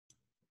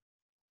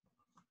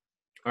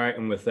All right,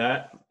 and with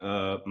that,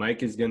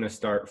 Mike is going to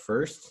start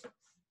first,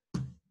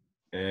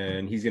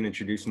 and he's going to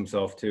introduce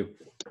himself too.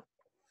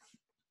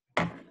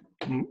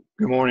 Good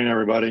morning,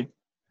 everybody.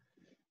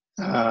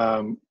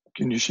 Can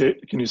you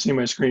see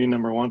my screen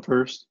number one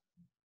first?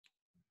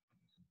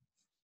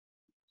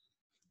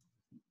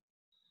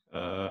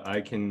 I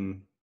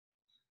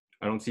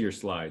don't see your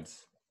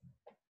slides.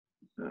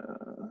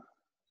 All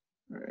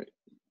right.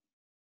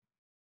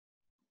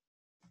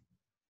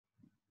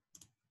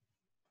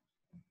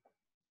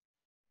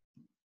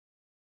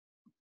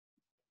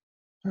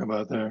 How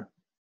about there?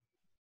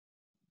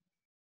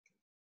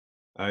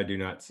 I do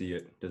not see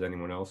it. Does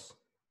anyone else?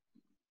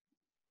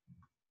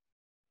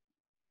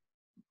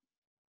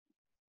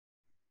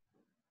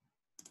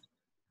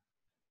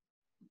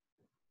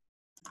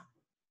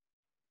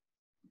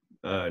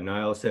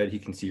 Niall said he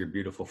can see your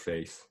beautiful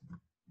face.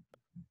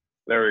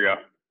 There we go.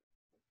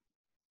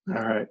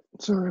 All right.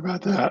 Sorry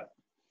about that.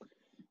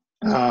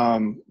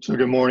 So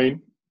good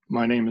morning.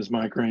 My name is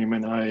Mike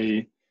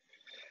Reiman.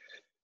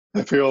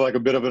 I feel like a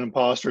bit of an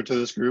imposter to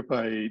this group.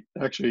 I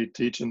actually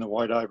teach in the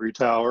White Ivory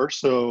Tower.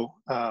 So,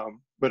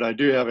 but I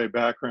do have a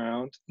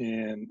background,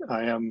 and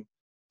I am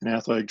an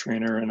athletic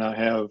trainer, and I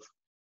have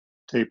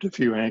taped a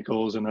few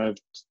ankles, and I've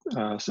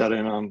sat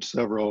in on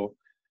several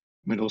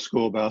middle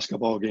school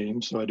basketball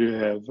games. So I do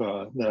have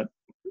that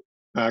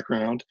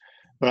background,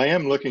 but I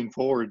am looking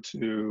forward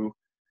to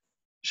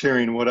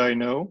sharing what I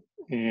know,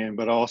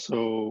 but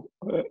also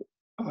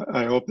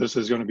I hope this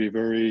is going to be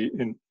very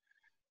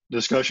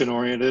discussion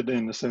oriented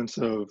in the sense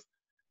of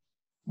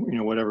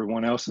what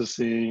everyone else is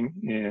seeing,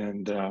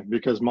 and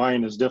because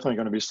mine is definitely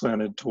going to be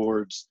slanted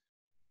towards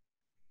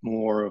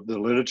more of the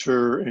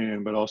literature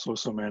but also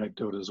some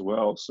anecdote as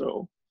well.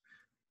 So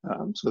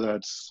so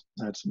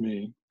that's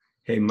me.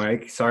 Hey,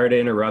 Mike, sorry to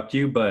interrupt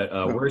you, but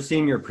we're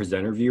seeing your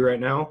presenter view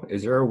right now.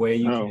 Is there a way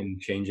you can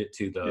change it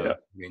to the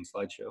main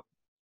slideshow?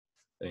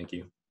 Thank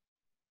you.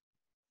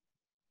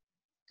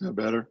 Is that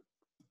better?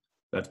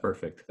 That's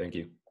perfect. Thank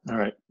you. All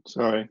right.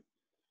 Sorry.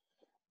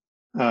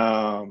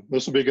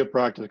 This will be good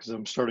practice because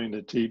I'm starting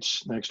to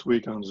teach next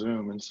week on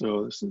Zoom, and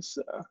so this is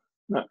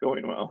not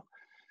going well.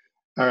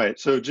 All right.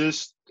 So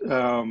just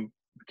a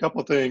couple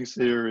of things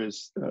here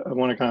is I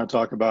want to kind of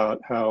talk about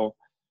how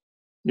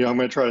I'm going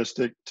to try to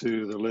stick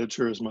to the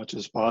literature as much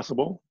as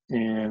possible,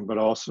 but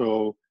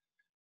also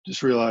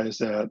just realize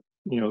that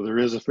there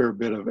is a fair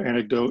bit of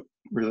anecdote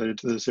related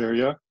to this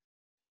area,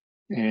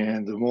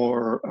 and the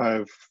more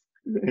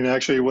and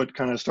actually what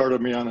kind of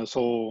started me on this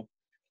whole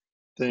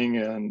thing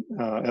in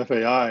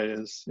FAI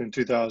is in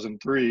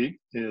 2003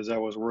 is I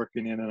was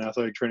working in an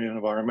athletic training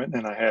environment,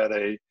 and I had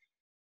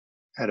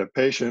a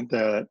patient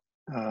that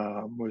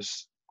I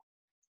was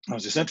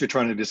essentially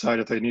trying to decide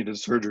if they needed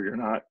surgery or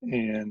not,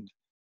 and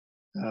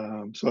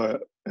so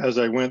as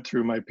I went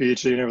through my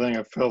PhD and everything,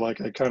 I felt like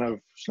I kind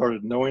of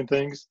started knowing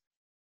things.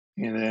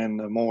 And then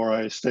the more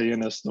I stay in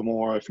this, the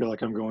more I feel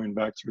like I'm going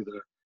back through the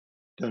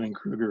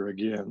Dunning-Kruger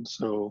again.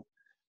 So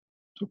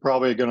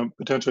probably going to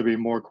potentially be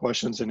more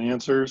questions than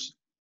answers.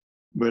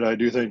 But I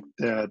do think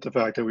that the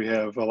fact that we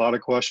have a lot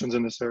of questions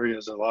in this area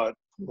is a lot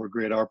more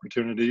great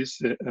opportunities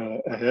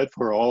ahead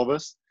for all of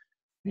us.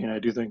 And I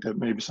do think that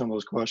maybe some of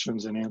those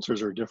questions and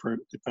answers are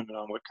different depending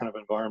on what kind of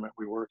environment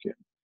we work in.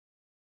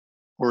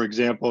 For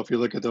example, if you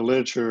look at the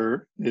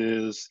literature,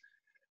 the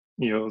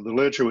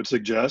literature would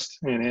suggest,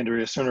 and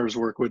Andrea Sinner's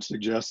work would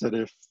suggest that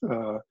if,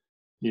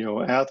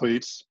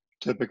 athletes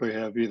typically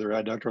have either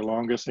adductor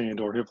longus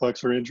or hip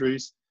flexor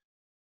injuries,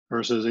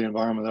 versus the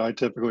environment that I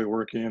typically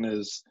work in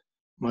is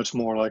much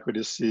more likely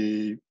to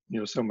see,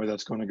 somebody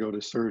that's going to go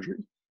to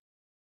surgery.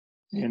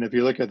 And if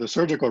you look at the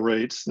surgical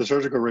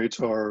rates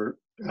are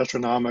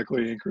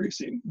astronomically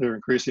increasing. They're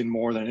increasing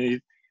more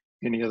than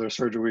any other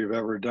surgery we've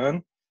ever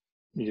done.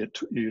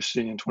 You're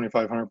seeing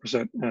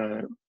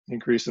 2,500%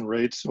 increase in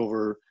rates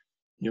over,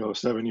 a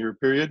 7-year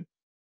period.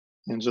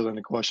 And so then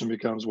the question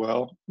becomes,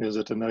 well, is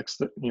it the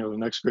next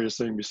greatest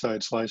thing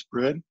besides sliced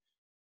bread,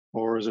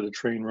 or is it a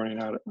train running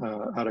out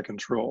of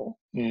control?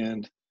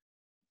 And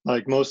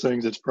like most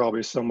things, it's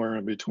probably somewhere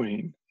in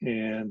between.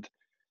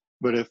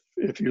 But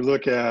if you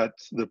look at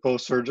the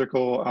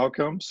post-surgical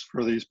outcomes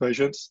for these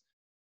patients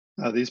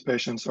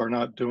are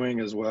not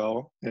doing as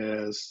well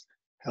as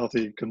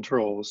healthy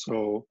controls.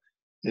 So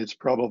it's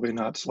probably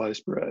not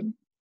sliced bread.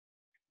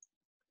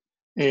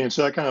 And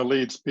so that kind of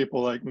leads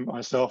people like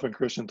myself and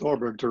Christian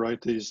Thorberg to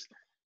write these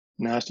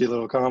nasty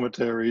little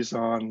commentaries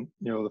on,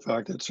 the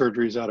fact that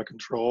surgery is out of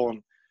control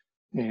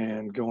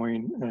and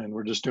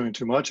we're just doing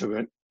too much of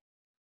it.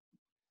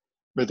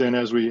 But then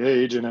as we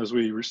age and as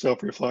we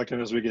self-reflect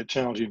and as we get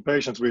challenging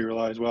patients, we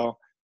realize, well,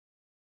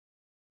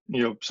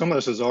 some of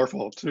this is our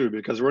fault too,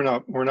 because we're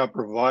not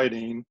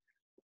providing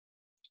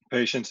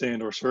patients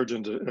or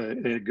surgeons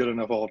a good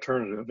enough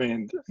alternative,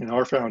 and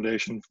our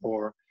foundation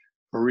for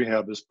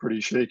rehab is pretty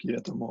shaky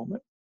at the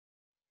moment.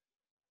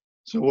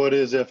 So what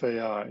is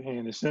FAI?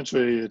 And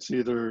essentially it's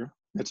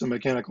a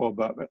mechanical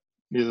abutment.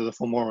 Either the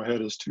femoral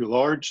head is too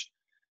large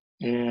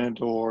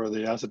or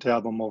the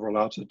acetabulum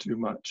overlaps it too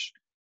much,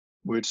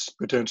 which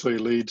potentially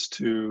leads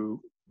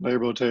to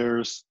labral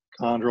tears,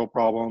 chondral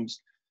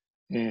problems,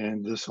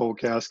 and this whole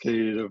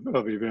cascade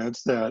of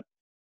events that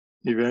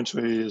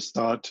eventually is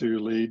thought to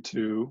lead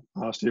to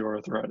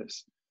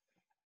osteoarthritis.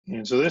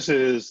 And so this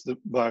is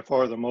by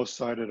far the most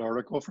cited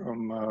article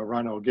from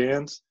Reinhold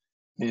Gans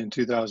in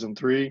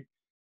 2003.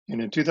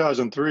 And in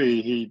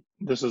 2003,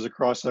 this is a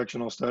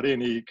cross-sectional study,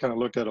 and he kind of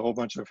looked at a whole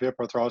bunch of hip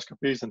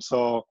arthroscopies and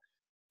saw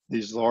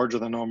these larger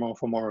than normal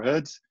femoral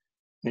heads.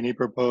 And he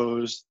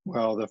proposed,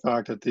 well, the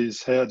fact that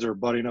these heads are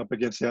butting up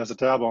against the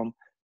acetabulum,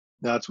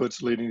 that's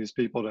what's leading these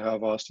people to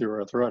have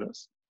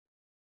osteoarthritis.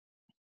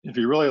 If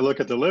you really look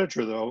at the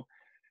literature, though,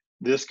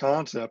 this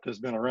concept has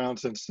been around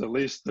since at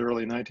least the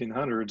early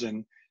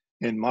 1900s,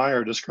 and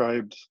Meyer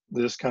described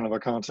this kind of a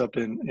concept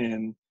in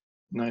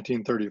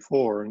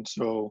 1934. And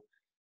so,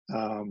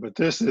 but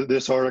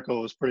this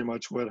article is pretty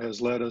much what has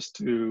led us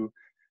to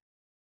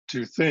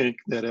think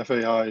that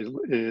FAI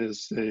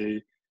is a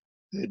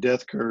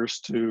death curse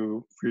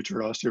to future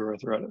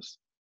osteoarthritis.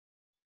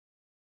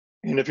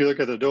 And if you look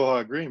at the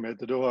Doha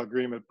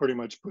Agreement pretty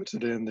much puts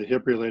it in the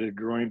hip-related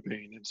groin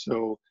pain. And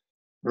so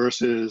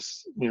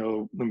versus,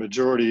 the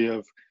majority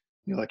of,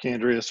 like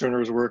Andreas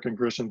Cerner's work and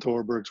Christian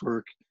Thorberg's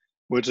work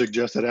would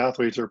suggest that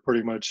athletes are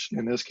pretty much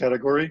in this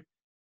category.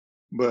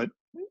 But,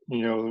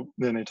 then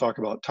they talk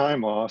about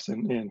time loss,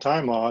 and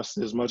time loss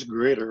is much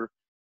greater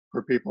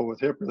for people with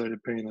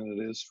hip-related pain than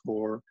it is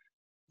for,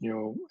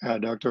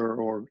 adductor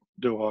or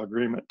Doha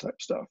Agreement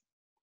type stuff.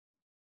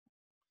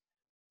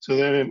 So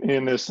then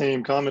in the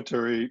same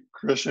commentary,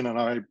 Christian and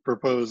I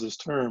propose this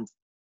term,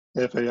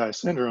 FAI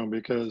syndrome,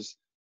 because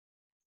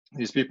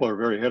these people are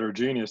very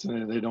heterogeneous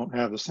and they don't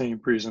have the same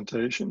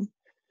presentation.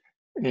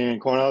 And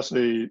quite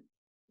honestly,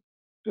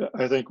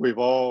 I think we've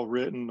all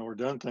written or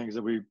done things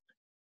that we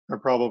are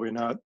probably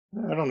not,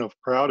 I don't know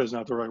if proud is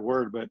not the right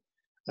word, but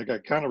like I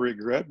kind of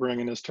regret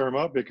bringing this term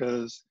up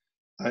because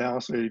I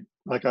honestly,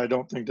 I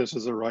don't think this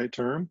is the right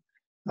term.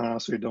 I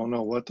honestly don't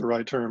know what the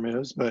right term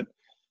is, but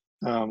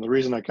the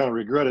reason I kind of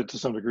regret it to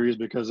some degree is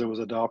because it was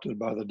adopted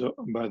by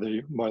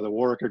the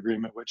Warwick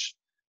Agreement, which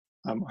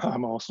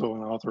I'm also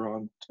an author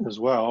on as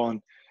well.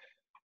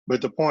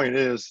 But the point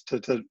is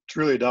to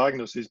truly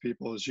diagnose these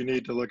people is you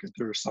need to look at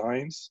their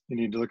signs, you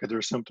need to look at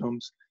their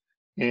symptoms,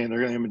 and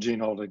their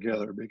imaging all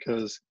together,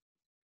 because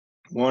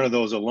one of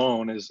those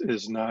alone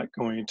is not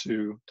going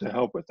to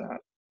help with that.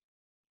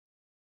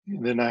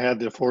 And then I had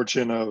the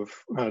fortune of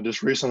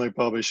just recently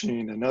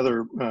publishing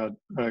another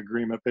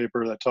agreement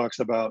paper that talks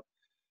about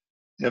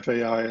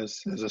FAI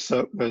as a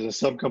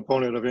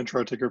subcomponent of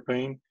intra-articular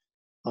pain,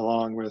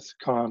 along with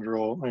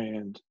chondral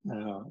and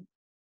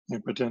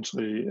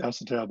potentially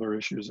acetabular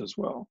issues as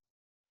well.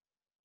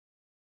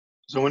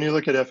 So when you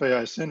look at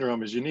FAI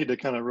syndrome, is you need to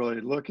kind of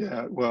really look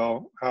at,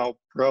 well, how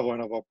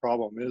prevalent of a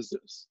problem is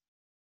this?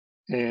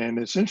 And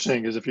it's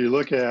interesting is if you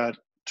look at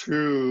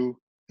true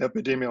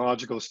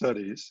epidemiological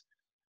studies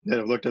that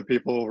have looked at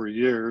people over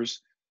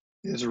years,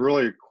 it's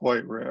really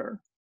quite rare.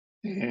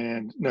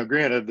 And now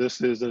granted,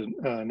 this is a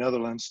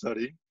Netherlands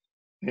study,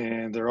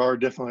 and there are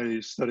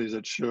definitely studies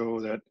that show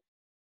that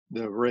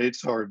the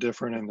rates are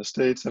different in the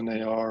States than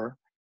they are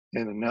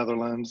in the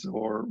Netherlands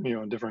or,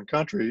 in different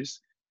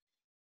countries.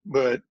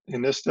 But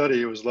in this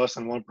study, it was less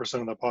than 1%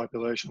 of the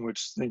population,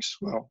 which thinks,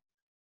 well,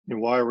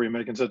 why are we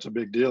making such a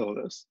big deal of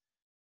this?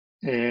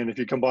 And if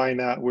you combine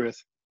that with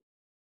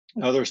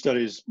other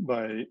studies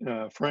by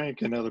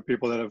Frank and other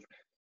people that have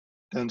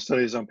done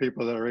studies on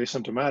people that are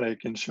asymptomatic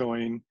and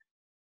showing,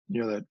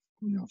 that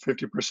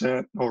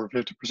 50%, over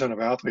 50% of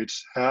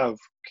athletes have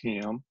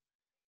CAM,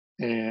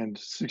 and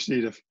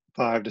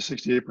 65 to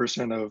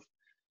 68% of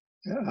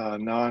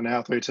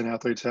non-athletes and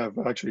athletes have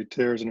actually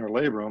tears in their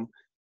labrum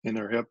in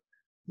their hip.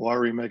 Why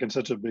are we making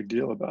such a big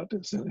deal about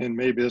this? And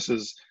maybe this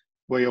is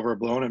way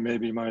overblown, and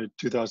maybe my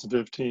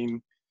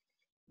 2015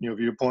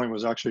 viewpoint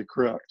was actually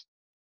correct.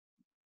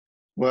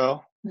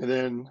 Well,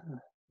 and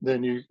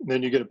then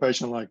you get a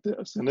patient like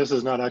this, and this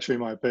is not actually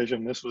my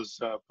patient. This was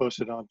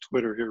posted on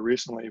Twitter here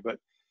recently, but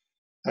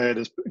I had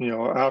this,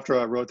 after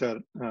I wrote that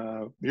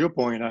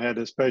viewpoint, I had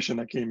this patient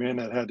that came in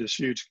that had this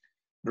huge,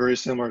 very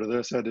similar to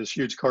this, had this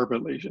huge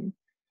carpet lesion,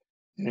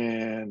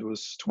 and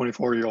was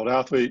 24-year-old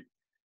athlete.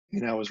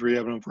 I was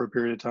rehabbing him for a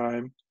period of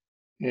time,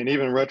 and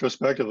even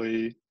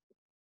retrospectively,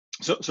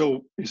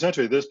 so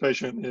essentially this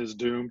patient is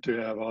doomed to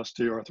have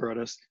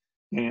osteoarthritis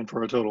and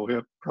for a total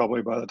hip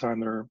probably by the time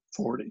they're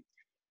 40.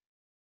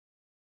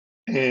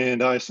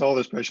 And I saw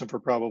this patient for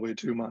probably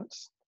 2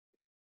 months.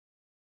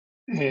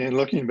 And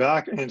looking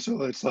back, and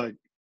so it's like,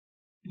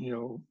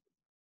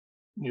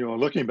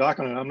 looking back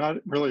on it, I'm not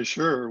really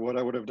sure what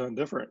I would have done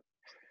different,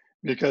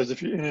 because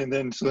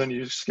then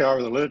you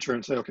scour the literature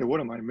and say, okay, what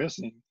am I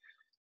missing?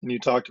 And you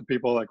talk to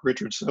people like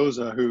Richard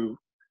Souza, who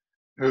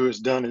has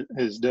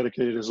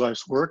dedicated his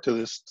life's work to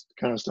this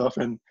kind of stuff,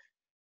 and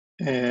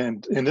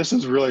this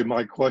is really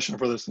my question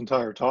for this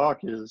entire talk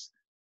is,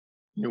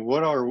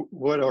 what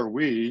are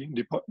we,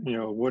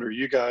 what are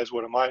you guys,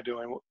 what am I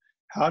doing?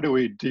 How do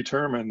we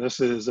determine this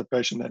is a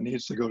patient that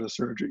needs to go to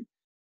surgery?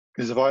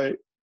 Because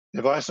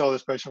if I saw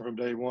this patient from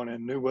day one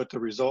and knew what the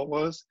result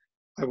was,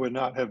 I would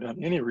not have done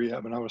any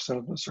rehab and I was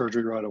sent to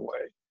surgery right away.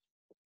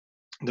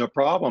 The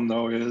problem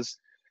though is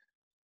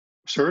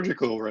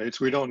surgical rates.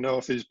 We don't know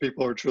if these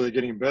people are truly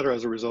getting better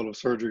as a result of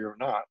surgery or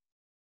not.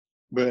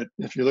 But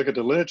if you look at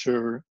the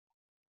literature,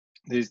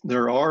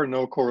 there are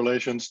no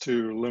correlations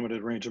to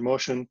limited range of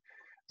motion.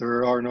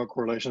 There are no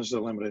correlations to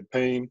limited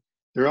pain.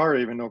 There are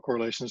even no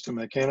correlations to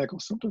mechanical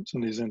symptoms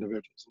in these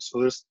individuals. And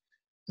so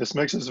this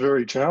makes this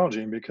very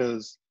challenging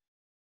because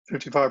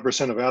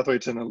 55% of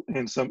athletes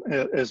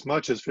as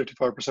much as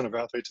 55% of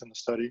athletes in the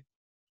study,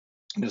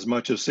 and as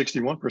much as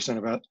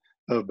 61%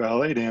 of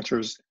ballet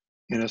dancers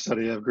in a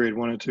study have grade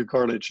 1 and 2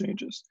 cartilage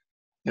changes.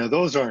 Now,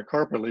 those aren't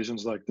carpet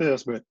lesions like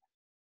this, but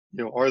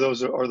are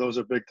those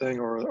a big thing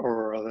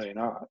or are they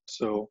not?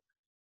 So,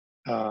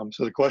 so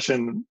the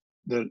question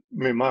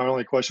my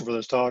only question for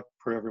this talk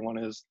for everyone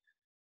is,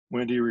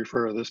 when do you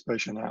refer this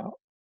patient out?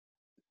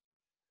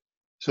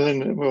 So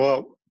then,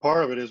 well,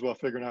 part of it is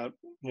figuring out,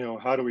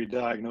 how do we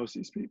diagnose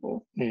these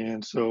people?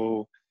 And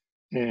so,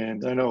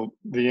 and I know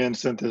Vien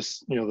sent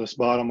this, this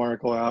bottom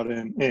article out,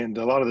 and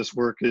a lot of this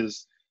work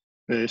is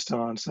based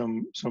on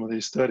some of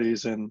these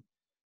studies, and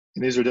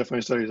these are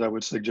definitely studies I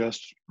would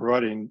suggest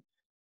writing,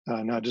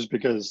 not just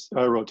because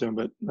I wrote them,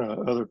 but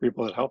other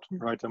people that helped me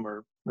write them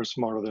are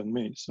smarter than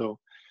me. So,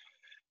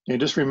 and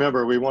just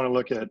remember, we want to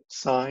look at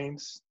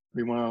signs,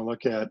 we want to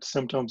look at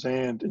symptoms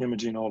and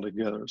imaging all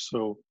together.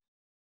 So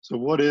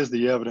what is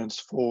the evidence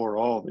for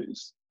all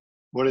these?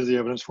 What is the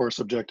evidence for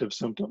subjective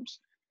symptoms?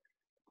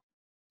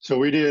 So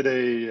we did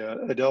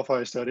a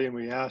Delphi study, and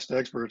we asked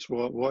experts,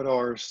 what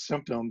are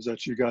symptoms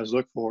that you guys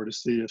look for to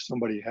see if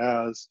somebody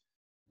has,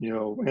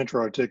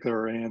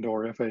 intra-articular and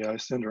or FAI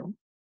syndrome?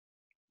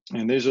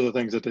 And these are the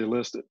things that they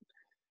listed.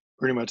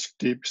 Pretty much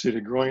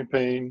deep-seated groin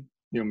pain,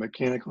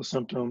 mechanical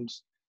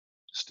symptoms,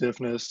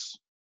 stiffness.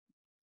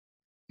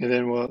 And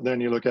then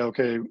you look at,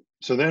 okay,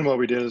 so then what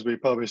we did is we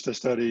published a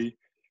study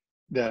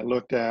that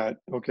looked at,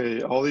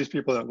 okay, all these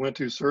people that went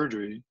to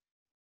surgery,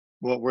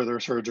 what were their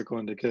surgical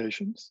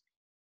indications?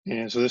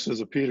 And so this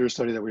is a Peters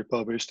study that we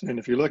published. And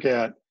if you look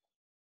at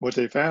what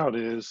they found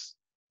is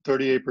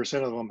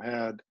 38% of them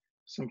had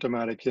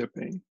symptomatic hip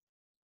pain.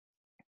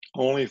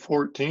 Only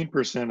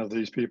 14% of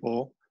these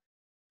people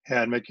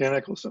had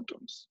mechanical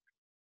symptoms.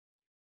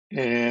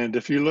 And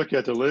if you look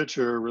at the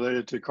literature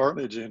related to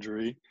cartilage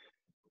injury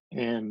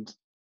and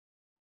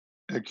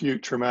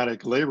acute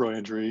traumatic labral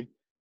injury,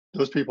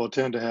 those people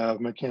tend to have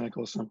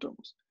mechanical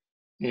symptoms.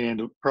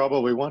 And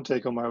probably one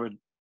take home I would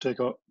take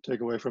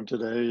away from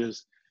today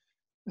is,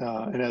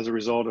 and as a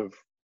result of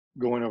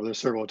going over this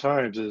several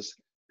times, is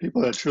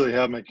people that truly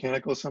have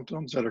mechanical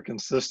symptoms that are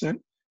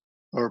consistent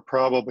are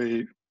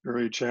probably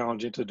very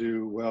challenging to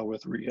do well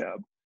with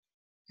rehab.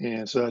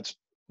 And so that's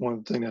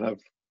one thing that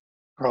I've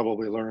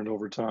probably learned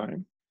over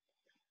time.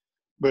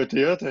 But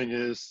the other thing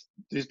is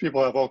these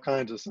people have all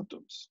kinds of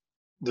symptoms.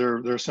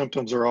 Their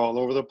symptoms are all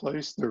over the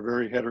place. They're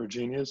very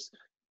heterogeneous.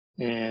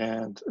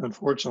 And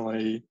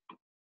unfortunately,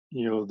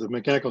 the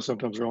mechanical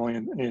symptoms are only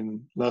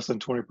in less than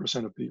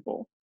 20% of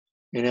people.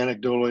 And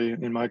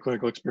anecdotally, in my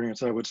clinical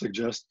experience, I would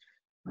suggest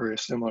very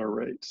similar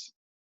rates.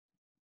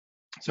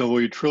 So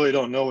we truly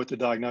don't know what the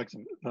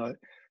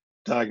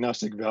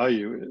diagnostic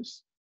value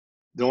is.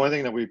 The only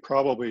thing that we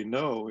probably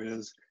know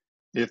is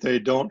if they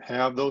don't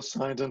have those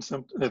signs and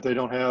symptoms, if they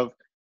don't have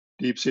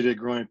deep-seated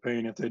groin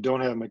pain, if they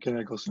don't have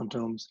mechanical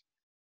symptoms,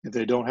 if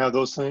they don't have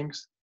those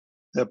things,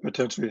 that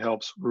potentially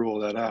helps rule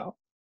that out.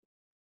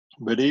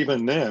 But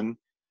even then,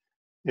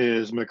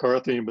 is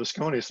McCarthy and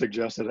Bisconi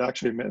suggest that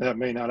actually that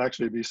may not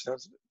actually be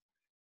sensitive.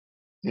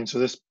 And so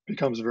this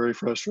becomes very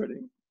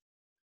frustrating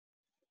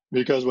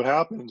because what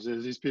happens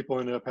is these people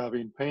end up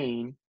having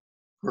pain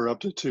for up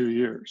to 2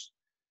 years.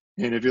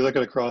 And if you look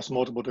at across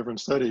multiple different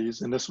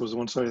studies, and this was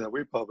one study that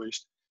we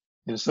published,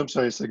 and some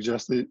studies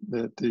suggest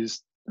that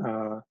these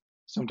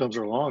symptoms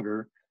are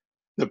longer,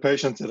 the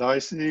patients that I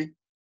see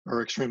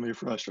are extremely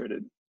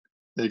frustrated.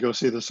 They go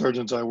see the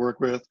surgeons I work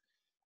with,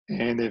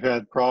 and they've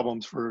had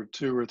problems for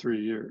 2 or 3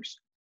 years.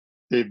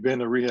 They've been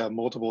to rehab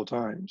multiple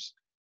times.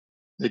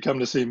 They come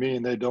to see me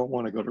and they don't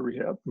want to go to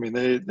rehab. I mean,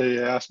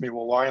 they ask me,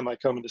 well, why am I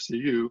coming to see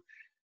you?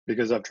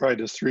 Because I've tried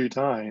this 3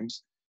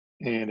 times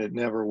and it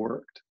never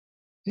worked.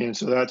 And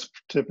so that's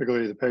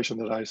typically the patient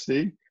that I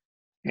see.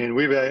 And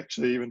we've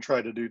actually even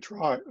tried to do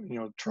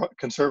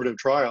conservative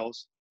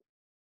trials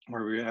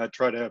where we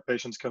try to have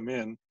patients come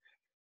in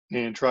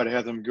and try to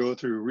have them go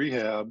through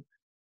rehab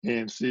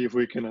and see if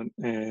we can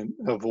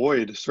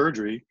avoid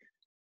surgery.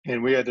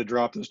 And we had to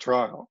drop this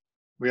trial.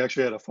 We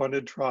actually had a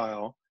funded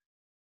trial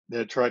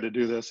that tried to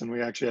do this, and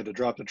we actually had to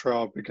drop the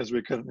trial because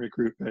we couldn't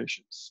recruit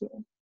patients.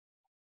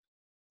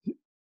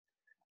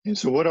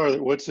 So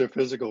what's their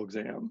physical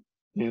exam?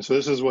 And so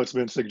this is what's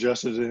been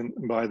suggested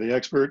by the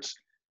experts.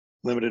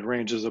 Limited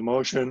ranges of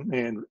motion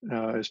and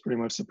is pretty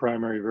much the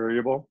primary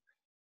variable.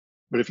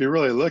 But if you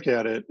really look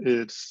at it,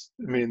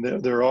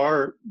 there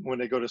are, when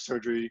they go to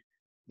surgery,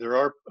 there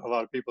are a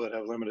lot of people that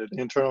have limited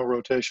internal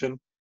rotation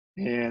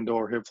and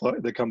or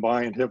the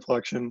combined hip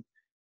flexion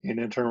and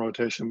internal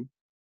rotation.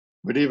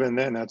 But even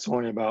then, that's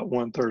only about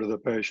 1/3 of the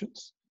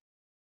patients.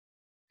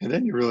 And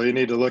then you really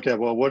need to look at,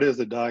 well, what is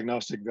the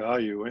diagnostic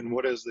value and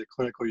what is the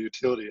clinical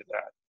utility of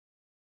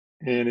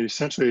that? And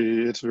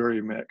essentially, it's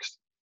very mixed.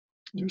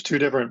 There's two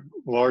different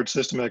large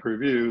systematic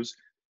reviews,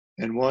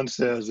 and one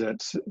says that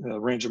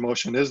range of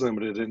motion is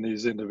limited in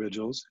these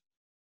individuals,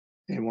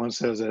 and one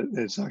says that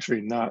it's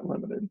actually not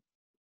limited.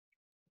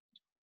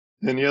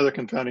 Then the other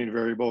confounding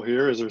variable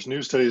here is there's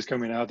new studies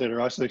coming out that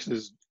are actually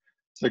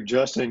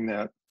suggesting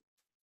that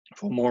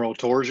femoral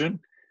torsion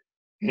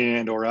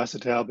and or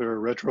acetabular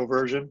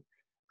retroversion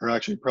are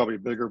actually probably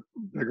bigger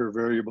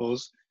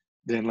variables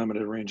than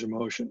limited range of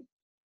motion.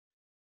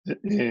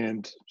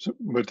 And so,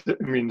 but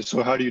I mean,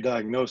 so how do you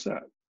diagnose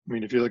that? I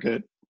mean, if you look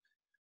at,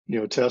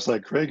 tests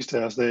like Craig's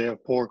test, they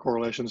have poor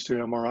correlations to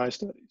MRI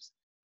studies.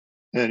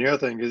 And the other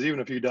thing is, even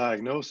if you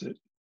diagnose it,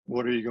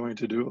 what are you going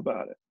to do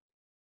about it?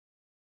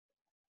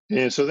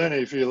 And so then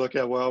if you look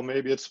at, well,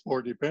 maybe it's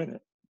sport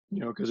dependent,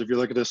 because if you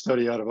look at a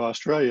study out of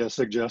Australia, it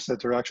suggests that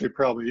there actually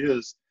probably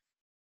is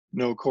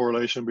no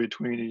correlation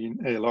between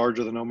a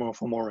larger than normal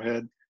femoral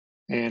head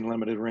and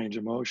limited range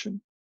of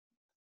motion.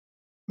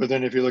 But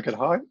then if you look at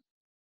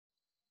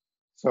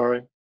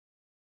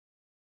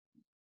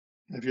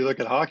if you look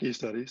at hockey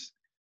studies,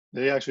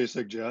 they actually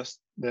suggest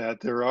that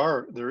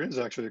there is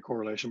actually a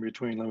correlation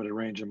between limited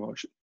range of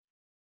motion.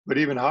 But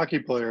even hockey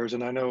players,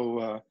 and I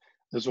know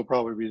this will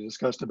probably be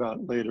discussed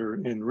about later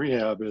in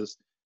rehab, is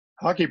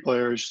hockey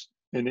players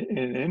in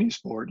any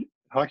sport,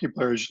 hockey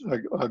players,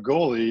 a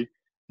goalie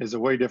is a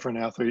way different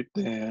athlete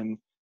than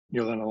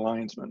than a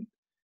linesman.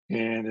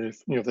 And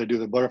if they do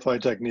the butterfly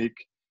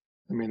technique,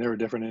 I mean, they're a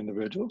different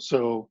individual.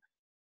 So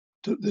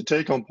the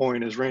take-home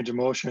point is range of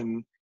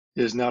motion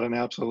is not an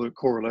absolute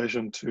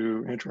correlation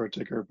to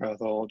intra-articular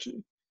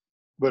pathology,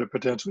 but it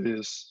potentially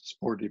is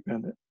sport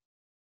dependent.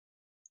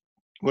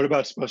 What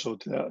about special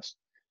tests?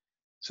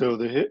 So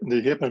the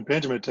hip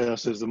impingement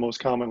test is the most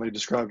commonly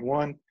described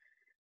one.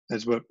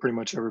 That's what pretty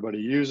much everybody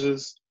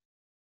uses.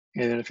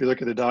 And if you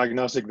look at the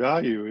diagnostic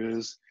value,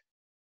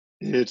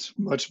 it's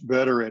much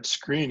better at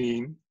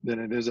screening than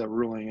it is at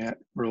ruling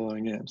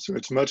in. So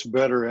it's much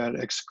better at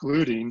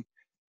excluding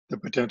the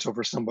potential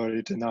for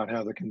somebody to not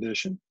have the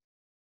condition.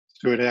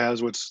 So it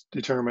has what's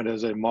determined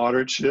as a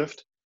moderate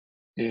shift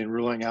in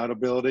ruling out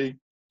ability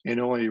and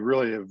only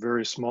really a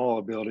very small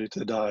ability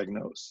to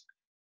diagnose.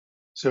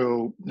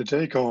 So the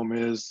take home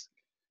is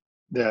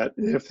that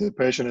if the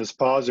patient is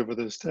positive with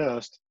this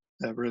test,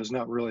 that is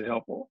not really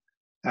helpful.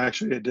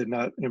 Actually, it did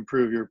not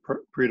improve your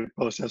pre to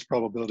post test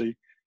probability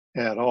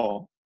at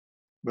all.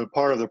 But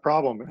part of the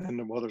problem,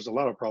 and well, there's a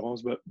lot of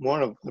problems, but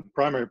one of the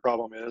primary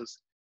problem is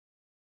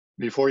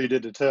before you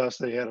did the test,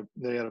 they had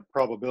a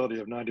probability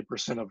of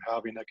 90% of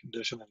having that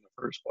condition in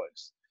the first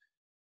place.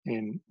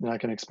 And I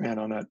can expand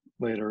on that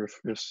later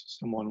if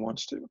someone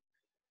wants to.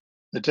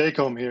 The take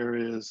home here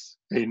is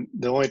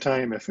the only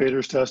time a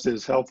Fader's test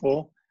is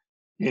helpful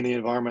in the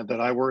environment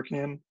that I work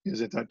in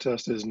is if that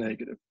test is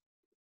negative.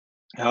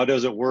 How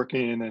does it work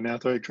in an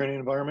athletic training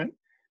environment?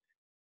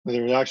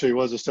 There actually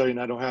was a study, and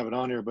I don't have it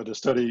on here, but a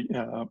study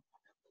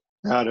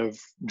out of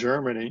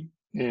Germany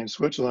and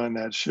Switzerland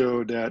that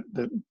showed that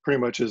pretty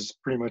much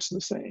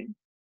the same.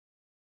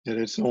 That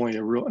it's only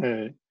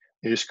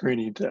a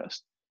screening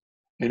test,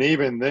 and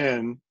even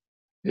then,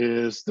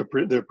 is the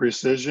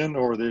precision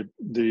or the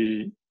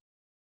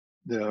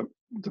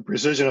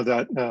precision of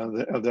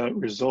that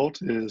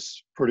result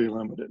is pretty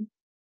limited.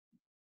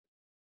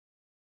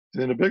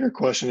 And then the bigger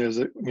question is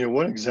that,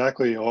 what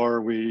exactly are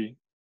we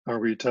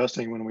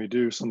testing when we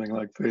do something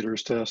like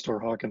Fader's test or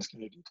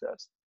Hawkins-Kennedy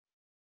test?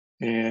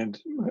 And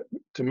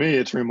to me,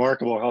 it's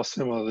remarkable how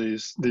similar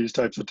these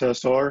types of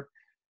tests are.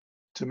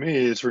 To me,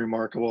 it's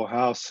remarkable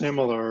how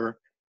similar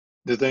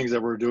the things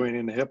that we're doing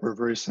in the hip are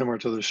very similar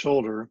to the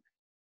shoulder,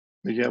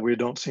 but yet we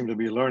don't seem to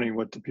be learning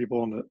what the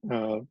people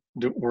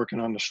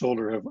working on the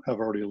shoulder have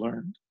already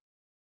learned.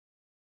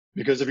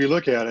 Because if you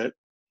look at it,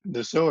 the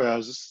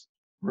psoas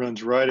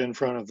runs right in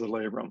front of the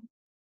labrum.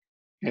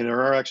 And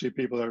there are actually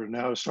people that are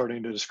now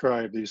starting to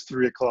describe these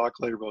 3 o'clock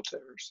labral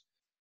tears,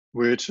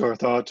 which are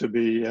thought to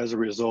be as a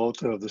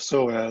result of the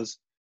psoas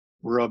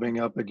rubbing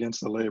up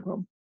against the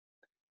labrum.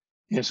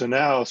 And so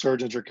now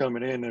surgeons are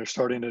coming in, they're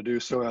starting to do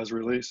psoas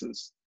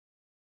releases,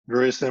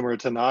 very similar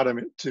to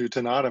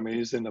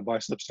tenotomies in the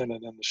biceps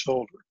tendon and the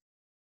shoulder.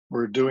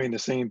 We're doing the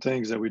same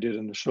things that we did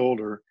in the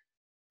shoulder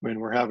when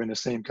we're having the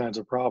same kinds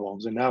of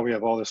problems. And now we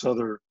have all this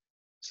other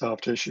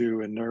soft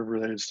tissue and nerve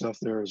related stuff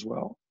there as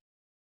well.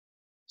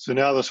 So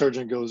now the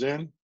surgeon goes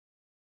in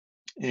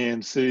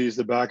and sees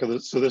the back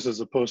of so this is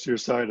the posterior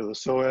side of the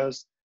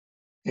psoas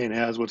and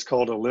has what's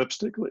called a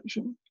lipstick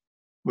lesion,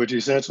 which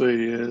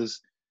essentially is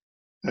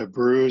a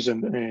bruise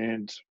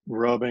and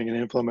rubbing and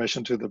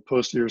inflammation to the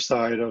posterior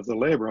side of the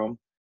labrum,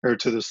 or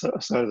to the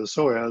side of the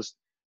psoas,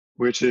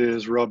 which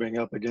is rubbing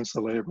up against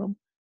the labrum.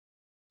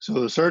 So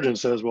the surgeon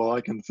says, well,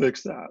 I can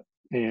fix that.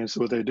 And so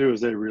what they do is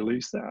they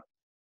release that.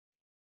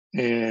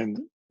 And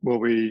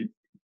what we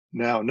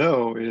now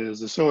know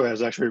is the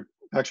psoas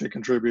actually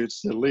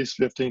contributes at least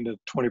 15 to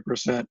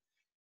 20%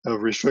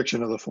 of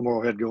restriction of the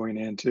femoral head going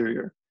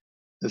anterior.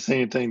 The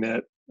same thing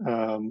that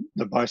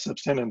the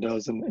biceps tendon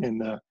does in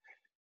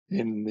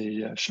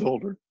the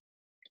shoulder.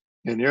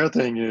 And the other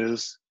thing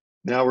is,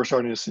 now we're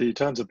starting to see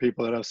tons of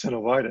people that have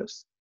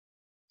synovitis.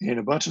 And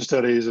a bunch of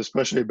studies,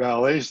 especially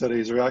ballet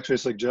studies, are actually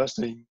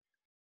suggesting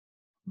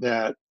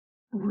that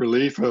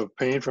relief of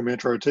pain from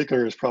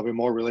intra-articular is probably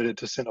more related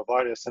to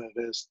synovitis than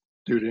it is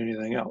due to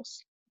anything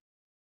else.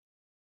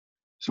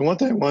 So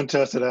one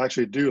test that I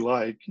actually do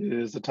like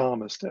is the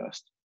Thomas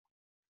test,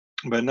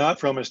 but not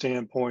from a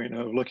standpoint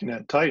of looking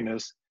at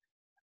tightness,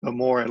 but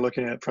more at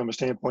looking at from a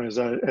standpoint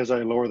as I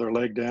lower their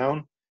leg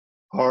down,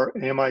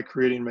 am I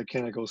creating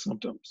mechanical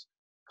symptoms,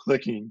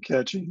 clicking,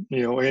 catching,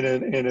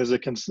 and is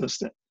it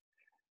consistent?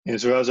 And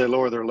so as I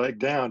lower their leg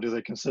down, do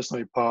they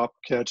consistently pop,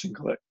 catch, and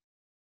click?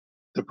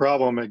 The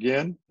problem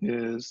again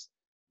is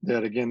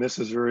that this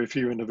is very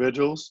few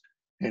individuals,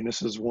 and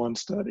this is one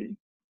study.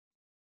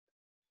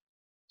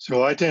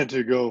 So I tend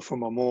to go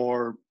from a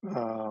more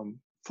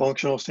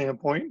functional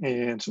standpoint,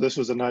 and so this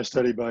was a nice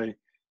study by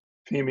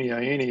Femi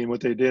Aini, and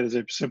what they did is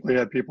they simply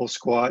had people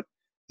squat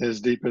as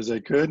deep as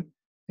they could,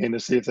 and to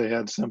see if they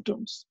had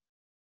symptoms.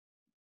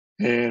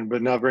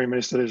 But not very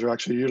many studies are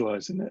actually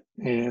utilizing it.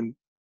 And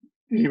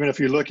even if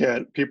you look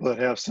at people that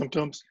have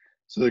symptoms,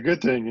 so the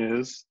good thing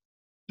is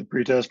the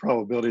pretest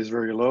probability is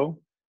very low,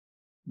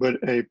 but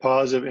a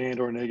positive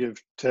and/or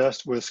negative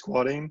test with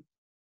squatting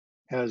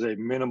has a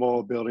minimal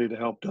ability to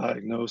help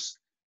diagnose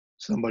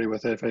somebody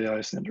with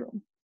FAI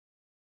syndrome.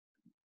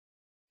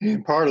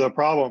 And part of the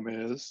problem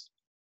is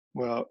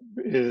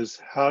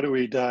how do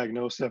we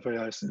diagnose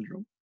FAI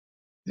syndrome?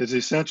 It's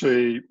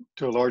essentially,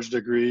 to a large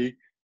degree,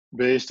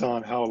 based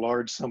on how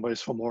large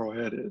somebody's femoral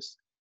head is.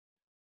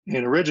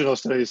 And original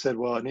studies said,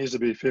 well, it needs to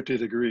be 50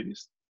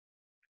 degrees.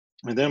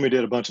 And then we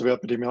did a bunch of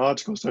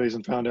epidemiological studies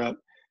and found out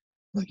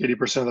like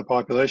 80% of the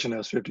population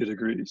has 50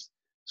 degrees.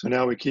 So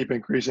now we keep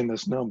increasing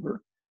this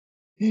number.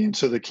 And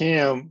so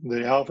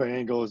the alpha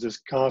angle is this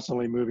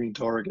constantly moving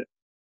target.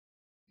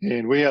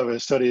 And we have a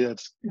study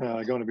that's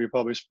going to be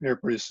published here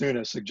pretty soon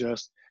that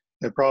suggests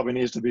it probably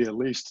needs to be at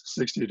least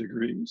 60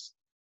 degrees.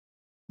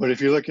 But if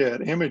you look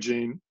at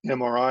imaging,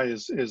 MRI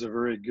is a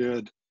very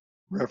good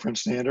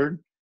reference standard.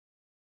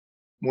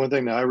 One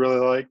thing that I really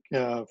like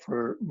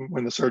for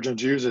when the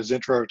surgeons use is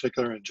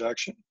intra-articular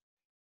injection.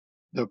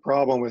 The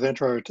problem with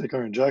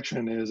intra-articular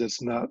injection is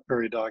it's not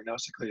very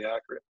diagnostically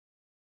accurate.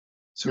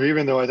 So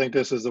even though I think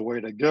this is the way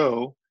to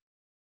go,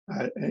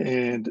 but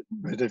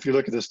if you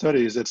look at the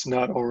studies, it's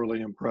not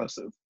overly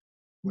impressive,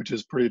 which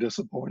is pretty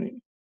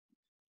disappointing.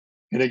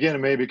 And again, it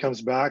maybe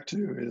comes back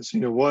to is,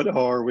 what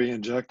are we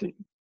injecting?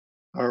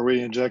 Are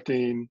we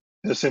injecting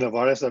a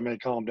synovitis that may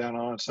calm down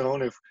on its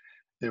own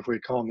if we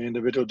calm the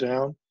individual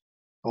down?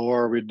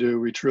 Or do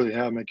we truly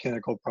have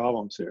mechanical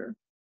problems here?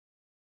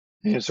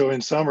 And so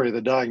in summary,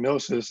 the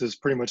diagnosis is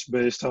pretty much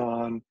based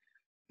on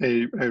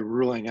a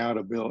ruling out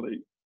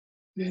ability.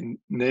 In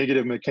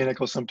negative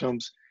mechanical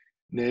symptoms,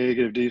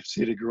 negative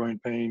deep-seated groin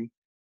pain,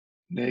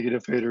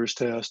 negative Federer's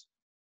test,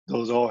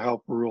 those all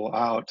help rule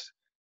out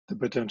the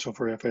potential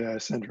for FAI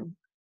syndrome.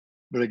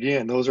 But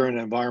again, those are in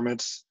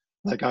environments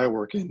like I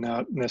work in,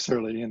 not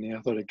necessarily in the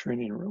athletic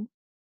training room.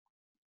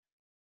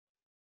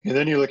 And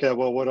then you look at,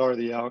 well, what are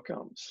the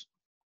outcomes?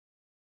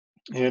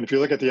 And if you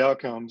look at the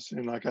outcomes,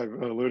 and like I've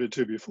alluded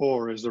to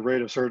before, is the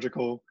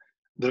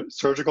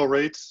surgical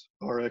rates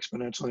are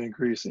exponentially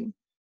increasing.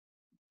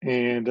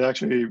 And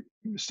actually,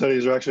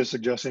 studies are actually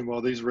suggesting,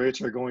 well, these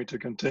rates are going to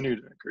continue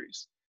to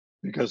increase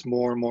because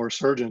more and more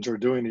surgeons are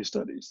doing these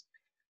studies.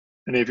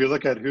 And if you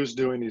look at who's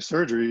doing these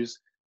surgeries,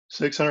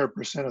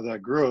 600% of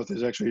that growth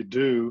is actually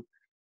due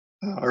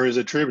or is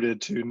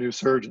attributed to new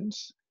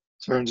surgeons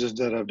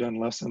that have done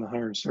less than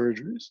 100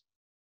 surgeries.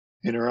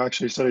 And there are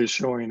actually studies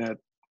showing that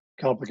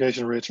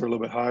complication rates are a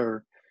little bit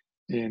higher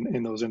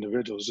in those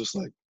individuals, just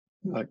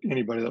like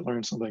anybody that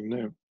learns something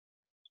new.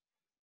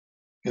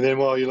 And then,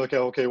 you look at,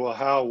 okay, well,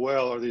 how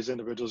well are these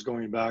individuals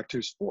going back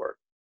to sport?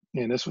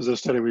 And this was a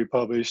study we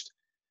published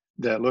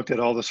that looked at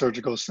all the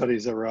surgical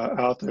studies that were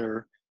out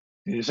there.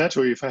 And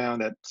essentially, we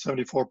found that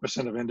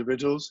 74% of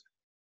individuals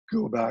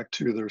go back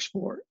to their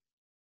sport.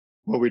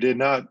 What we did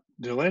not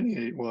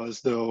delineate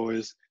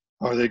is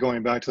are they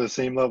going back to the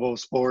same level of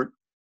sport?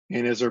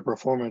 And is their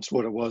performance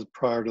what it was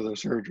prior to their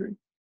surgery?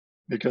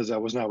 Because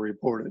that was not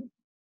reported.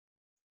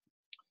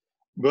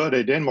 But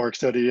a Danish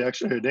study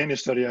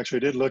actually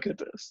did look at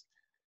this.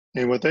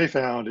 And what they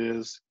found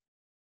is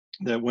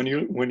that when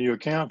you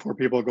account for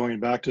people going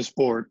back to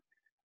sport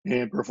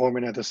and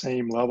performing at the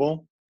same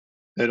level,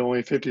 that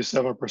only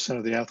 57%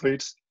 of the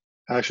athletes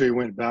actually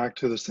went back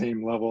to the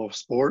same level of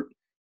sport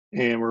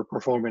and were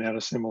performing at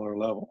a similar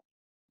level.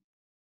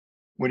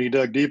 When you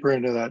dug deeper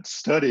into that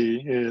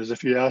study is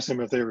if you asked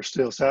them if they were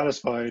still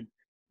satisfied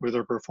with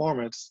their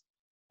performance,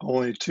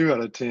 only 2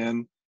 out of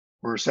 10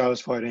 were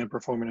satisfied and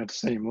performing at the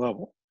same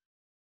level.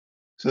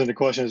 So then the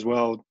question is,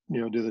 well,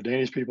 do the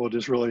Danish people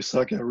just really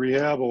suck at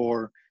rehab,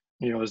 or,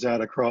 is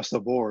that across the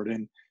board?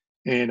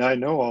 And I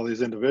know all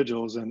these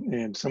individuals,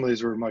 and some of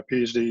these were my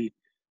PhD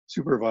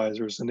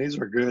supervisors, and these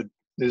are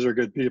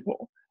good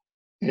people.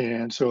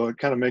 And so it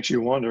kind of makes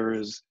you wonder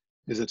is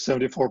Is it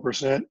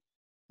 74%,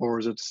 or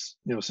is it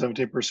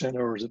 17%,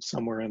 or is it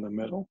somewhere in the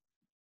middle?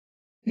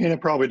 And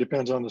it probably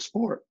depends on the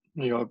sport.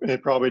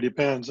 It probably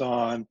depends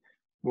on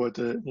what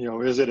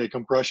is it a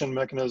compression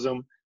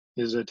mechanism?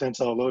 Is it a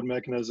tensile load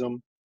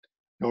mechanism?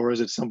 Or is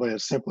it somebody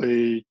that's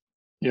simply,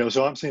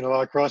 so I'm seeing a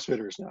lot of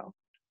CrossFitters now.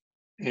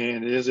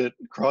 And is it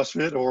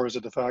CrossFit, or is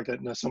it the fact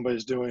that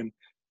somebody's doing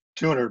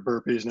 200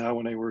 burpees now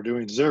when they were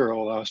doing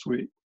 0 last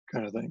week,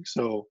 kind of thing?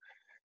 So,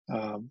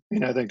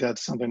 and I think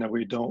that's something that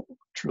we don't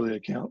truly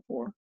account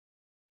for.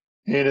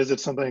 And is it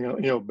something,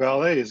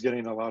 ballet is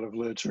getting a lot of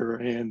literature.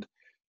 And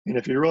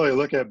if you really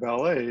look at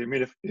ballet, I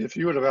mean, if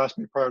you would have asked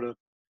me prior to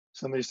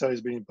some of these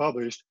studies being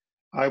published,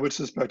 I would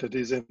suspect that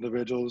these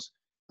individuals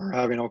are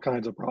having all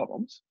kinds of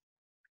problems.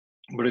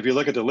 But if you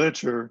look at the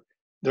literature,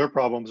 their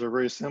problems are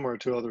very similar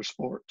to other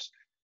sports.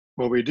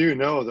 What we do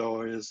know,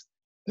 though, is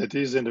that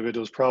these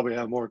individuals probably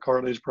have more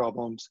cartilage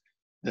problems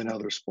than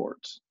other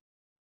sports.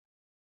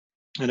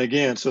 And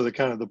again, so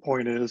the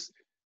point is,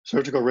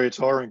 surgical rates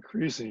are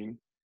increasing,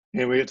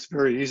 and it's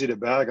very easy to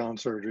bag on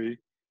surgery.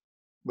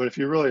 But if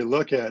you really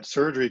look at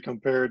surgery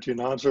compared to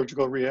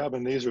non-surgical rehab,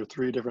 and these are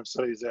 3 different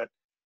studies that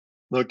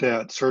looked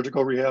at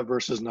surgical rehab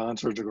versus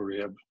non-surgical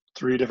rehab,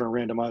 3 different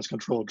randomized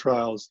controlled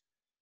trials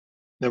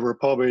that were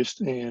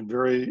published in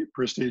very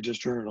prestigious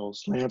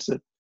journals,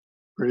 Lancet,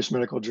 British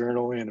Medical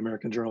Journal, and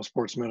American Journal of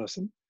Sports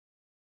Medicine.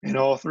 And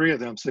all 3 of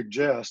them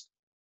suggest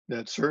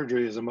that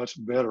surgery is a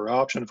much better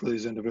option for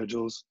these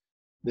individuals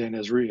than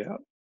is rehab.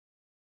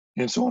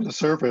 And so on the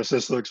surface,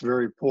 this looks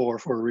very poor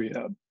for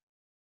rehab.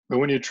 But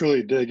when you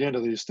truly dig into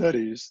these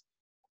studies,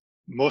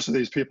 most of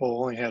these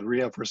people only had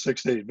rehab for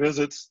 6 to 8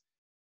 visits.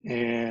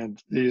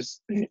 And this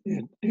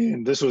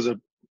was a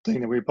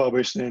thing that we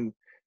published in.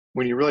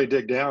 When you really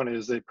dig down,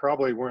 is they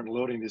probably weren't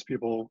loading these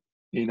people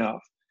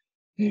enough.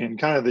 And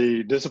kind of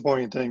the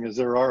disappointing thing is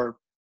there are,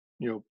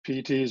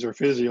 PTs or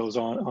physios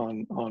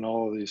on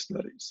all of these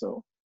studies.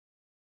 So,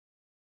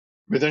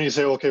 but then you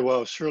say, okay,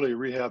 well, surely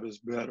rehab is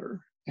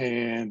better.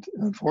 And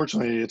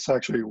unfortunately, it's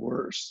actually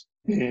worse.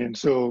 And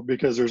so,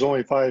 because there's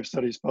only 5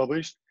 studies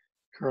published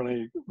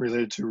currently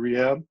related to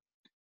rehab,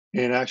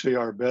 and actually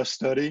our best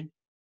study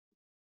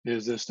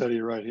is this study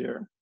right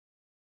here.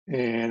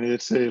 And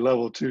it's a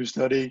level 2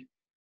 study.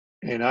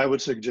 And I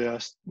would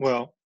suggest,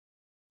 well,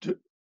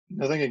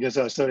 nothing against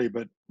that study,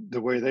 but the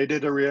way they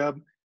did the rehab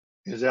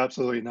is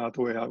absolutely not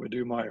the way I would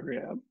do my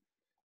rehab.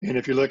 And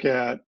if you look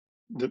at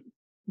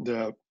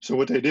so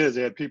what they did is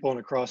they had people in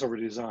a crossover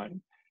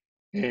design,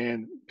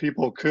 and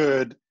people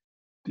could,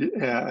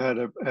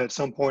 at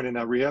some point in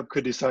that rehab,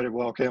 could decide,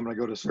 well, okay, I'm going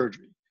to go to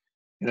surgery.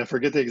 And I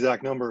forget the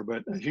exact number,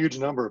 but a huge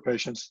number of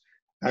patients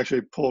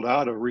actually pulled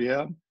out of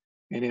rehab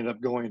and ended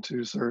up going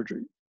to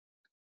surgery.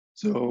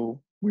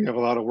 So we have a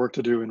lot of work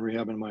to do in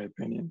rehab, in my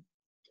opinion.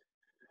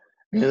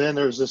 And then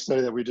there's this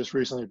study that we just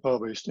recently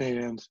published,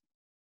 and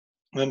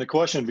then the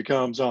question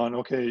becomes on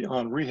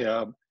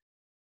rehab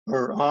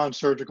or on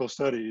surgical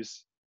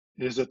studies,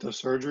 is it the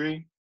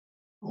surgery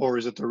or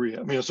is it the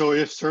rehab? So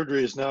if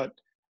surgery is not,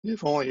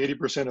 if only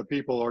 80% of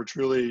people are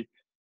truly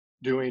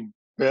doing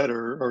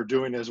better or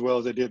doing as well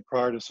as they did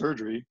prior to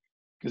surgery,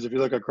 because if you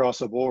look across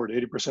the board,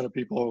 80% of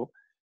people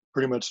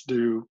pretty much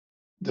do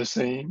the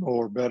same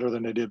or better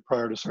than they did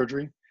prior to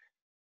surgery.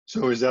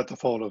 So is that the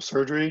fault of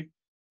surgery,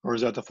 or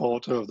is that the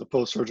fault of the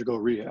post-surgical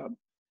rehab?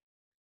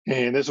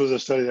 And this was a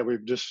study that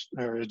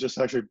is just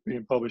actually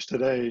being published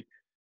today.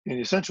 And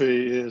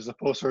essentially is the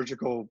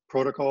post-surgical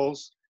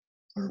protocols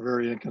are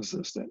very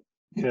inconsistent.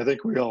 And I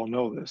think we all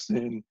know this.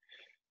 And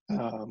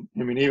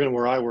even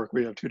where I work,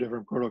 we have 2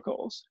 different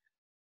protocols.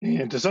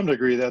 And to some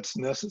degree, that's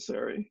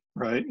necessary,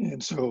 right?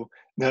 And so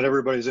not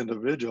everybody's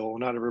individual,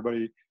 not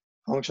everybody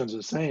functions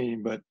the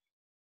same, but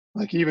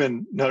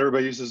even not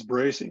everybody uses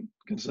bracing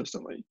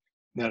consistently.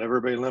 Not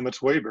everybody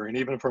limits weight bearing,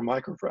 even for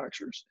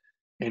microfractures.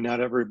 And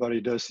not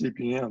everybody does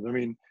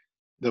CPM.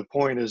 The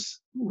point is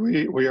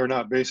we are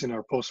not basing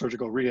our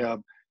post-surgical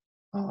rehab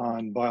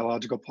on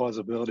biological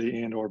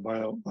plausibility and or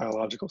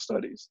biological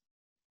studies.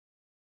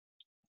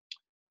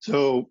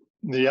 So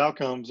the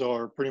outcomes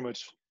are pretty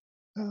much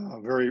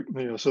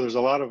so there's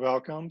a lot of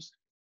outcomes,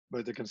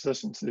 but the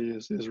consistency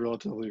is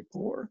relatively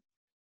poor.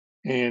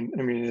 And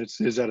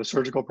is that a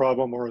surgical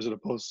problem, or is it a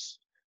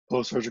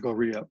post-surgical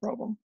rehab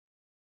problem?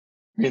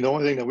 The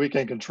only thing that we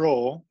can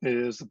control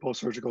is the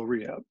post-surgical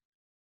rehab.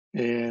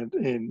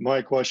 And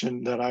my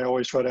question that I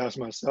always try to ask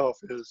myself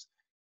is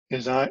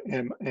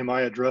am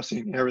I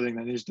addressing everything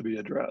that needs to be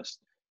addressed?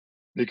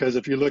 Because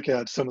if you look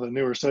at some of the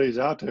newer studies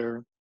out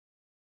there,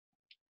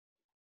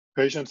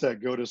 patients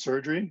that go to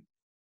surgery,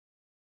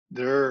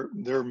 their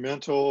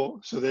mental,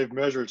 so they've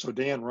measured, so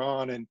Dan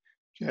Ron and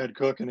Chad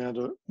Cook and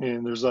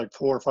there's 4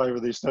 or 5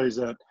 of these studies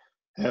that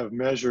have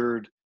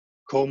measured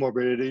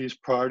comorbidities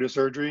prior to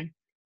surgery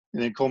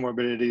and then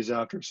comorbidities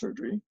after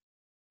surgery.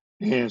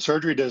 And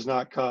surgery does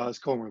not cause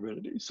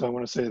comorbidities, so I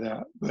want to say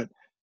that. But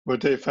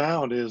what they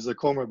found is the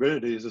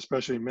comorbidities,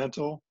 especially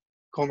mental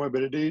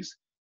comorbidities,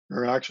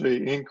 are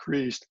actually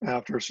increased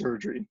after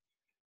surgery.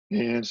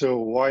 And so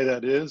why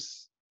that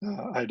is,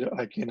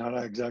 I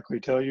cannot exactly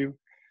tell you.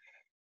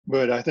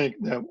 But I think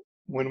that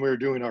when we're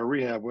doing our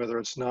rehab, whether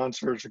it's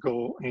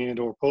non-surgical and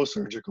or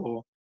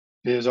post-surgical,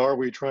 is are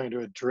we trying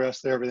to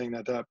address everything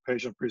that that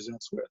patient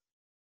presents with?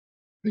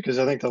 Because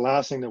I think the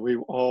last thing that we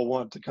all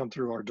want to come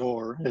through our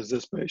door is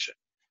this patient,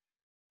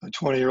 a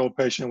 20-year-old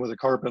patient with a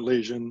carpet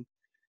lesion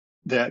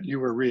that you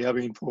were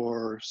rehabbing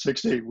for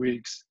 6 to 8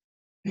 weeks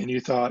and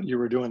you thought you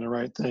were doing the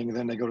right thing, and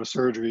then they go to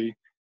surgery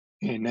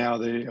and now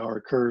they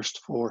are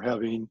cursed for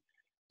having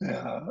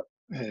uh,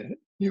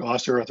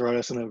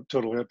 osteoarthritis and a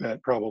total hip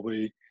at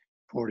probably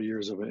 40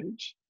 years of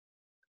age.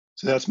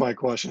 So that's my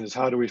question, is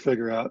how do we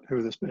figure out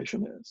who this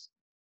patient is?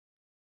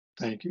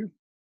 Thank you.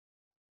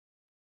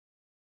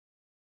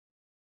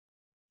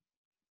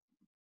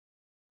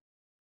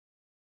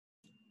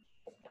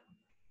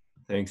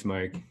 Thanks,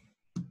 Mike.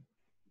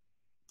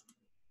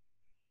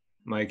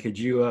 Mike, could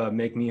you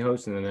make me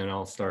host, and then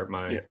I'll start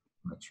my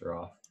lecture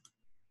off.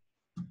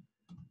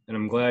 And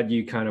I'm glad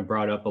you kind of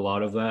brought up a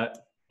lot of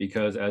that,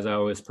 because as I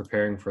was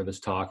preparing for this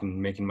talk and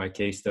making my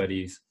case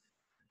studies,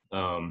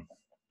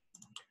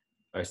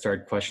 I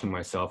started questioning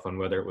myself on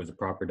whether it was a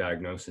proper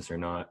diagnosis or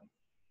not.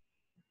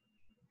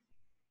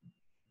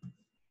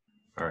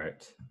 All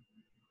right.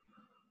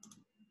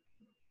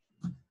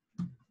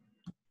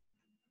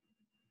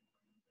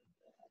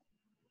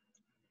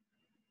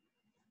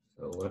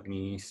 So let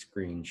me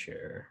screen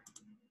share.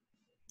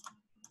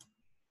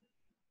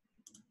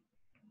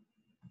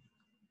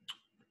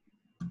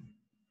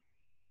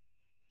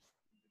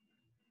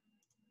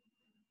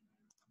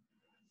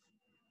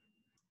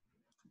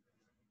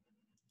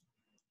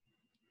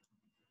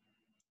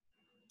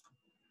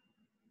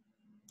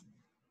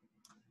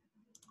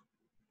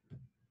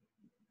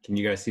 Can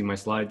you guys see my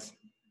slides?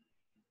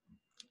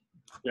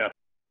 Yeah.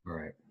 All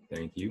right,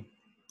 thank you.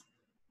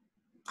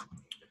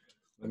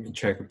 Let me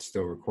check if it's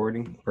still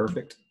recording.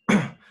 Perfect.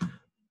 All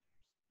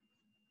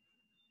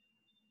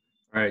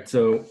right,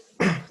 so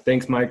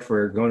thanks, Mike,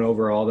 for going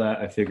over all that.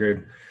 I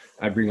figured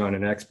I'd bring on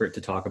an expert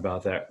to talk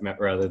about that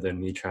rather than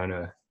me trying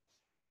to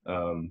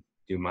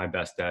do my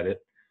best at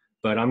it.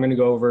 But I'm going to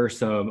go over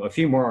a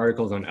few more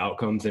articles on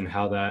outcomes and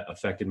how that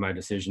affected my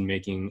decision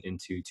making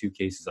into 2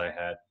 cases I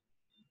had.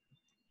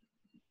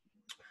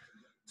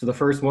 So the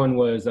first one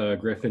was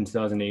Griffin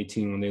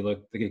 2018, when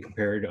they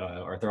compared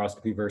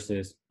arthroscopy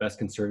versus best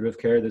conservative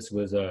care. This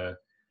was a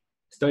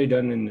study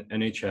done in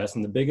NHS,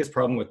 and the biggest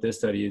problem with this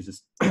study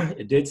is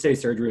it did say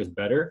surgery was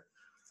better,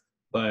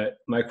 but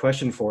my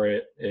question for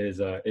it is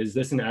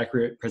this an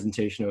accurate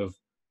presentation of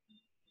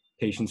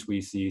patients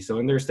we see? So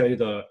in their study,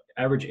 the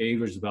average age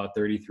was about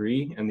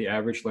 33, and the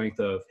average length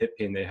of hip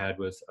pain they had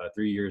was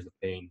 3 years of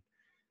pain.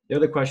 The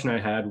other question I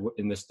had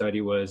in this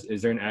study was,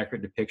 is there an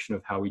accurate depiction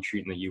of how we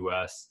treat in the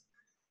US?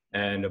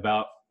 And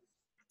about,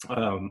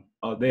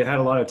 they had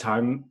a lot of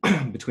time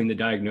between the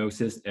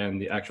diagnosis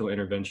and the actual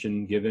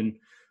intervention given.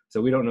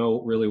 So we don't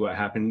know really what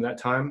happened in that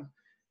time.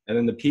 And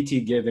then the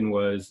PT given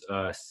was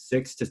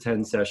 6 to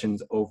 10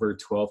 sessions over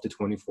 12 to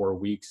 24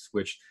 weeks,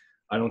 which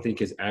I don't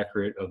think is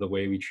accurate of the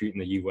way we treat in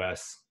the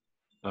US.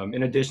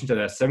 In addition to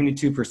that,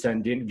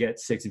 72% didn't get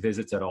 6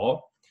 visits at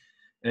all.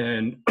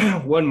 And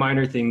one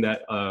minor thing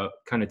that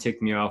kind of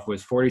ticked me off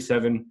was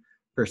 47%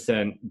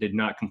 did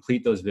not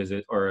complete those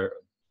visits, or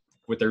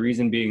with the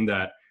reason being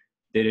that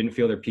they didn't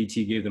feel their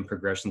PT gave them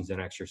progressions in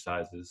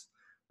exercises.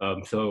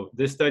 So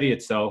this study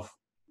itself,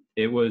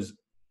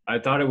 I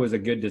thought it was a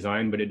good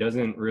design, but it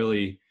doesn't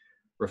really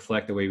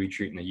reflect the way we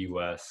treat in the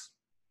US.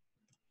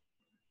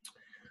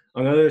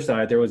 On the other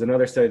side, there was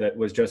another study that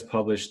was just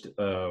published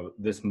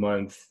this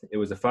month. It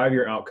was a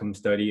 5-year outcome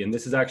study, and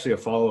this is actually a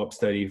follow-up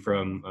study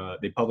from,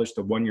 they published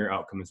a 1-year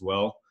outcome as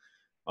well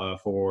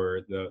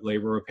for the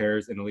labor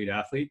repairs in elite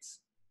athletes.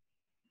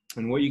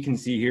 And what you can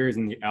see here is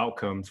in the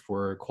outcomes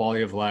for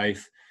quality of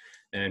life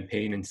and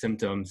pain and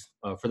symptoms.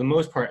 For the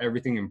most part,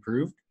 everything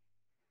improved.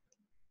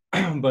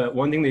 But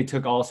one thing they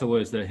took also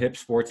was the hip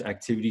sports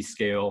activity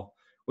scale,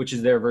 which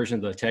is their version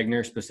of the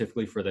Tegner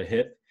specifically for the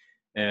hip.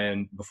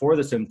 And before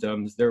the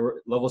symptoms, there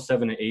were level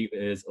 7 and 8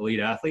 is elite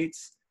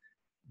athletes.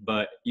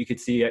 But you could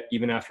see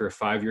even after a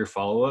 5-year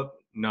follow-up,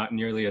 not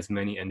nearly as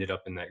many ended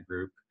up in that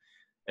group.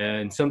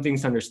 And some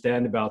things to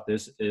understand about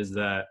this is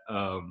that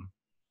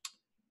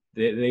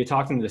they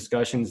talked in the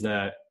discussions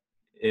that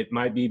it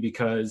might be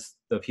because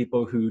the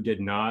people who did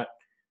not,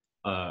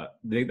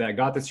 that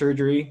got the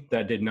surgery,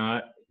 that did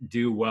not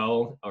do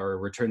well or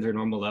return to their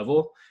normal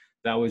level,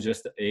 that was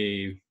just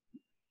a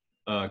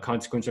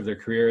consequence of their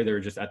career. They were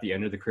just at the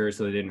end of the career,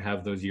 so they didn't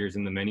have those years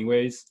in them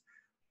anyways.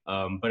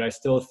 But I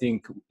still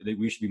think that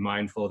we should be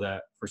mindful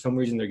that for some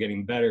reason they're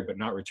getting better, but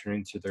not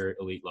returning to their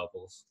elite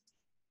levels.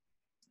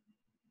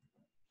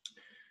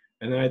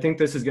 And then I think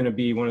this is going to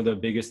be one of the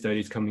biggest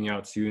studies coming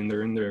out soon.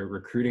 They're in their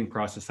recruiting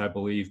process, I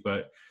believe,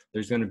 but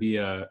there's going to be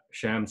a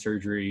sham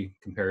surgery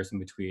comparison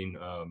between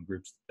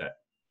groups that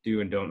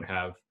do and don't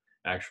have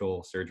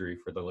actual surgery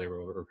for the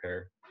labral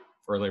repair,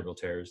 for labral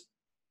tears.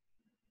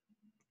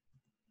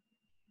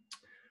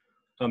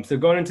 So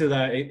going into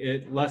that,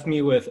 it left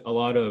me with a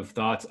lot of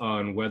thoughts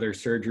on whether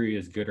surgery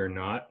is good or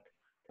not,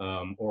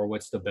 or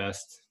what's the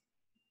best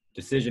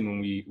decision when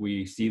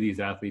we see these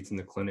athletes in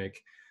the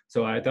clinic.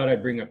 So I thought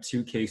I'd bring up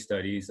two case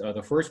studies.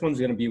 The first one's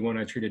going to be one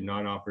I treated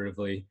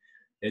non-operatively.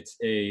 It's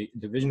a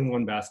Division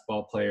I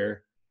basketball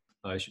player,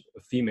 a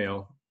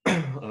female.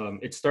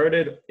 It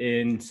started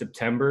in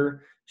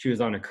September. She was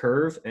on a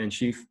curve, and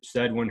she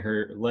said when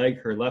her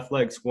left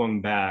leg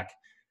swung back,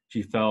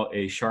 she felt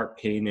a sharp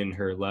pain in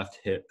her left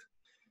hip.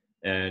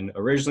 And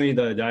originally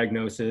the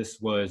diagnosis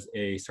was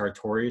a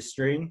sartorius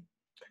strain.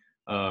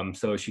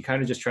 So she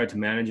kind of just tried to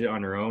manage it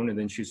on her own, and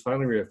then she was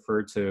finally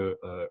referred to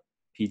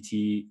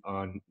PT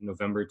on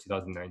November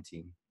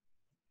 2019.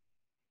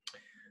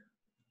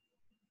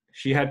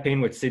 She had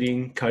pain with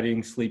sitting,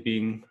 cutting,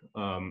 sleeping,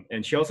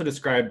 and she also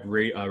described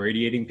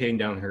radiating pain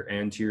down her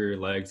anterior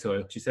leg.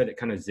 So she said it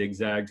kind of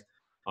zigzagged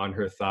on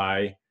her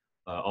thigh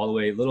all the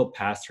way a little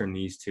past her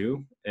knees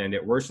too, and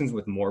it worsens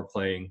with more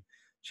playing.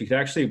 She could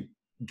actually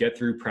get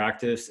through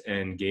practice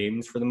and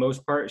games for the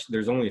most part.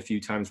 There's only a few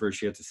times where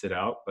she had to sit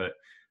out, but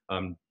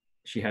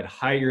she had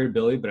high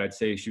irritability, but I'd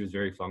say she was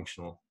very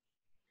functional.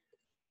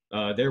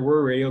 There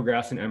were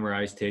radiographs and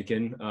MRIs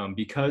taken.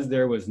 Because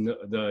there was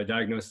the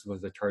diagnosis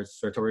was a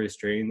sartorius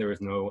strain, there was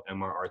no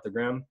MR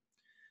arthrogram.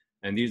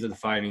 And these are the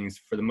findings.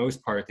 For the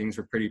most part, things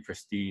were pretty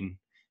pristine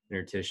in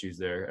her tissues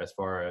there as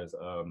far as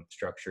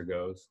structure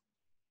goes.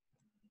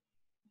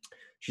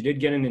 She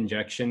did get an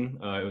injection.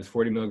 It was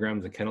 40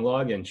 milligrams of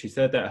Kenalog, and she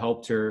said that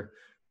helped her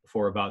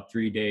for about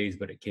 3 days,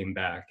 but it came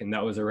back. And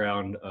that was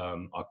around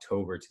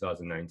October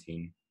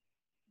 2019.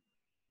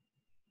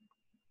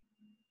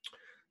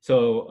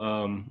 So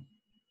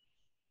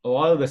a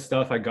lot of the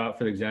stuff I got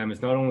for the exam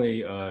is not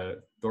only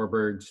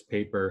Thorberg's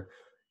paper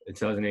in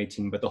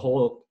 2018, but the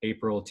whole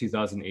April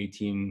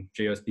 2018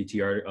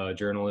 JOSPTR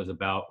journal is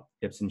about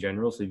hips in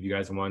general. So if you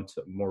guys want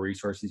more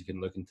resources, you can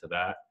look into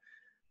that.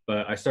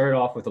 But I started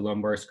off with a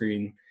lumbar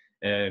screen,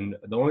 and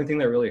the only thing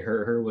that really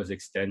hurt her was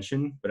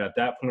extension. But at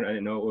that point, I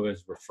didn't know it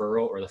was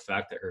referral or the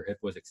fact that her hip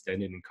was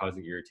extended and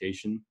causing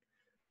irritation.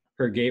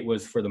 Her gait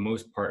was, for the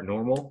most part,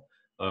 normal.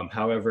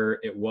 However,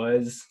 it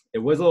was a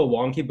little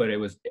wonky, but it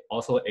was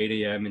also 8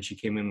 a.m. and she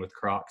came in with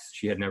Crocs.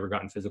 She had never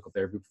gotten physical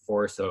therapy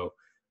before, so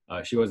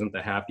she wasn't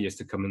the happiest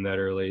to come in that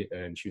early,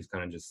 and she was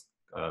kind of just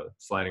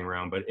sliding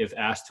around. But if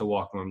asked to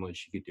walk normally,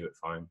 she could do it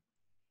fine.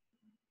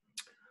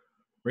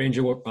 Range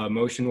of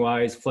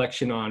motion-wise,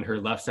 flexion on her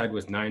left side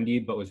was 90,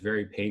 but was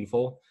very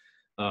painful.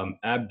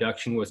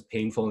 Abduction was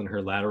painful in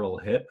her lateral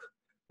hip,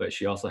 but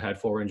she also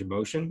had full range of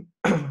motion.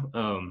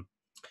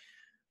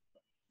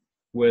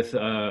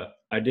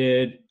 I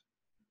did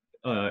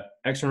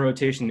external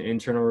rotation,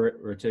 internal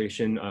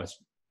rotation,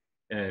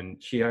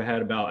 and she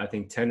had about, I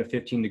think, 10 to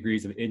 15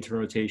 degrees of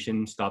internal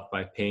rotation stopped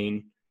by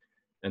pain.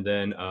 And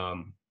then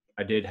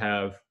I did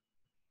have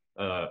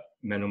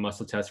mental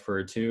muscle test for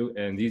her too,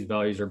 and these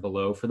values are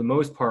below. For the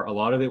most part, a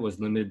lot of it was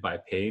limited by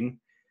pain.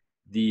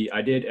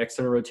 I did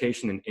external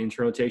rotation and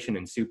internal rotation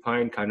and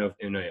supine kind of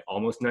in a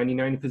almost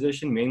 90-90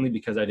 position, mainly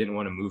because I didn't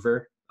want to move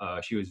her.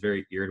 She was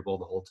very irritable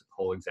the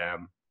whole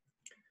exam.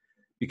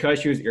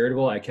 Because she was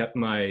irritable, I kept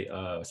my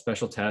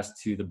special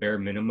test to the bare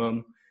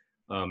minimum.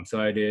 So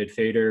I did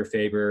Fader,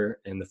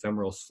 Faber, and the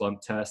femoral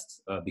slump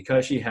test.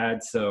 Because she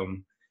had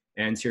some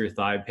anterior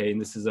thigh pain,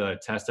 this is a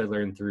test I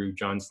learned through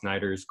John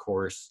Snyder's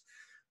course.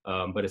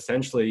 But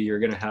essentially, you're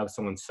going to have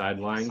someone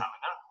sideline.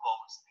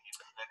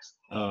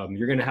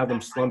 You're going to have them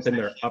slump in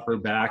their upper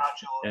back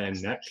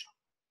and neck.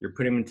 You're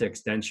putting them into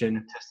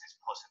extension.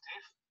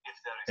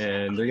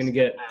 And they're going to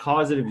get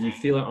positive if you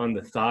feel it on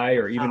the thigh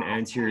or even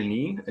anterior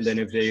knee. And then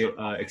if they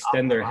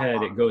extend their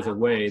head, it goes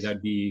away.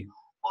 That'd be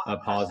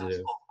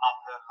positive.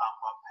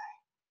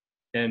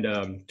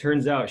 And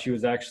turns out she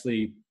was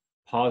actually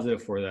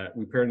positive for that.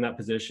 We put her in that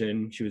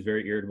position. She was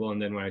very irritable.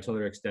 And then when I told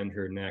her to extend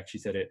her neck, she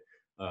said it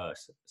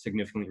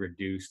significantly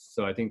reduced.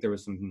 So I think there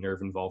was some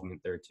nerve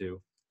involvement there too.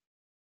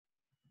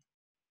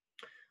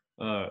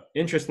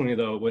 Interestingly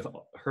though, with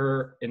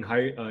her in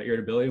high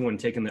irritability, when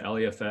taking the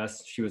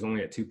LEFS, she was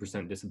only at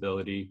 2%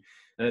 disability.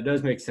 And it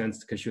does make sense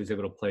because she was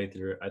able to play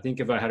through it. I think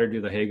if I had her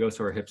do the HAGOS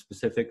or a hip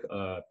specific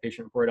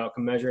patient reported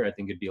outcome measure, I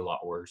think it'd be a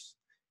lot worse.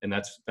 And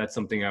that's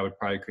something I would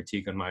probably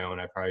critique on my own.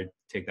 I'd probably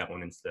take that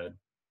one instead.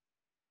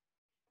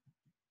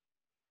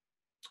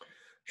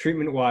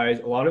 Treatment-wise,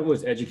 a lot of it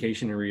was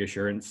education and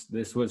reassurance.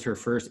 This was her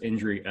first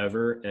injury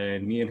ever,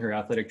 and me and her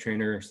athletic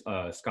trainer,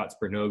 Scott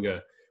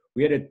Spernoga,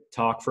 we had to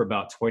talk for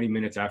about 20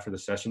 minutes after the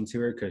session to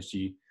her because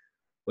she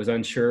was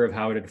unsure of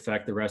how it would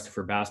affect the rest of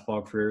her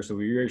basketball career. So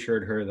we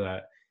reassured her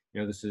that,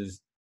 this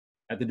is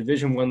at the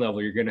Division I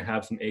level, you're going to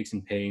have some aches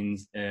and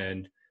pains,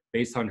 and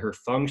based on her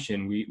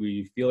function,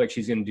 we feel like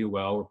she's going to do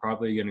well. We're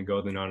probably going to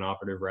go the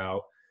non-operative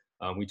route.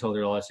 We told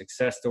her a lot of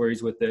success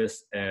stories with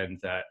this, and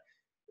that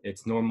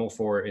it's normal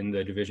for in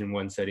the Division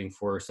I setting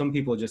for some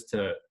people just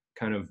to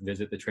kind of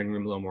visit the training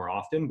room a little more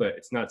often, but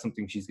it's not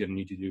something she's going to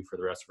need to do for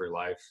the rest of her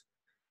life.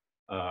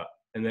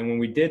 And then when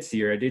we did see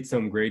her, I did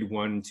some grade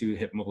 1 and 2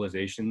 hip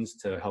mobilizations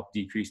to help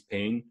decrease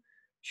pain.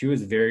 She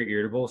was very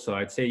irritable. So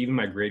I'd say even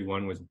my grade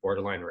 1 was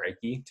borderline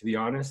Reiki, to be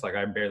honest. Like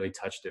I barely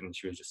touched it and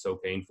she was just so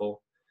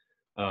painful.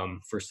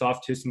 For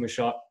soft tissue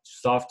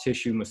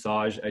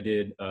massage, I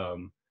did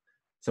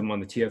some on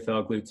the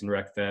TFL, glutes, and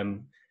rec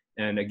fem.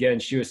 And again,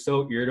 she was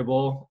so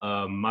irritable.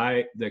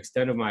 The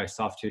extent of my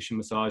soft tissue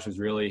massage was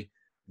really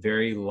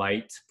very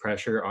light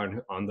pressure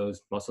on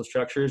those muscle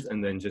structures,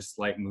 and then just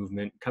slight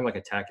movement, kind of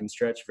like a tack and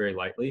stretch, very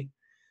lightly.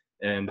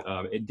 And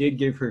it did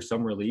give her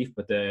some relief,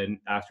 but then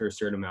after a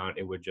certain amount,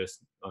 it would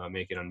just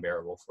make it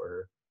unbearable for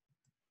her.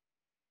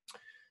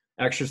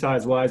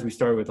 Exercise-wise, we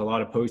started with a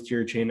lot of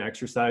posterior chain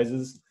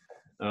exercises.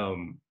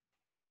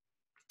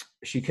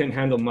 She couldn't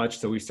handle much,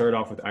 so we started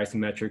off with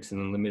isometrics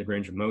and then limited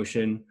range of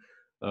motion.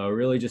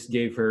 Really just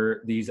gave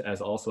her these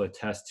as also a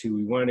test too.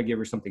 We wanted to give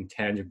her something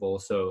tangible.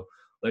 So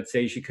let's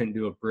say she couldn't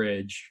do a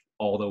bridge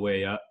all the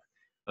way up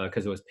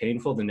because it was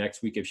painful. The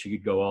next week, if she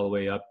could go all the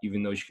way up,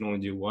 even though she can only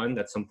do one,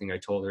 that's something I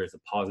told her is a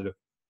positive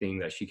thing,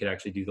 that she could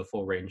actually do the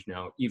full range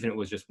now, even if it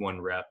was just one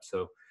rep.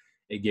 So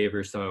it gave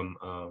her some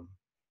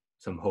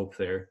hope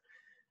there.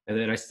 And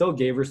then I still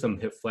gave her some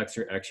hip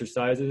flexor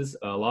exercises.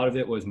 A lot of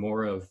it was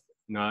more of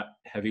not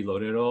heavy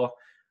loaded at all.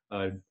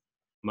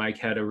 Mike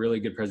had a really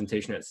good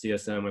presentation at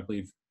CSM, I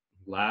believe,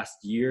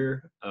 last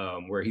year,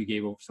 where he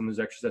gave some of his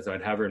exercises.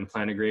 I'd have her in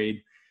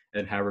plantigrade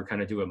and have her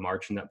kind of do a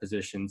march in that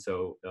position.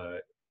 So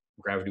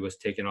gravity was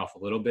taken off a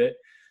little bit.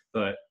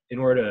 But in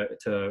order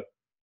to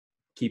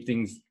keep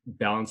things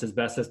balanced as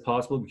best as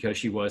possible, because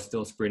she was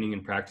still sprinting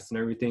in practice and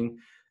everything,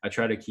 I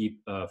try to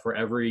keep, for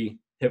every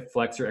hip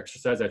flexor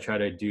exercise, I try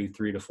to do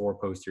 3 to 4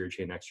 posterior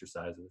chain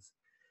exercises.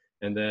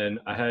 And then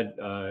I had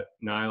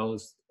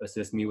Niles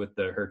assist me with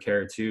her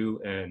care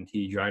too, and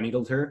he dry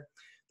needled her.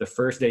 The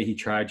first day he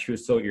tried, she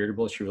was so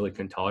irritable, she really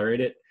couldn't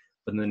tolerate it.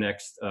 But in the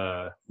next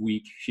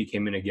week, she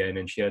came in again,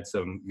 and she had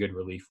some good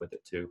relief with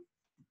it too.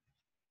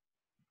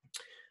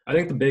 I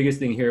think the biggest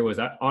thing here was,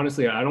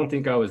 honestly, I don't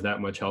think I was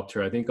that much help to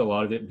her. I think a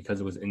lot of it, because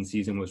it was in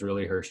season, was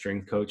really her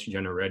strength coach,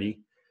 Jenna Reddy.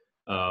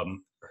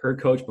 Her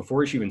coach,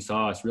 before she even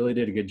saw us, really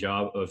did a good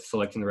job of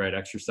selecting the right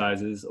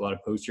exercises, a lot of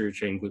posterior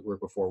chain glute work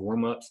before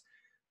warm-ups,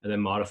 and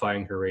then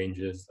modifying her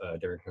ranges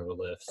during her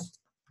lifts.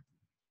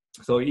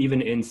 So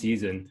even in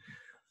season,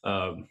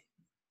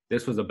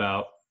 this was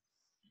about,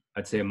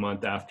 I'd say, a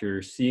month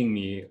after seeing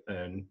me,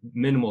 and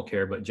minimal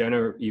care, but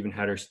Jenna even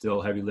had her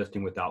still heavy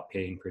lifting without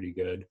pain pretty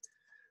good.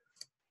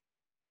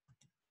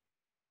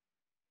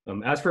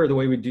 As for the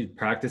way we do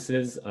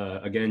practices,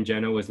 again,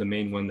 Jenna was the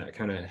main one that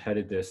kind of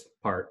headed this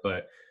part,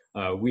 but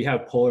we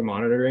have polar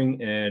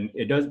monitoring, and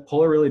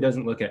polar really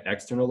doesn't look at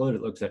external load,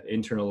 it looks at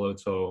internal load,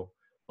 so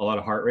a lot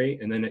of heart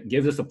rate, and then it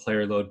gives us a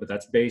player load, but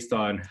that's based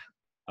on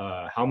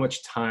how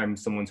much time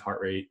someone's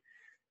heart rate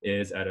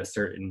is at a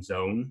certain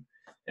zone.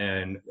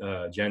 And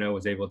Jenna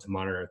was able to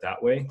monitor it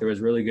that way. There was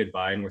really good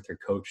buy-in with her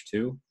coach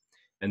too.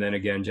 And then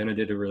again, Jenna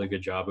did a really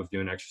good job of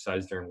doing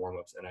exercise during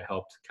warm-ups, and I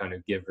helped kind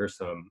of give her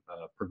some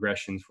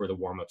progressions for the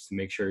warm-ups to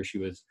make sure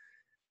she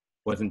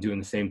wasn't doing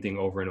the same thing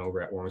over and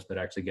over at warm-ups, but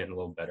actually getting a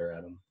little better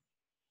at them.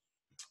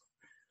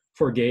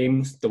 For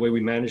games, the way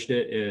we managed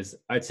it is,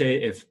 I'd say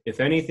if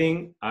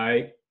anything,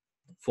 I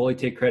fully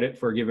take credit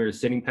for giving her a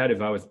sitting pad. If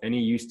I was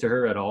any use to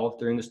her at all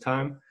during this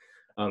time,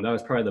 that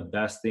was probably the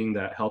best thing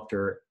that helped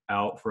her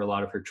out for a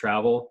lot of her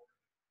travel.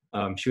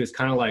 She was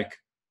kind of like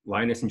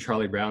Linus and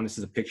Charlie Brown. This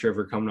is a picture of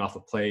her coming off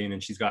a plane,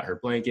 and she's got her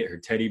blanket, her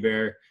teddy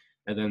bear,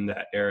 and then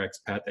that Air-X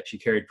pad that she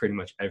carried pretty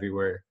much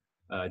everywhere.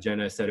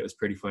 Jenna said it was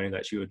pretty funny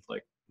that she would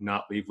like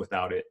not leave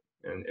without it,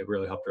 and it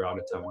really helped her out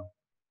a ton.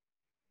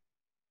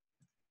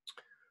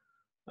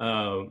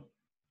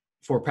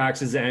 For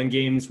practices and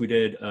games, we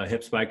did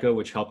hip spica,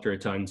 which helped her a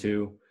ton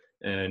too,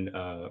 and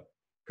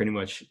pretty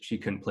much she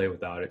couldn't play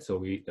without it, so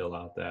we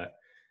allowed that.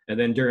 And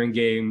then during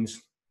games,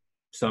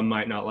 some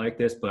might not like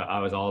this, but I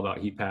was all about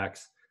heat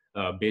packs.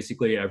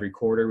 Basically every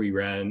quarter we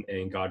ran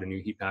and got a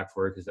new heat pack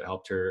for her, because it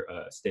helped her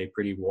stay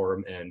pretty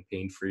warm and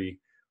pain-free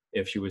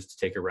if she was to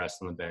take a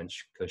rest on the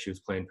bench, because she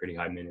was playing pretty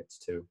high minutes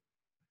too.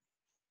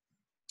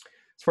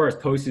 As far as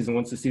postseason,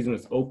 once the season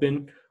was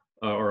open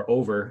or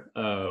over,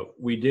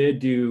 we did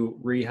do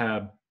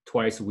rehab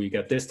twice a week.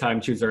 At this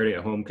time, she was already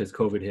at home because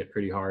COVID hit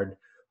pretty hard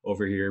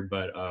over here.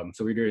 But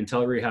so we did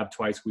rehab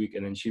twice a week,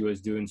 and then she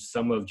was doing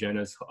some of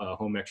Jenna's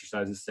home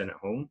exercises sent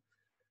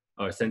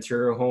to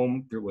her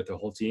home with the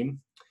whole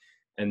team.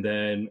 And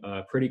then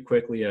pretty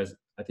quickly, as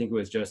I think it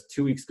was just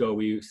 2 weeks ago,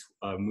 we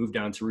moved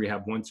down to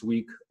rehab once a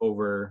week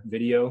over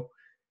video,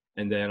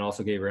 and then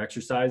also gave her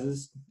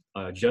exercises.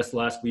 Just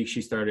last week,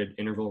 she started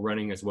interval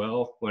running as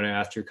well. When I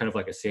asked her kind of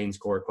like a sane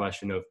score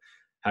question of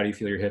how do you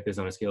feel your hip is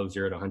on a scale of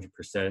 0 to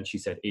 100%, she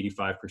said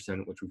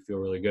 85%, which we feel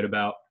really good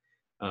about.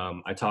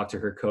 I talked to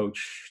her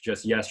coach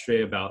just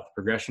yesterday about the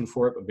progression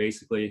for it, but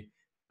basically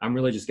I'm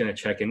really just going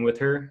to check in with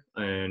her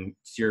and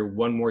see her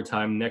one more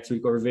time next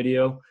week over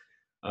video.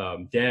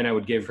 Dan, I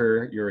would give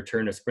her your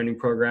return to sprinting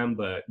program,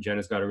 but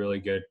Jenna's got a really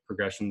good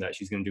progression that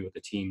she's going to do with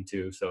the team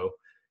too. So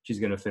she's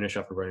going to finish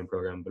up her running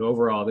program. But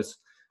overall,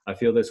 I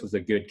feel this was a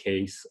good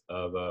case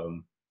of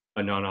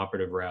a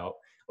non-operative route,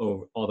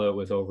 although it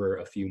was over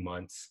a few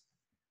months.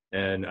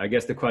 And I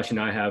guess the question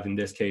I have in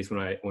this case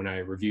when I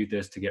reviewed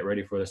this to get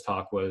ready for this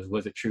talk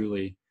was it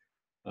truly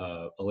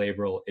a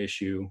labral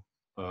issue,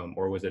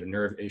 or was it a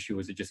nerve issue?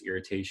 Was it just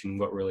irritation?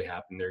 What really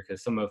happened there?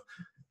 Because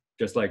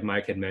just like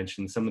Mike had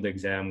mentioned, some of the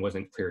exam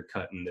wasn't clear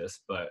cut in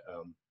this, but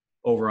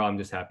overall, I'm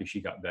just happy she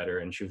got better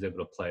and she was able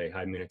to play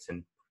high minutes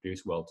and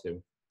produce well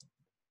too.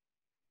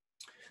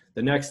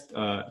 The next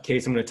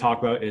case I'm going to talk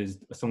about is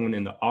someone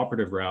in the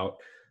operative route.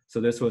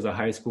 So this was a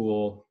high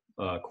school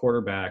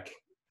quarterback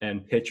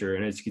and pitcher.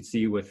 And as you can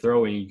see with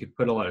throwing, you could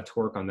put a lot of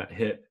torque on that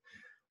hip.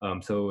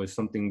 So it was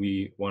something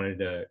we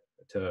wanted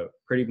to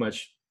pretty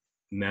much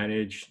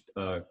manage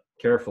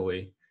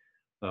carefully.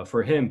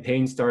 For him,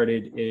 pain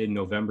started in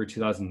November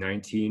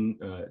 2019.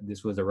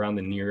 This was around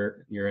the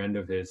near end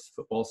of his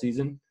football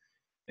season.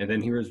 And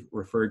then he was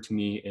referred to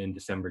me in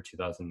December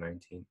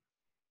 2019.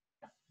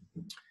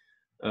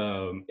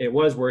 It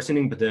was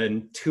worsening, but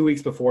then 2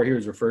 weeks before he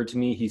was referred to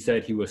me, he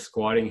said he was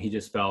squatting. He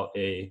just felt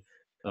a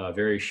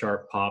very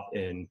sharp pop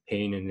and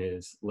pain in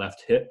his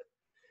left hip.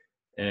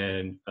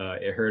 And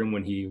it hurt him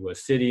when he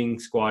was sitting,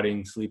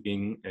 squatting,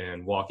 sleeping,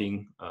 and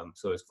walking.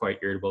 So it was quite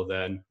irritable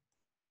then.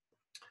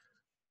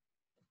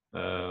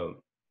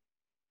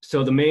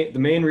 So the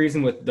main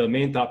reason with the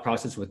main thought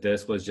process with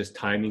this was just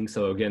timing.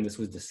 So again, this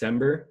was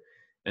December.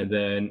 And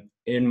then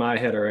in my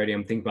head already,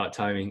 I'm thinking about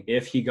timing.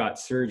 If he got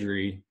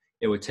surgery,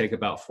 it would take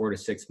about 4 to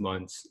 6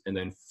 months. And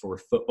then for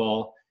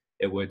football,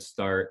 it would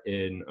start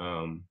in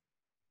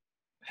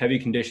heavy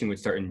conditioning would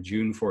start in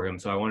June for him.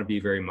 So I want to be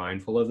very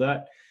mindful of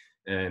that.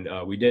 And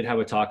we did have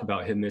a talk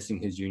about him missing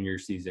his junior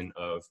season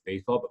of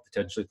baseball, but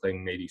potentially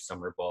playing maybe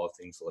summer ball if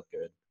things look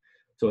good.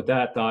 So with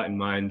that thought in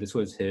mind, this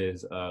was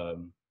his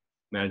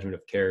management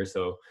of care.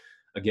 So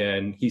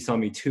again, he saw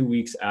me 2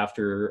 weeks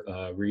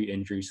after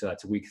re-injury. So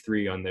that's week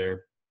 3 on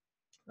there.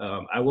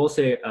 I will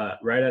say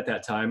right at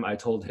that time, I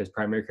told his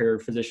primary care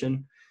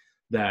physician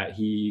that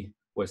he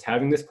was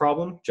having this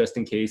problem just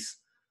in case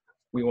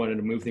we wanted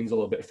to move things a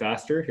little bit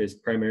faster. His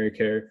primary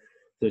care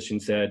physician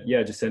said,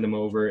 yeah, just send him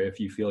over if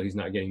you feel he's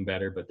not getting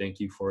better, but thank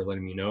you for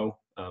letting me know.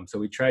 So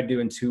we tried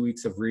doing 2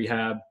 weeks of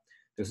rehab.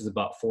 This is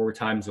about 4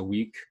 times a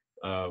week.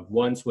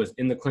 Once was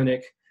in the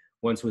clinic,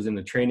 once was in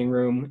the training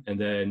room, and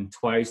then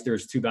twice,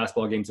 there's 2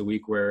 basketball games a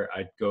week where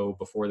I'd go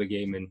before the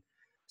game and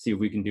see if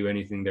we can do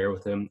anything there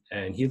with him.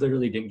 And he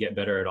literally didn't get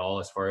better at all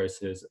as far as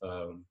his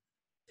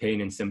pain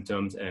and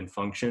symptoms and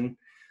function.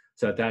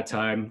 So at that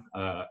time,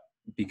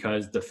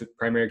 because the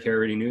primary care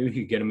already knew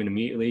he could get him in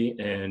immediately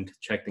and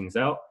check things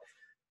out,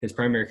 his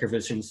primary care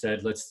physician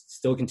said, let's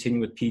still continue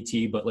with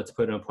PT, but let's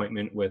put an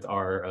appointment with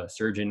our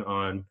surgeon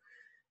on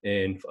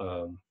in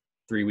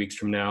 3 weeks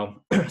from now.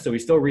 So we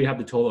still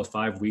rehabbed a total of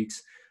 5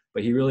 weeks,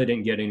 but he really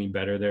didn't get any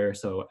better there.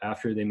 So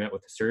after they met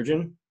with the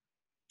surgeon,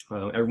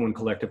 everyone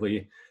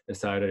collectively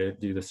decided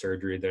to do the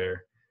surgery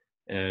there.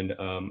 And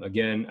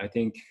again, I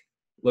think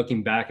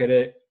looking back at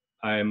it,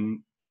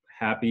 I'm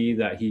happy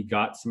that he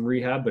got some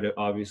rehab, but it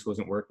obviously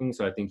wasn't working.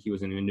 So I think he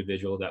was an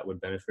individual that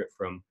would benefit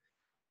from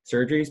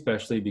surgery,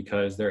 especially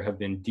because there have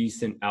been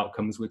decent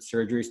outcomes with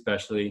surgery,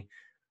 especially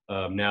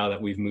now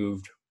that we've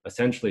moved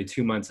essentially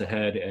 2 months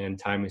ahead and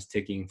time is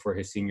ticking for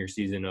his senior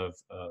season of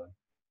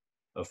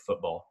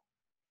football.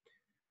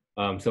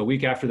 So a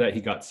week after that,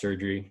 he got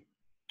surgery.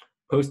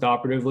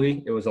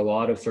 Post-operatively, it was a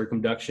lot of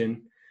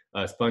circumduction.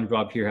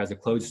 SpongeBob here has a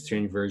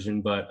closed-chain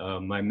version, but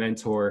my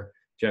mentor,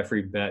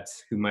 Jeffrey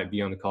Betts, who might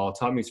be on the call,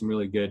 taught me some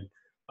really good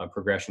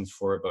progressions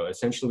for it. But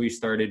essentially, we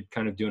started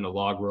kind of doing a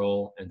log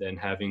roll and then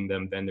having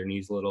them bend their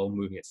knees a little,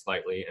 moving it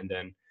slightly, and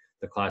then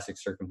the classic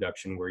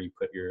circumduction where you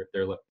put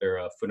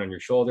their foot on your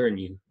shoulder and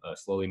you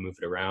slowly move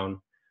it around.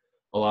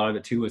 A lot of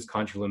it, too, was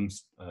contra-limb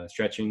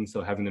stretching,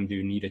 so having them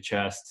do knee to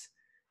chest,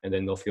 and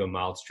then they'll feel a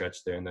mild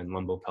stretch there, and then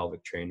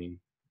lumbo-pelvic training.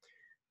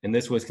 And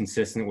this was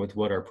consistent with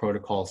what our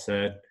protocol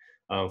said.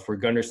 For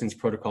Gunderson's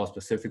protocol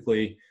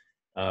specifically,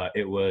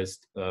 it was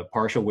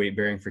partial weight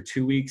bearing for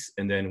 2 weeks,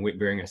 and then weight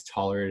bearing as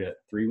tolerated at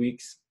 3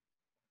 weeks.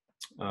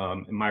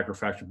 And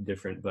microfracture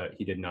different, but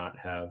he did not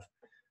have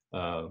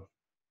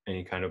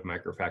any kind of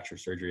microfracture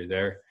surgery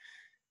there.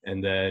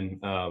 And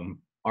then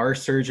our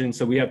surgeon,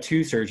 so we have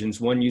 2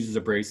 surgeons, one uses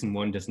a brace and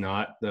one does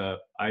not.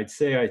 I'd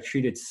say I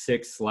treated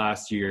 6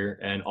 last year,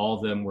 and all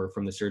of them were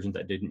from the surgeons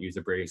that didn't use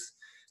a brace.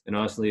 And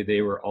honestly,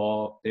 they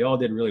all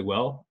did really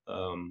well.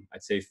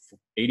 I'd say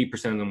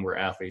 80% of them were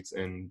athletes,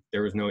 and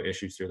there was no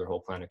issues through their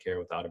whole plan of care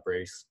without a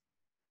brace.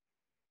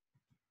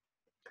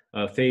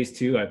 Phase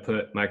 2, I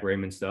put Mike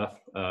Reiman stuff.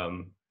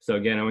 So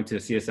again, I went to a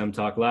CSM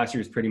talk. Last year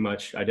was pretty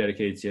much, I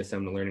dedicated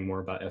CSM to learning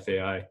more about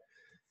FAI.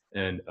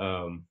 And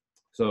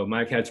so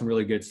Mike had some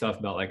really good stuff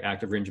about like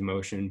active range of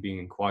motion, being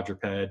in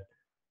quadruped,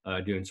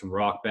 doing some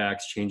rock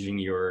backs, changing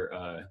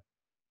your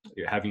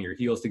having your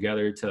heels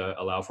together to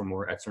allow for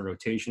more external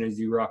rotation as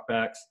you rock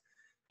backs.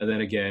 And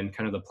then again,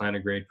 kind of the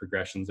plantigrade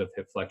progressions of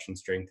hip flexion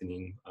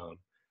strengthening,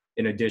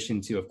 in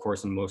addition to, of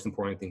course, the most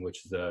important thing,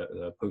 which is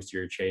the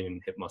posterior chain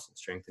and hip muscle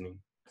strengthening.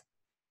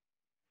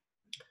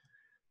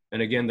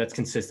 And again, that's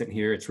consistent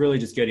here. It's really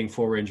just getting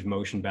full range of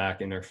motion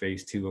back in our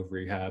phase 2 of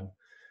rehab.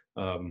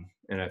 And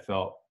I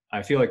felt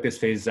I feel like this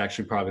phase is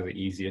actually probably the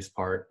easiest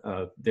part.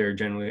 They're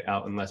generally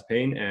out in less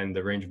pain, and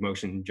the range of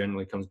motion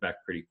generally comes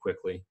back pretty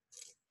quickly.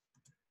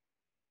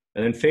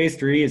 And then phase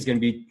 3 is going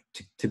to be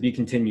to be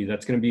continued.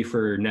 That's going to be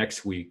for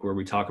next week, where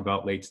we talk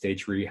about late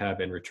stage rehab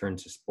and return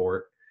to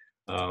sport.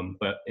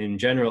 But in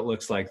general, it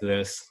looks like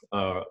this.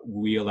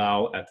 We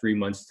allow at 3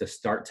 months to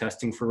start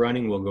testing for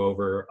running. I'll go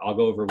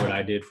over what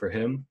I did for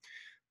him,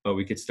 but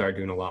we could start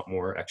doing a lot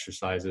more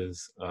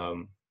exercises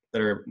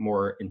that are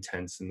more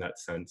intense in that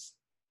sense.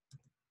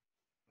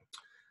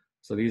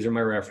 So these are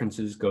my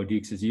references. Go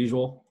Deeks as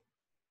usual.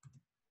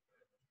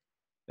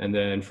 And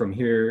then from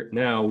here,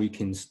 now we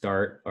can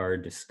start our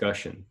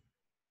discussion.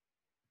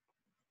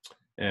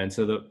 And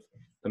so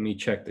let me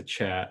check the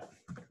chat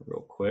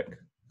real quick.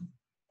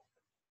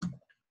 All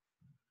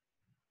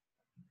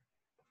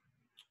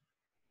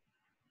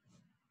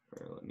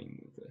right, let me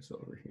move this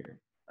over here.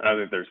 I don't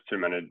think there's too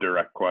many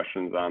direct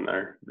questions on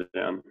there,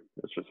 Vien.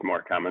 It's just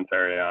more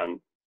commentary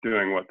on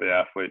doing what the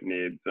athlete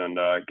needs and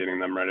getting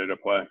them ready to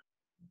play.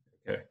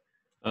 Okay.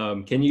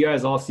 Can you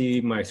guys all see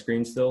my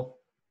screen still?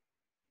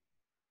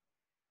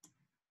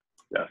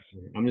 Yes.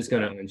 I'm just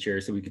going to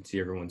unshare so we can see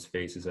everyone's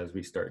faces as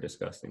we start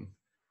discussing.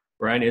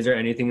 Brian, is there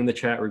anything in the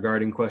chat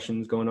regarding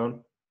questions going on?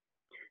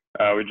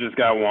 We just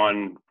got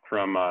one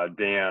from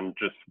Dan.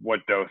 Just what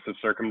dose of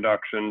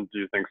circumduction do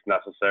you think is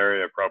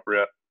necessary,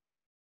 appropriate?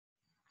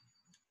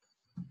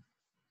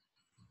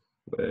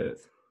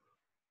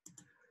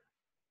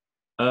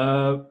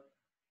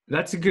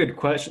 That's a good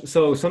question.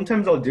 So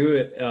sometimes I'll do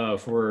it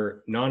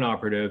for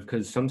non-operative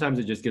because sometimes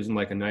it just gives them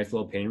like a nice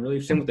little pain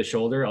relief. Same with the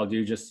shoulder, I'll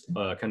do just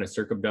kind of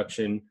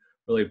circumduction,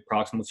 really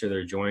proximal to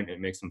their joint. It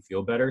makes them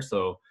feel better.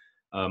 So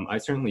I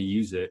certainly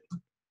use it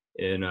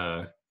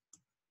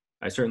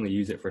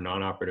for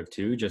non-operative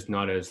too, just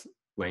not as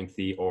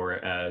lengthy or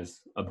as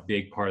a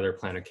big part of their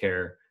plan of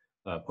care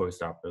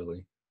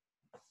post-operatively.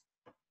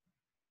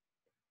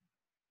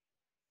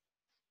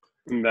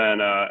 And then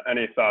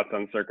any thoughts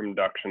on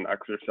circumduction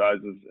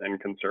exercises in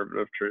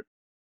conservative treatment?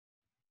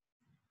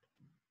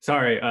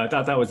 Sorry, I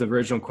thought that was the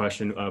original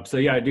question. So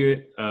yeah, I do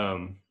it.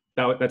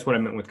 That's what I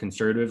meant with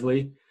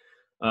conservatively.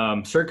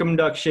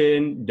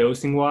 Circumduction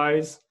dosing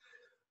wise,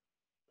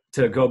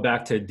 to go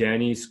back to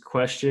Danny's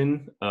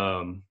question,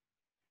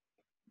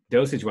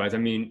 dosage wise, I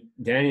mean,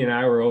 Danny and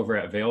I were over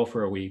at Vale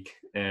for a week,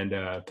 and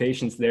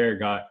patients there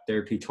got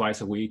therapy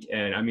twice a week.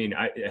 And I mean,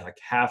 like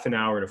half an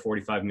hour to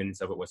 45 minutes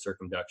of it was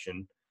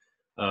circumduction.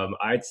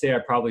 I'd say I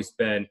probably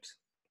spent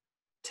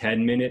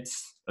 10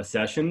 minutes a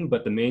session,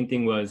 but the main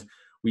thing was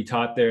we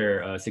taught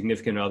their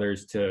significant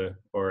others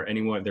or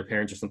anyone, their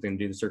parents or something,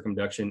 to do the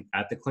circumduction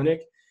at the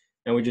clinic.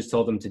 And we just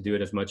told them to do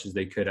it as much as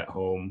they could at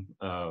home.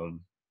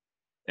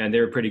 And they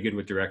were pretty good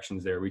with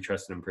directions there. We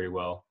trusted them pretty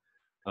well.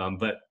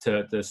 But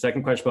to the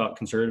second question about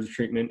conservative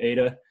treatment,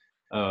 Ada,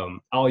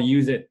 I'll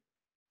use it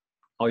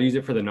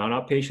for the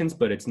non-op patients,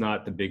 but it's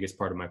not the biggest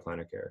part of my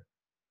plan of care.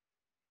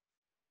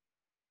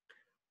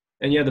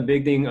 And yeah, the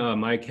big thing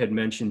Mike had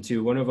mentioned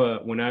too,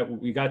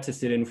 we got to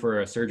sit in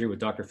for a surgery with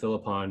Dr.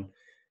 Philippon,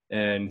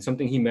 and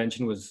something he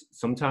mentioned was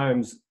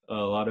sometimes a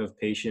lot of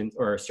patients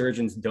or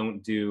surgeons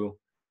don't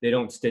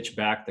stitch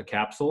back the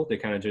capsule. They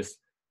kind of just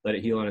let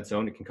it heal on its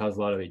own. It can cause a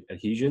lot of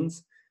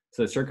adhesions.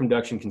 So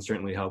circumduction can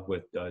certainly help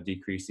with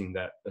decreasing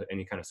that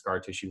any kind of scar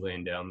tissue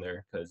laying down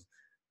there. Because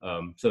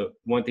so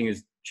one thing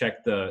is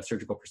check the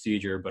surgical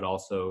procedure, but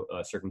also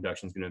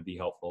circumduction is going to be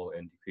helpful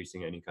in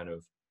decreasing any kind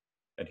of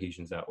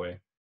adhesions that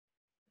way.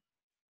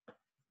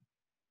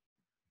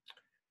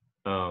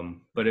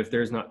 But if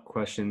there's not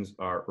questions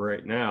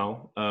right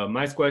now,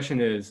 my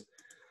question is,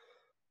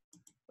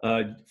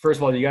 first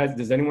of all,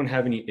 does anyone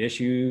have any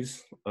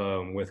issues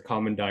with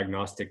common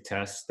diagnostic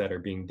tests that are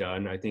being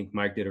done? I think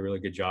Mike did a really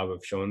good job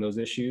of showing those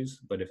issues,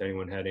 but if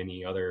anyone had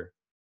any other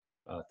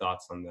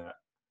thoughts on that,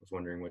 I was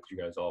wondering what you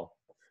guys all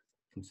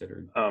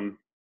considered.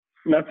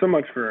 Not so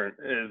much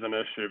is an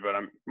issue, but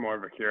I'm more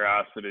of a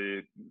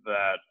curiosity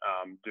that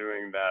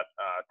doing that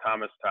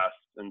Thomas test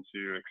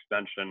into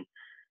extension,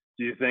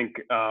 do you think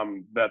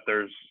that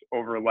there's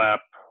overlap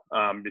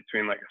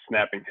between like a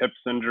snapping hip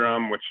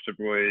syndrome, which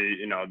typically,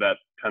 that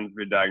tends to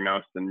be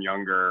diagnosed in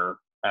younger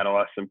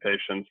adolescent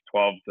patients,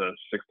 12 to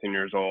 16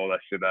 years old? I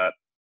see that.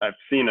 I've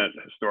seen it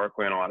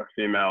historically in a lot of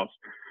females,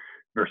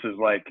 versus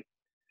like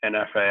an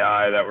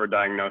FAI that we're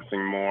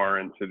diagnosing more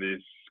into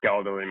these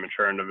skeletally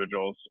mature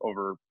individuals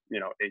over,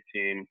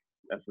 18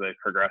 as they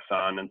progress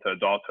on into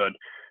adulthood.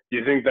 Do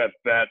you think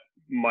that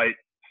might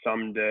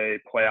someday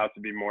play out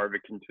to be more of a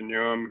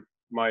continuum,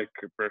 Mike,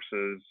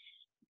 versus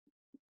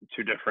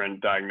two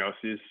different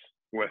diagnoses,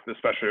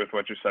 especially with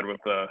what you said with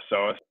the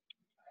psoas?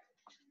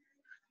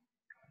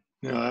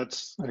 Yeah,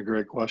 that's a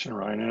great question,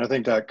 Ryan. And I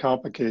think that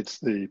complicates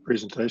the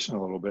presentation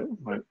a little bit.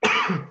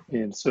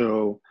 And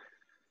so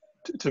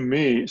to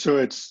me, so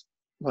it's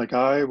like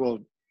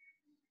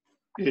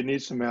it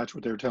needs to match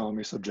what they're telling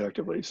me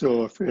subjectively.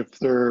 So if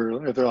they're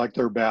like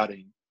they're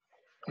batting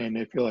and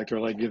they feel like their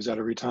leg gives out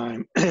every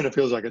time and it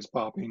feels like it's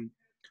popping,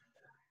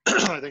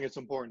 I think it's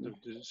important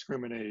to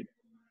discriminate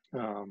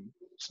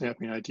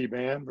snapping IT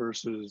band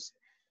versus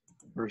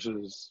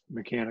versus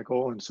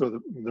mechanical. And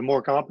so the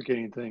more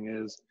complicating thing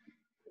is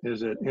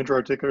it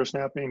intra-articular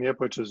snapping hip,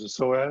 which is a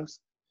psoas,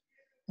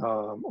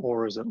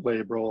 or is it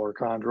labral or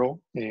chondral?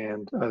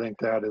 And I think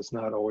that is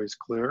not always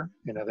clear.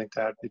 And I think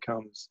that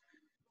becomes,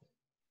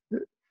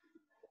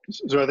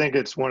 so I think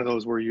it's one of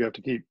those where you have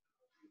to keep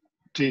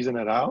teasing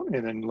it out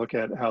and then look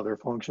at how they're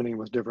functioning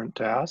with different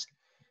tasks.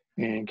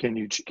 And can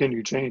you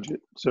change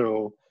it?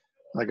 So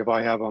like if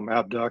I have them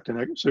abduct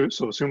and so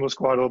sumo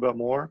squat a little bit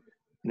more,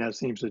 and that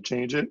seems to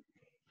change it,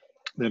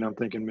 then I'm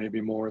thinking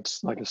maybe more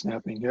it's like a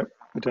snapping hip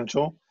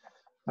potential.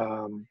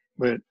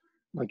 But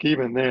like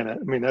even then, I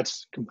mean,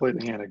 that's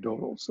completely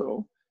anecdotal.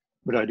 So,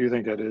 but I do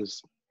think that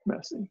is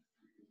messy.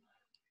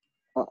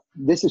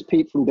 This is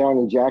Pete from down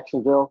in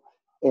Jacksonville.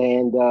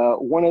 And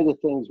one of the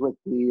things with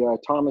the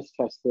Thomas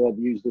test that I've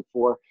used it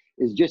for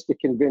is just to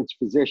convince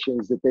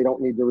physicians that they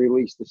don't need to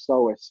release the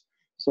psoas.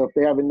 So if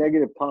they have a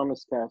negative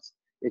Thomas test,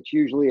 it's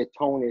usually a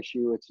tone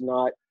issue. It's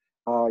not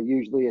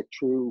usually a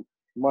true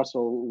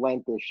muscle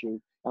length issue.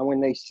 And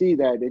when they see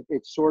that,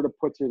 it sort of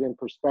puts it in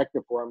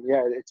perspective for them.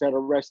 Yeah, it's at a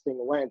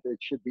resting length. It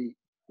should be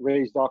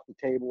raised off the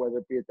table, whether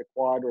it be at the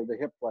quad or the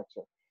hip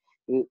flexor.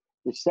 The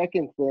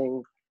second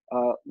thing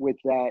with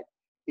that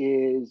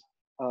is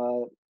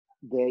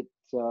that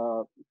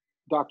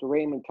Dr.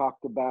 Reiman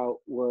talked about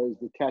was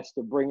the test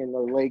of bringing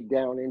their leg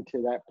down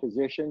into that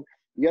position.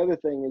 The other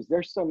thing is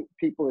there's some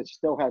people that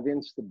still have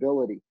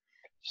instability.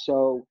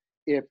 So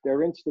if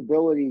they're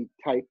instability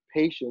type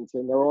patients,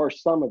 and there are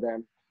some of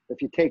them,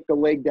 if you take the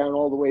leg down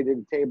all the way to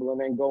the table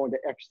and then go into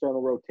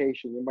external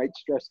rotation, you might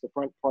stress the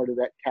front part of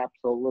that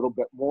capsule a little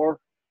bit more.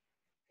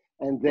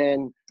 And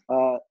then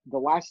the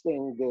last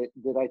thing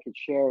that I could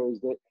share is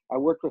that I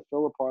worked with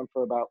Philippon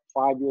for about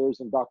 5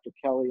 years and Dr.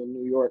 Kelly in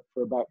New York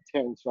for about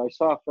 10. So I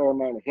saw a fair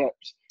amount of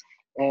hips.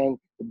 And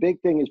the big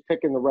thing is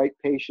picking the right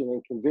patient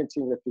and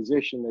convincing the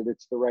physician that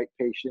it's the right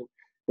patient,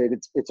 that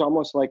it's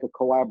almost like a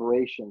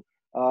collaboration.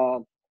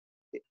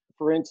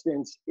 For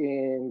instance,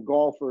 in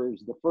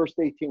golfers, the first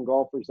 18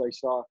 golfers I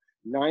saw,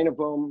 9 of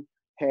them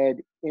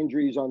had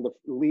injuries on the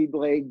lead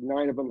leg,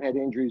 9 of them had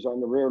injuries on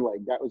the rear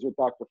leg. That was with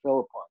Dr.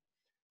 Philippon.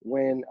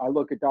 When I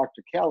look at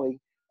Dr. Kelly,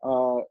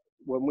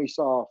 when we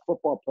saw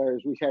football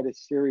players, we had a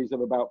series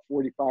of about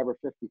 45 or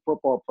 50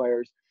 football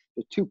players.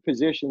 The 2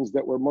 positions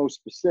that were most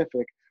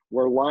specific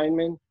were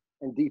linemen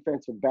and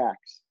defensive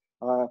backs.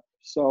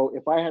 So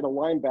if I had a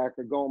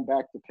linebacker going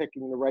back to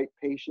picking the right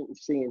patient and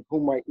seeing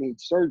who might need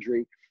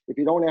surgery, if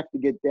you don't have to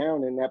get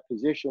down in that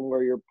position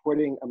where you're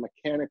putting a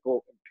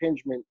mechanical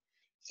impingement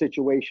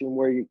situation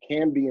where you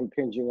can be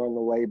impinging on the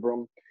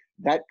labrum,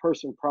 that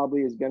person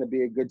probably is going to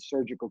be a good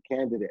surgical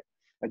candidate.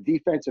 A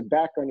defensive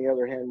back, on the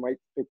other hand, might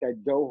fit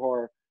that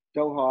Doha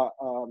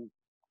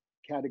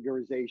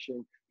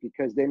categorization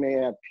because they may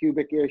have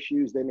pubic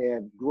issues, they may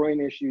have groin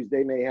issues,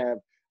 they may have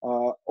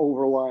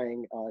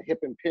overlying hip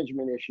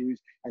impingement issues,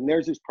 and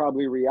theirs is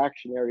probably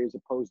reactionary as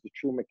opposed to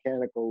true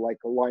mechanical, like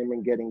a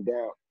lineman getting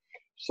down.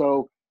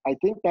 So I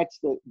think that's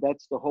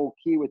the whole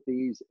key with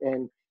these,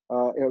 and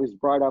it was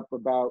brought up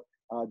about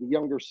the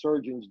younger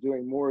surgeons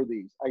doing more of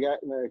these. I got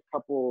in a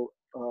couple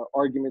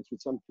arguments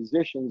with some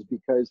physicians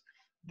because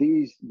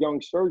these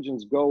young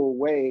surgeons go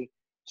away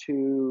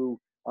to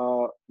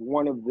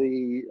one of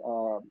the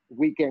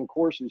weekend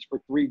courses for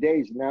 3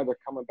 days, and now they're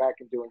coming back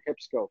and doing hip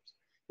scopes.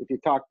 If you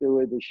talk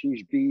to the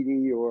Ashish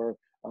Beatty or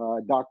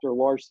Dr.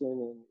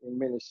 Larson in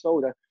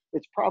Minnesota,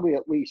 it's probably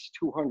at least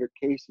 200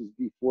 cases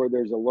before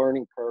there's a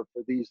learning curve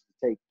for these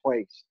to take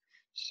place.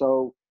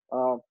 So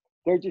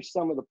they're just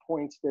some of the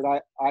points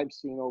that I've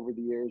seen over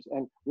the years.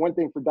 And one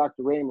thing for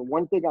Dr. Reiman,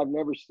 one thing I've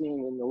never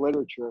seen in the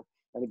literature,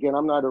 and again,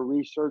 I'm not a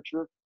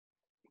researcher,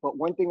 but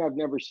one thing I've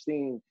never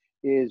seen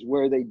is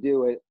where they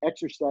do an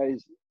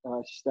exercise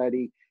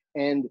study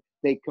and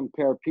they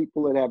compare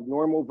people that have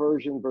normal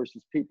version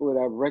versus people that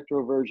have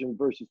retroversion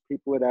versus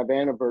people that have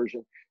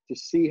anaversion to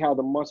see how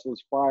the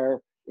muscles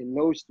fire in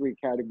those 3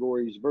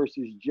 categories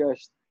versus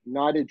just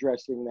not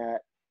addressing that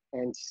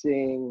and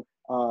seeing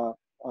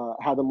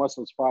how the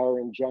muscles fire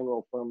in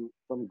general from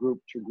group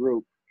to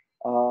group.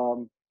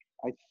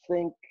 I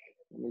think,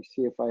 let me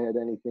see if I had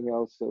anything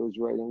else I was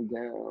writing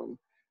down.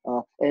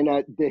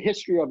 The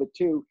history of it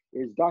too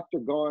is Dr.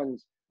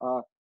 Gaughan's,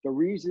 the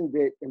reason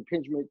that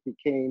impingement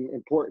became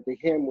important to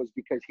him was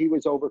because he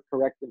was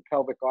overcorrecting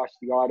pelvic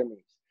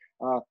osteotomies.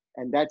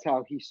 And that's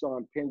how he saw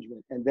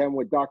impingement. And then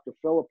with Dr.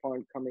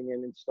 Philippon coming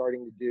in and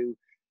starting to do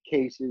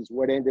cases,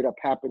 what ended up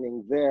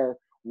happening there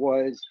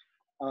was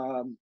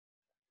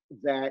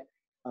that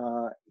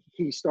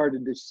he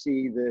started to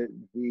see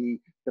the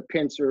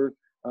pincer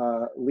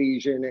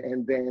lesion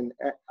and then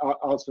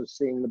also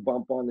seeing the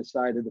bump on the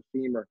side of the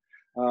femur.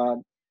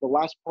 The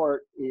last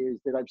part is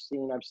that I've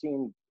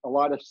seen a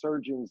lot of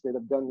surgeons that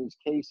have done these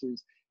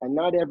cases, and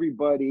not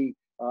everybody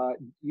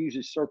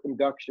uses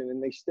circumduction,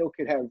 and they still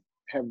could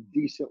have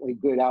decently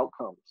good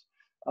outcomes.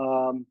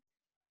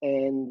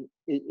 And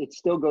it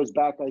still goes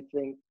back, I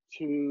think,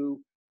 to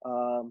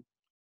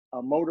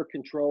motor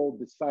control,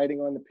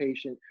 deciding on the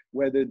patient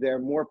whether they're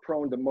more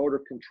prone to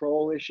motor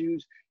control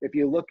issues. If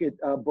you look at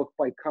a book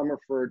by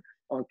Comerford,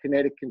 on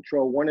kinetic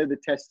control. One of the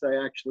tests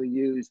I actually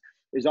use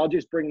is I'll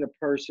just bring the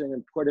person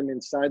and put them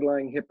in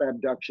side-lying hip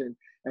abduction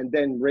and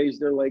then raise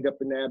their leg up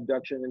in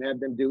abduction and have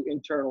them do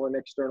internal and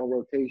external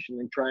rotation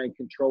and try and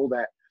control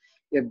that.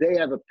 If they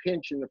have a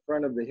pinch in the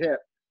front of the hip,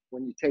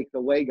 when you take the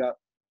leg up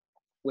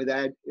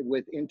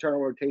with internal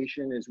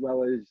rotation as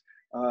well as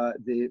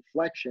the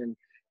flexion,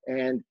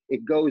 and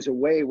it goes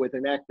away with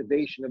an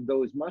activation of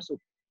those muscles,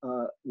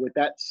 with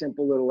that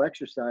simple little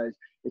exercise,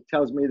 it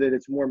tells me that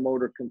it's more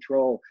motor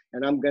control,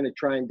 and I'm going to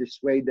try and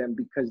dissuade them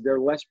because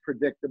they're less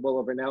predictable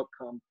of an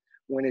outcome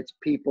when it's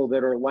people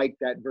that are like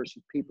that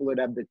versus people that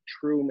have the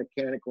true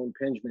mechanical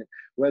impingement.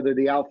 Whether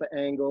the alpha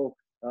angle,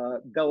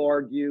 they'll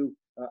argue.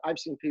 I've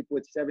seen people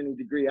with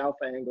 70-degree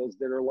alpha angles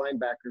that are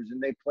linebackers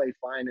and they play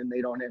fine and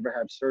they don't ever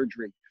have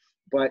surgery.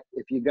 But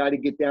if you got to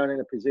get down in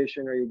a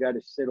position or you got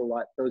to sit a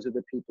lot, those are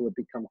the people that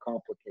become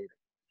complicated.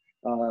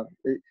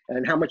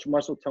 And how much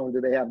muscle tone do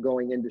they have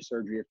going into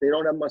surgery? If they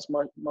don't have much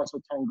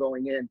muscle tone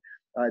going in,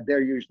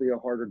 they're usually a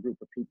harder group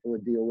of people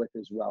to deal with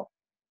as well.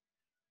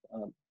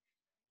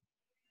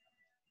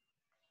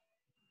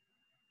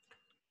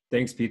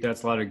 Thanks, Pete.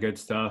 That's a lot of good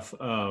stuff.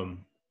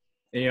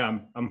 Yeah,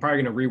 I'm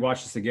probably going to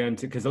rewatch this again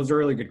because those are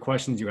really good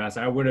questions you asked.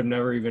 I would have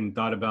never even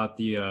thought about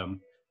the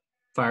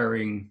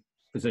firing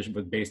position,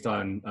 but based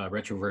on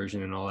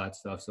retroversion and all that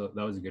stuff. So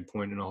that was a good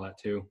point and all that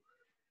too.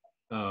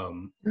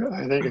 Yeah,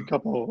 I think a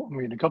couple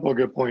of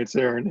good points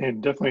there,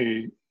 and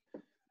definitely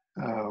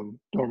don't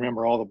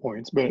remember all the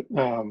points, but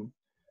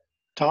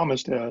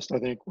Thomas test, I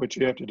think what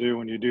you have to do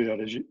when you do that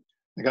is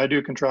like I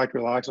do contract,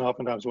 relax, and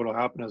oftentimes what will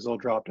happen is they'll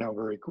drop down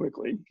very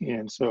quickly.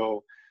 And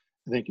so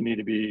I think you need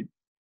to be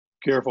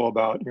careful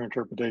about your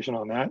interpretation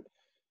on that.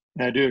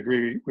 And I do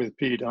agree with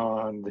Pete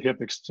on the hip.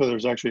 So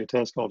there's actually a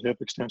test called hip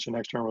extension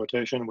external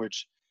rotation,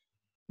 which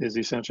is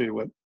essentially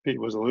what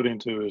Pete was alluding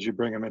to, is you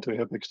bring them into a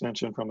hip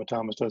extension from a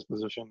Thomas test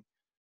position,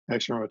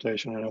 external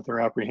rotation. And if they're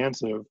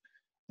apprehensive,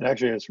 it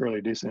actually has really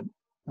decent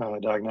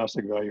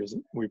diagnostic values.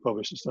 We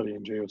published a study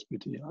in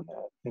JOSPT on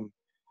that.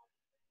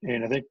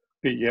 And I think,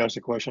 Pete, you asked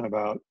a question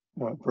about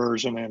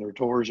version and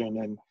retorsion.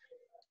 And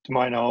to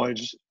my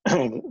knowledge,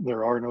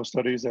 there are no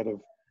studies that have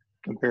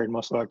compared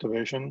muscle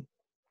activation.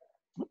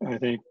 I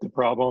think the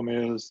problem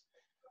is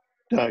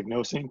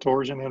diagnosing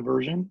torsion and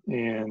version.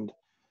 And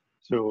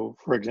so,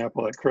 for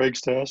example, at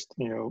Craig's test,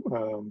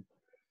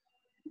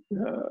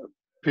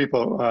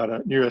 people at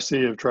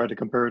USC have tried to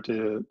compare it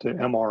to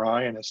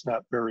MRI, and it's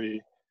not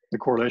very, the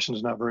correlation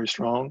is not very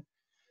strong.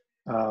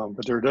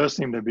 But there does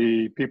seem to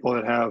be people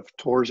that have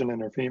torsion in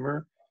their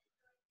femur.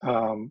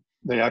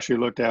 They actually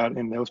looked at,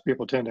 and those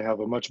people tend to have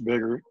a much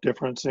bigger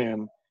difference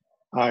in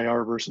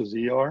IR versus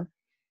ER.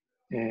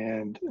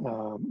 And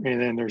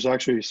then there's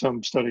actually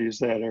some studies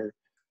that are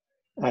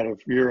out of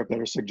Europe that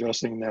are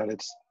suggesting that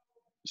it's,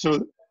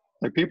 so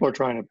like people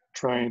are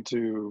trying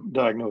to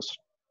diagnose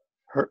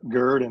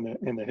GERD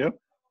in the hip,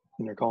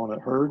 and they're calling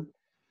it HERD.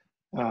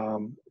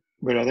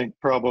 But I think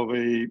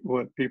probably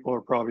what people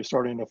are probably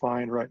starting to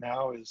find right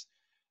now is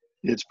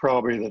it's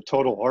probably the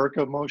total arc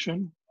of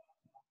motion.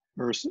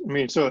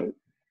 So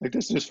like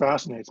this just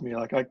fascinates me.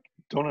 Like I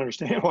don't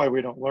understand why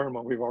we don't learn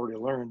what we've already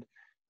learned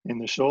in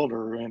the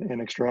shoulder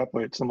and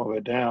extrapolate some of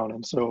it down.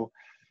 And so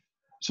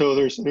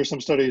there's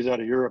some studies out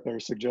of Europe that are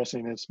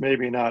suggesting it's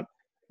maybe not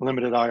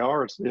limited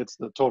IR, it's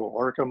the total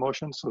arc of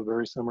motion. So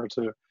very similar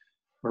to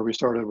where we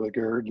started with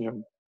GERD,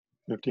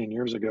 15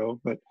 years ago.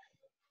 But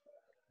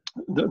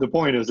the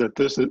point is that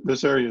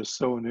this area is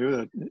so new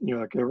that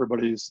like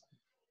everybody's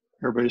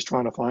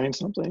trying to find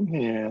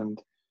something,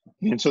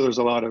 and so there's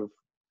a lot of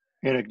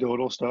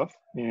anecdotal stuff,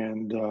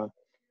 and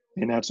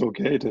that's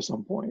okay to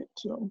some point.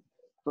 So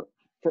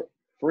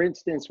for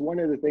instance, one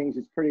of the things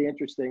that's pretty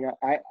interesting,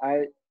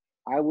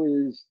 I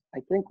was, I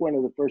think, one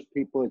of the first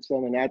people that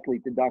sent an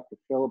athlete to Dr.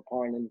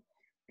 Philippon in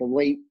the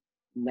late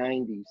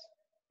 90s.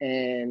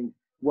 And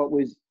what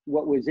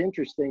was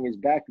interesting is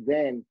back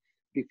then,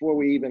 before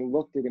we even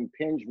looked at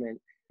impingement,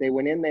 they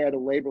went in, they had a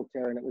labral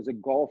tear, and it was a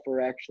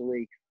golfer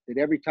actually, that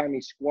every time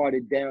he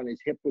squatted down, his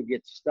hip would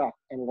get stuck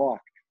and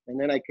locked. And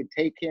then I could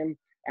take him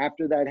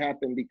after that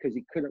happened because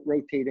he couldn't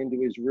rotate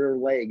into his rear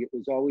leg. It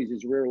was always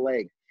his rear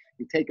leg.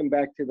 You take him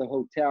back to the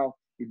hotel,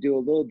 you do a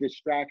little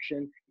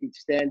distraction, he'd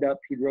stand up,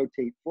 he'd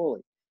rotate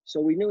fully.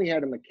 So we knew he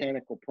had a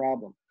mechanical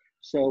problem.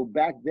 So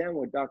back then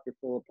what Dr.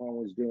 Philippon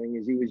was doing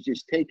is he was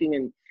just taking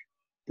in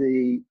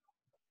the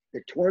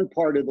torn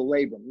part of the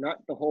labrum, not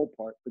the whole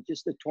part, but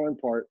just the torn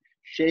part,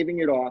 shaving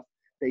it off.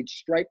 They'd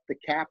stripe the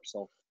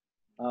capsule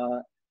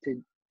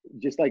to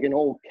just like an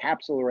old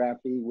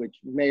capsulorrhaphy, which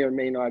may or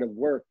may not have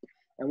worked.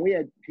 And we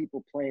had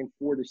people playing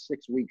 4 to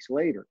 6 weeks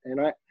later.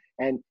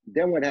 And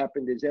then what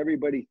happened is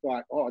everybody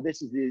thought, oh,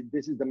 this is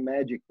the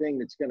magic thing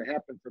that's going to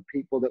happen for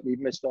people that we've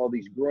missed all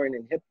these groin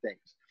and hip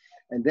things.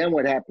 And then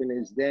what happened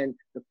is then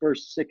the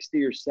first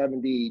 60 or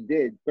 70 he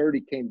did,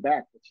 30 came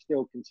back with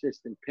still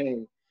consistent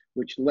pain,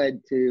 which led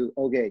to,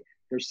 okay,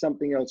 there's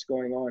something else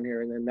going on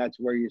here. And then that's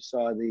where you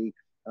saw the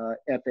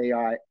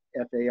FAI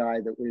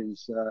that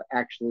was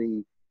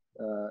actually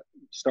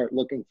start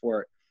looking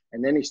for it.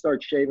 And then he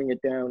starts shaving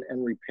it down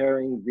and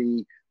repairing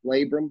the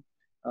labrum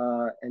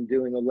and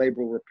doing a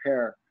labral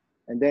repair.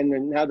 And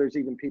then now there's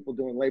even people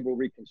doing labral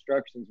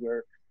reconstructions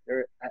where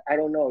I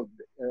don't know,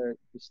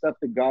 the stuff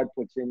that God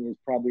puts in is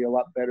probably a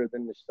lot better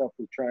than the stuff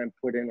we try and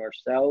put in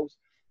ourselves.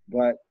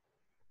 But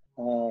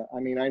I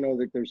mean, I know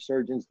that there's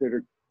surgeons that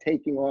are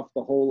taking off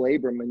the whole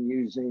labrum and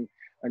using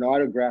an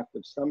autograft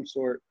of some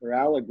sort or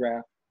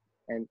allograft.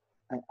 And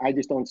I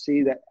just don't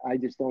see that. I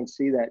just don't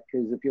see that,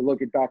 because if you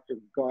look at Dr.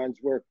 Gahn's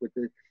work with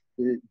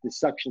the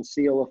suction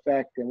seal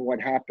effect and what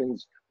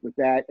happens with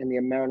that and the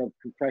amount of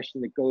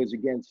compression that goes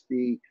against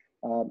the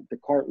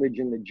cartilage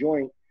in the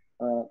joint,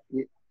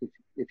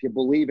 if you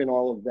believe in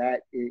all of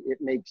that, it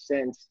makes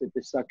sense that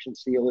the suction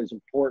seal is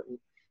important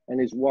and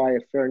is why a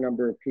fair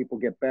number of people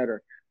get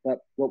better. But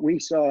what we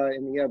saw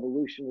in the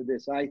evolution of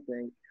this, I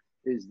think,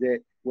 is that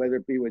whether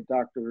it be with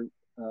Dr.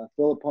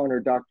 Philippon or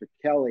Dr.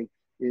 Kelly,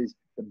 is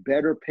the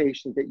better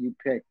patient that you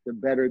pick, the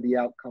better the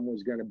outcome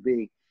was going to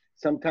be.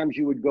 Sometimes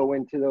you would go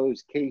into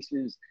those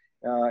cases,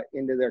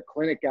 into their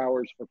clinic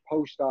hours for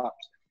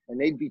post-ops, and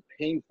they'd be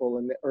painful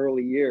in the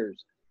early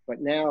years.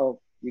 But now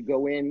you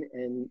go in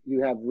and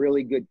you have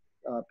really good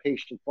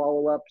patient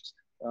follow-ups,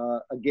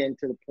 again,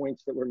 to the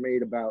points that were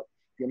made about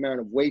the amount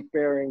of weight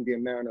bearing, the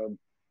amount of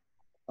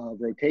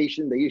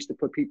rotation. They used to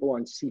put people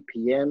on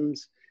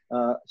CPMs,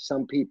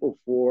 some people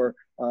for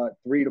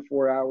 3 to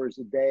 4 hours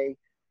a day.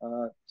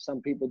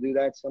 Some people do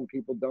that, some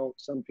people don't,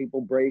 some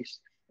people brace.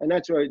 And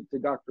that's why, to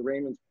Dr.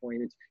 Reiman's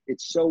point,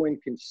 it's so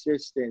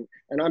inconsistent.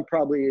 And I'm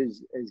probably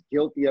as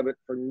guilty of it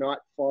for not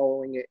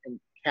following it and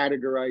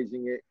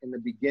categorizing it in the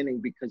beginning,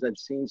 because I've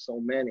seen so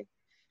many.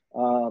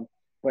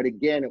 But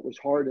again, it was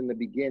hard in the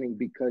beginning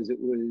because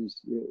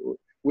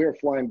we were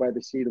flying by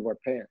the seat of our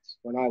pants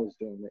when I was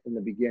doing it in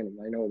the beginning.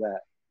 I know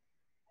that.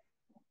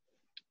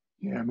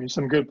 Yeah, I mean,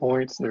 some good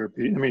points there,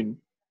 Pete. I mean,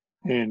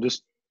 and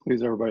just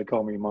please everybody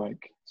call me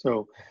Mike.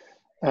 So,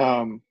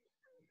 I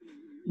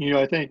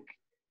think,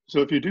 so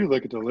if you do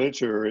look at the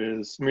literature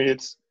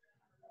it's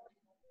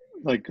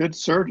like good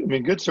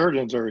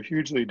surgeons are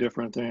hugely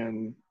different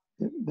than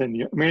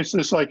it's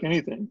just like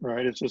anything,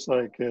 right? It's just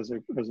like as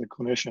a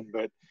clinician,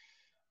 but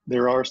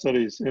there are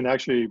studies, and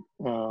actually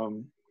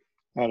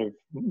out of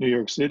New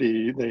York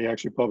City, they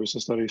actually published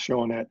a study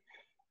showing that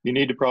you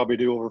need to probably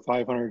do over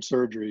 500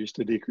 surgeries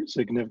to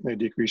significantly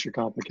decrease your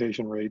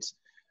complication rates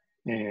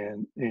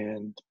and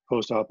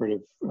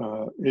postoperative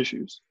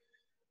issues.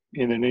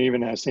 And then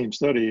even that same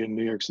study in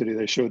New York City,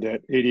 they showed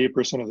that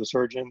 88% of the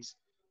surgeons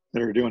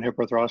that are doing hip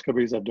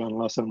arthroscopies have done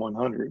less than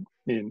 100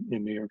 in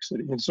New York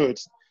City. And so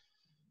it's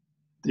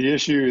the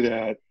issue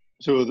that,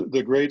 so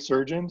the great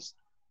surgeons,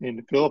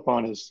 and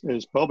Philippon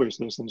has published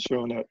this and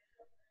shown that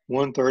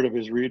 1/3 of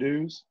his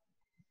redos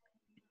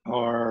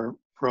are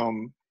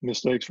from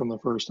mistakes from the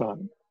first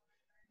time.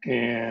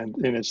 And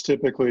it's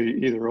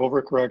typically either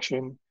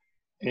overcorrection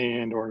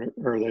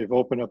or they've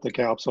opened up the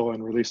capsule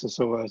and released the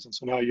psoas. And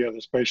so now you have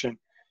this patient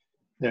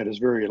that is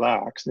very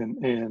lax.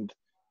 And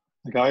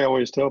like I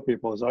always tell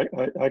people is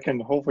I can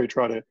hopefully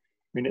try to,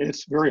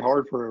 it's very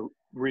hard for a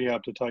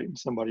rehab to tighten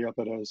somebody up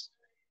that has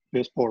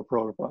bipolar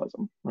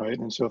protoplasm, right?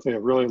 And so if they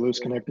have really loose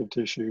connective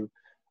tissue,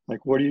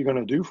 like what are you going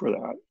to do for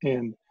that?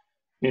 And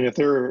if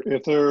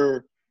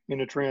they're in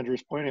a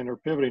transverse plane and they're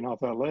pivoting off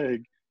that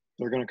leg,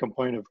 they're going to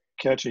complain of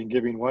catching,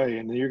 giving way,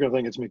 and you're going to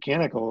think it's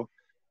mechanical.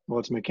 Well,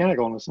 it's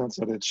mechanical in the sense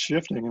that it's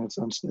shifting and it's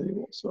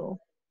unstable. So,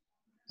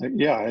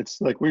 yeah,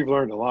 it's like we've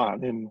learned a lot,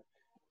 and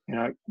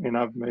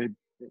I've made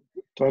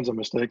tons of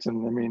mistakes,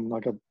 and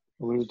like I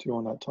alluded to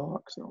on that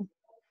talk.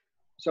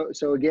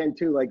 So again,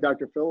 too, like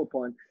Dr.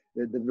 Philippon,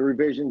 the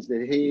revisions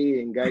that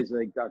he and guys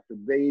like Dr.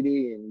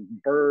 Beatty and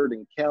Bird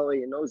and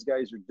Kelly and those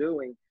guys are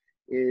doing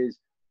is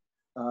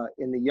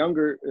in the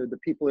younger, the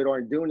people that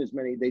aren't doing as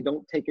many, they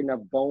don't take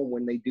enough bone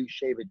when they do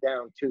shave it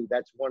down too.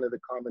 That's one of the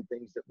common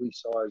things that we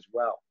saw as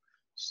well.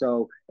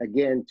 So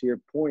again, to your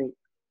point,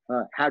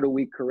 how do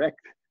we correct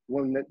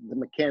when the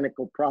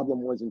mechanical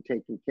problem wasn't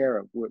taken care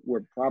of?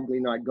 We're probably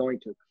not going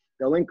to.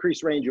 They'll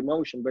increase range of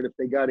motion, but if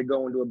they got to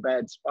go into a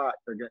bad spot,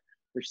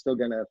 they're still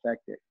going to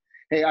affect it.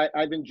 Hey,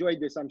 I've enjoyed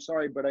this. I'm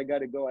sorry, but I got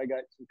to go. I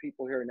got some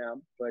people here now,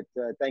 but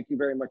thank you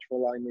very much for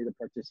allowing me to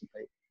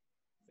participate.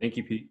 Thank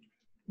you, Pete.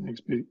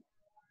 Thanks, Pete.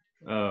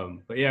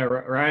 But yeah,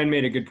 Ryan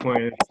made a good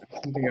point.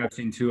 It's something I've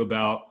seen too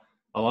about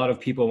a lot of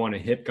people want a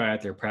hip guy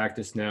at their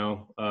practice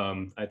now.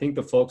 I think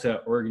the folks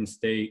at Oregon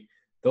State,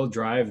 they'll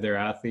drive their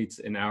athletes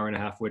an hour and a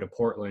half way to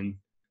Portland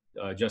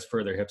just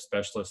for their hip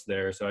specialists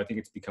there. So I think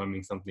it's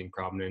becoming something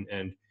prominent.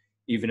 And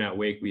even at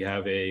Wake, we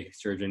have a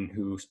surgeon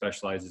who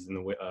specializes in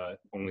the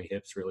only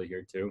hips really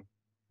here too.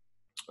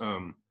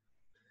 The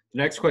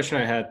next question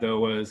I had though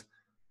was,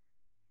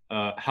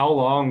 how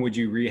long would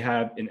you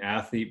rehab an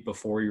athlete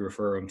before you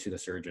refer them to the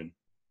surgeon?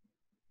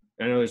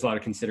 I know there's a lot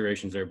of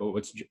considerations there, but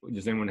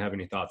does anyone have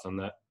any thoughts on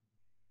that?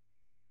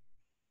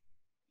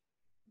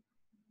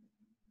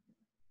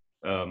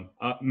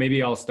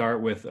 Maybe I'll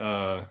start with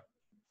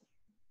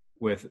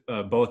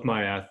both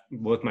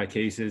my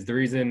cases. The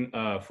reason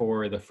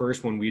for the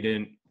first one, we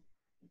didn't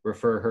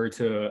refer her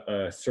to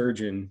a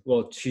surgeon.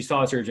 Well, she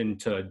saw a surgeon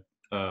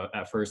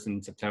at first in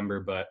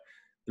September, but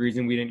The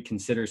reason we didn't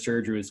consider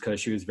surgery was because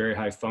she was very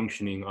high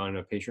functioning on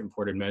a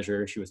patient-reported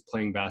measure. She was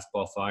playing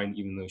basketball fine,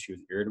 even though she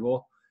was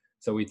irritable.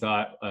 So we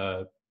thought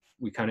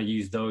we kind of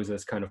used those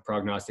as kind of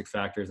prognostic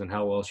factors on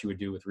how well she would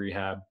do with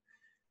rehab.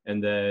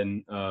 And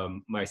then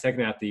my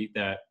second athlete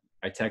that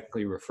I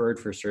technically referred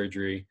for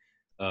surgery,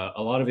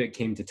 a lot of it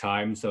came to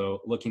time.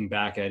 So looking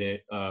back at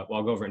it, well,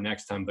 I'll go over it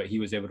next time, but he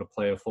was able to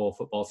play a full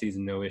football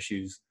season, no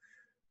issues.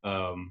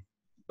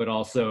 But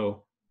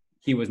also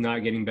he was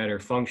not getting better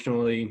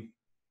functionally.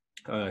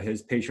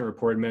 His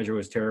patient-reported measure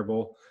was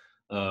terrible,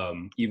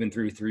 even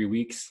through 3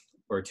 weeks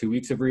or 2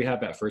 weeks of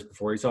rehab at first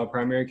before he saw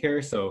primary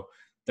care. So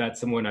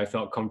that's someone I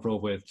felt comfortable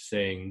with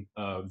saying,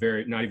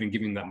 not even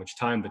giving that much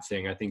time, but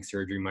saying, I think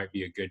surgery might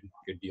be a good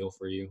deal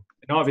for you.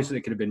 And obviously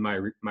it could have been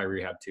my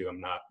rehab too. I'm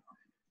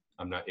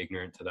not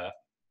ignorant to that.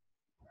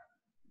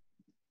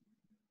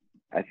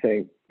 I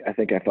think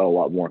I felt a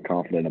lot more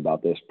confident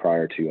about this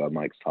prior to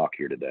Mike's talk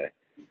here today,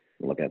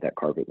 looking at that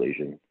carpet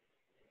lesion.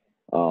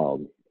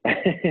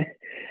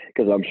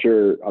 Because I'm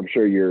sure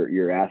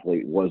your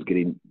athlete was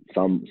getting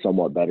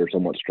somewhat better,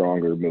 somewhat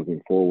stronger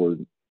moving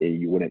forward.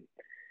 You wouldn't,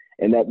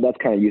 and that's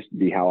kind of used to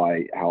be how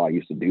I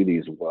used to do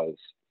these, was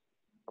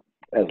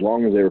as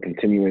long as they were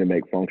continuing to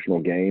make functional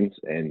gains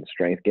and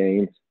strength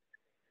gains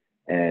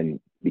and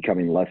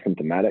becoming less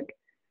symptomatic,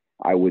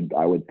 I would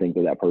think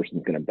that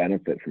person's going to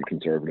benefit from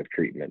conservative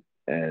treatment.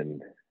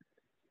 And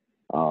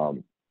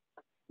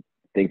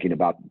thinking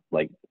about,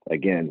 like,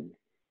 again,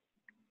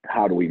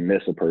 how do we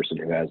miss a person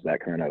who has that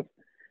kind of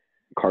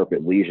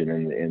carpet lesion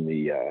in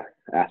the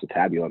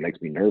acetabulum? It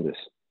makes me nervous.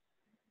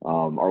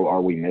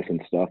 Are we missing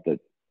stuff that,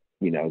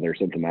 they're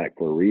symptomatic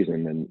for a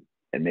reason,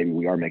 and maybe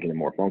we are making them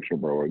more functional,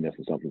 but we're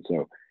missing something.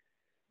 So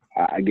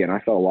again, I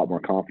felt a lot more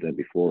confident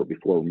before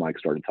Mike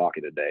started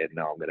talking today, and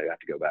now I'm going to have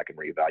to go back and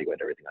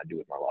reevaluate everything I do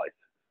with my life.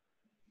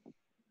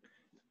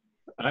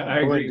 I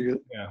agree.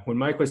 Yeah. When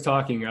Mike was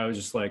talking, I was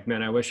just like,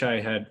 man, I wish I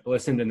had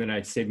listened, and then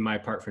I'd saved my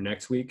part for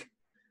next week.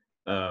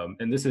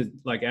 And this is,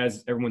 like,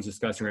 as everyone's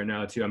discussing right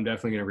now too, I'm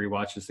definitely going to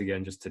rewatch this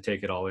again just to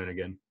take it all in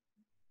again.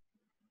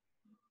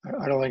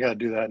 I don't think I'd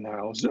do that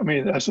now. I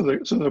mean, so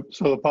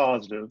the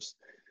positives.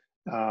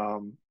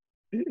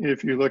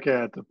 If you look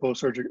at the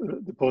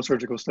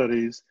post-surgical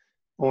studies,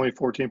 only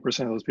 14%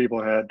 of those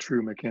people had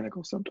true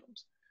mechanical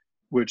symptoms,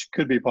 which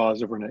could be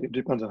positive or negative. It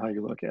depends on how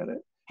you look at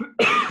it.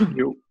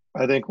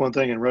 I think one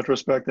thing in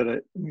retrospect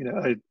that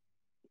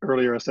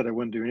earlier I said I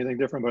wouldn't do anything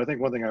different, but I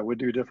think one thing I would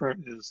do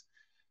different is,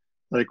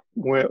 like,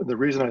 the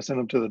reason I sent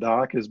them to the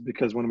doc is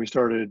because when we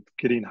started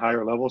getting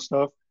higher level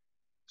stuff,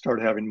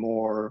 started having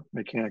more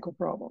mechanical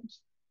problems.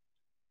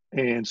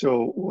 And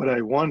so what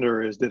I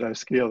wonder is, did I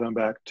scale them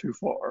back too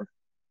far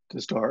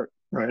to start,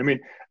 right? I mean,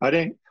 I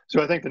think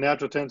the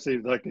natural tendency,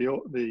 like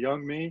the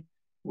young me,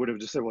 would have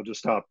just said, well,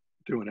 just stop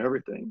doing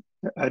everything.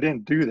 I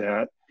didn't do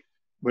that,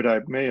 but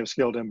I may have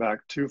scaled them back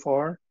too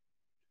far.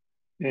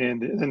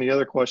 And then the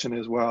other question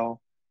is,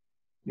 well,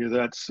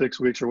 that 6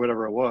 weeks or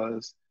whatever it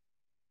was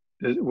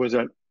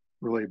that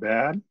really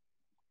bad?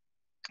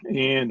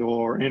 And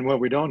what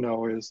we don't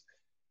know is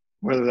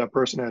whether that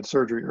person had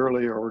surgery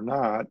earlier or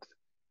not.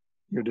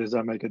 Does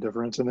that make a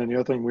difference? And then the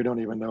other thing we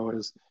don't even know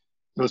is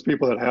those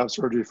people that have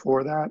surgery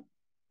for that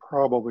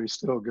probably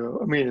still go.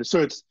 I mean,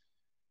 so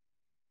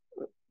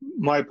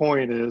my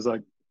point is,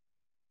 like,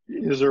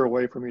 is there a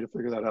way for me to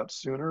figure that out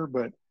sooner?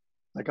 But,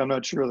 like, I'm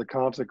not sure the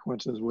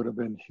consequences would have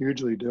been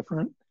hugely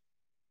different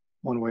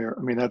one way or,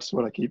 I mean, that's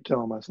what I keep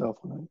telling myself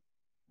when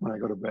I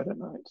go to bed at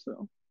night.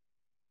 So,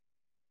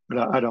 but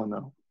I don't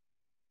know.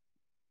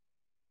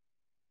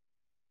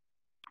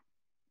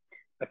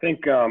 I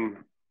think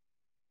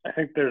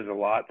there's a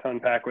lot to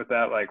unpack with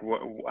that. Like,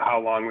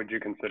 how long would you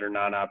consider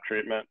non-op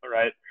treatment,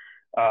 right?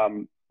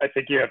 I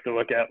think you have to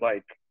look at,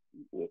 like,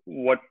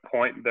 what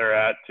point they're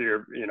at to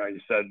your, you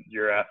said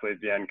your athlete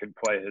Vien could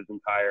play his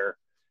entire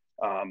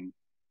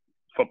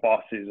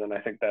football season. I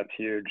think that's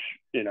huge,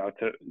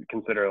 to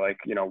consider, like,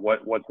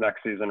 what's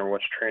next season, or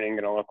what's training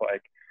going to look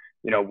like,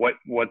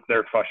 what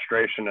their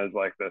frustration is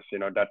like this.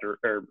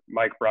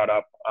 Mike brought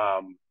up,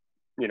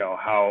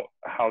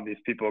 how these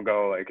people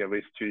go, like, at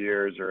least 2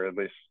 years, or at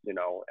least,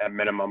 at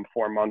minimum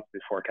 4 months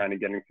before kind of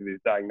getting to these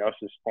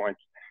diagnosis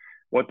points.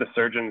 What the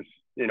surgeon's,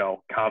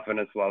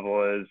 confidence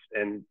level is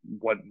in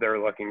what they're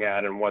looking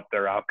at and what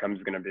their outcome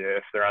is going to be.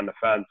 If they're on the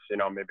fence,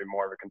 maybe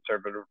more of a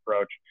conservative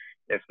approach.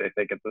 If they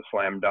think it's a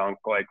slam dunk,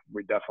 like,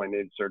 we definitely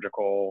need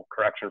surgical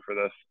correction for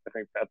this, I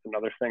think that's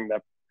another thing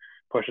that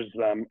pushes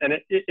them. And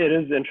it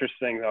is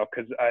interesting, though,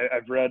 because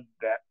I've read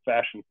that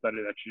fashion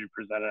study that you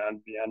presented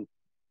on Vien.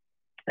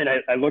 And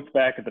I looked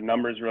back at the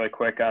numbers really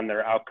quick on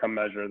their outcome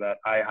measure, that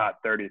IHOT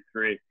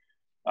 33.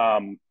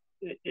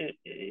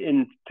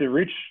 To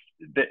reach,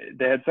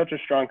 they had such a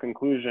strong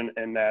conclusion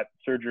in that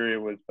surgery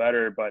was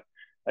better. But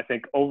I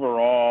think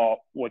overall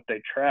what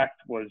they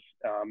tracked was,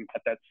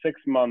 at that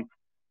 6-month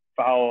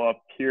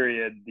follow-up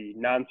period, the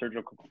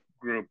non-surgical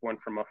group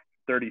went from a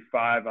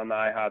 35 on the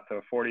IHOT to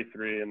a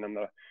 43. And then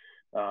the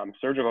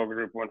surgical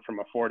group went from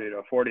a 40 to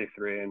a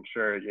 43. And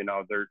sure,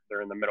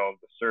 they're in the middle of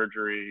the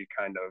surgery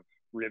kind of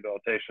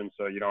rehabilitation,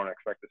 so you don't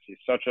expect to see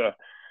such a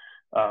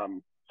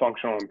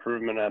functional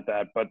improvement at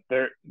that. But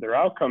their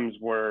outcomes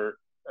were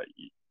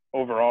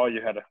overall,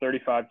 you had a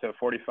 35 to a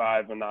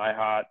 45 in the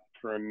IHOT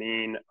for a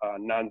mean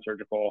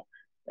non-surgical,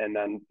 and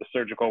then the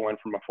surgical went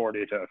from a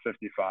 40 to a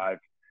 55.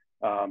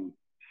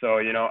 So,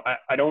 you know,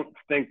 I don't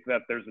think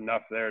that there's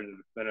enough there to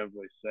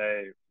definitively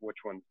say which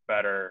one's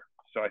better.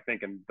 So I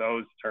think in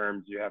those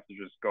terms, you have to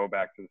just go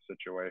back to the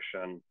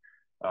situation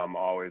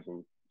always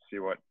and see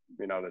what,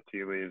 you know, the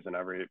tea leaves and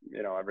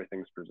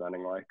everything's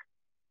presenting like.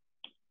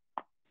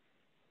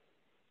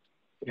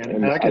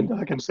 And I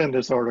can send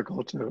this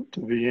article to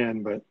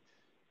Vien, but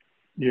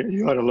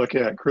you ought to look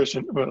at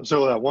Christian.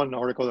 So that one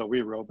article that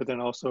we wrote, but then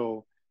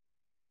also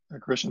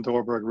Christian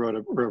Thorberg wrote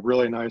a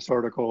really nice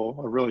article,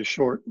 a really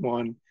short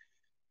one,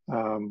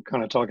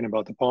 kind of talking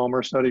about the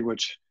Palmer study,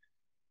 which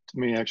to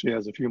me actually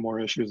has a few more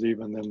issues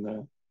even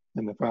than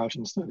the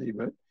fashion study.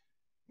 But I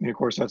mean, of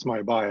course, that's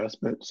my bias.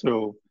 But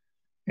so,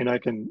 and I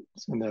can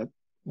send that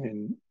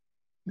in.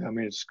 I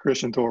mean, it's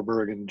Christian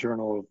Thorberg in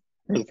Journal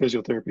or the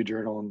Physiotherapy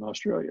Journal in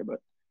Australia, but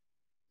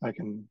I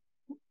can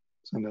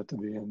send that to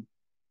Vien.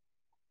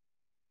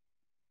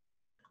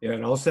 Yeah,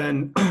 and I'll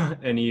send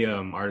any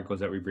articles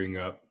that we bring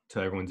up to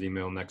everyone's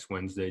email next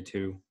Wednesday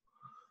too.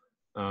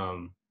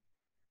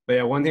 But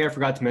yeah, one thing I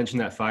forgot to mention,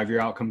 that 5-year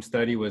outcome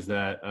study, was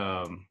that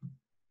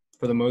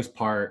for the most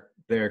part,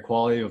 their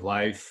quality of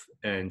life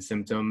and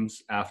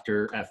symptoms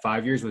at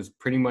 5 years was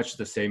pretty much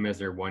the same as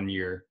their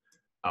 1-year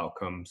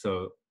outcome.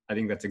 So I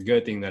think that's a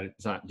good thing that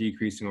it's not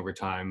decreasing over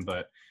time,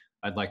 but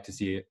I'd like to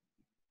see it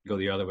go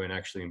the other way and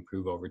actually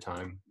improve over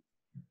time.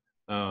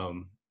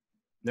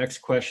 Next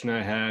question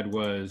I had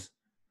was,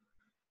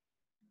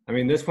 I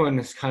mean, this one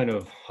is kind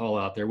of all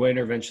out there. What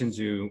interventions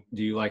do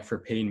you like for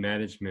pain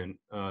management?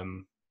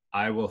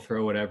 I will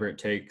throw whatever it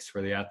takes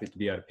for the athlete to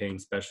be out of pain,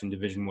 especially in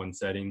Division I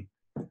setting,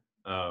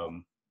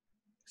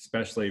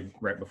 especially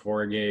right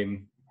before a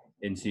game,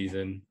 in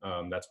season.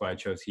 That's why I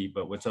chose heat.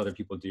 But what's other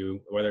people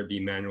do, whether it be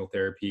manual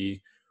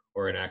therapy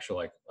or an actual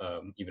like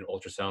even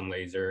ultrasound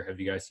laser? Have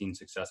you guys seen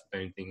success with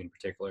anything in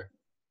particular?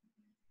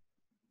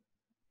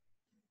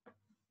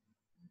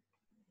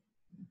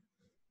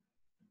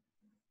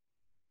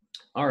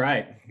 All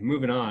right,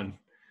 moving on.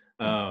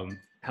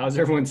 How's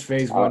everyone's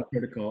phase 1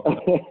 protocol?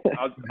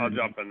 I'll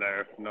jump in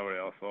there if nobody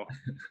else will.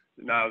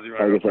 Niles, you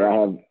want to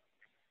go?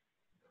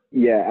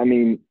 I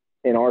mean,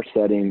 in our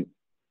setting,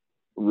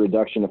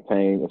 reduction of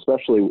pain,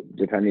 especially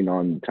depending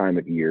on time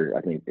of year,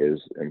 I think is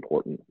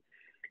important.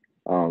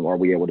 Are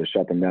we able to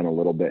shut them down a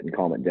little bit and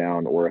calm it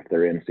down? Or if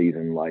they're in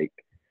season like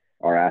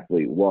our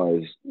athlete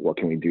was, what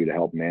can we do to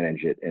help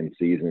manage it in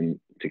season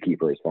to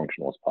keep her as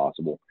functional as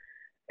possible?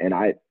 And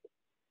I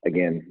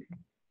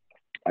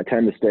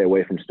tend to stay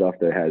away from stuff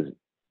that has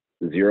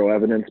zero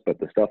evidence, but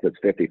the stuff that's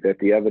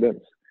 50-50 evidence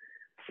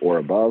or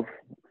above,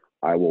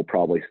 I will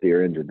probably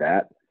steer into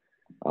that.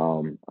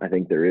 I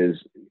think there is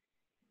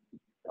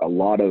a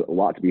lot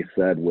to be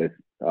said with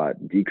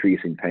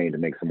decreasing pain to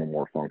make someone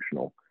more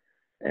functional.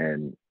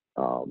 And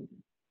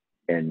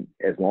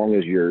as long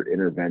as your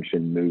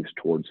intervention moves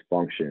towards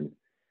function,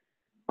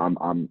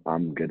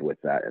 I'm good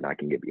with that, and I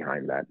can get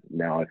behind that.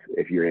 Now,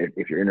 if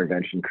your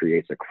intervention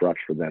creates a crutch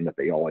for them that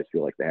they always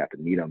feel like they have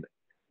to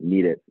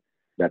need it,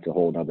 that's a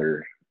whole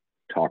other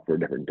talk for a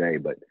different day.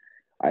 But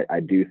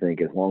I do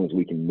think as long as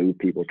we can move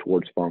people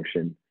towards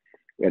function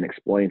and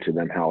explain to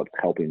them how it's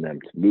helping them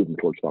to move them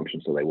towards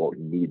function, so they won't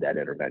need that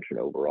intervention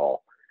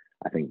overall,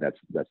 I think that's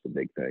the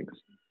big things.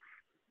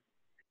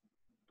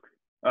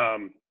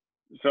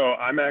 So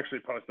I'm actually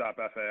post-op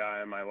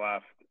FAI on my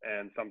left,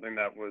 and something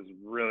that was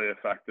really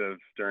effective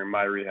during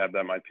my rehab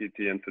that my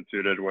PT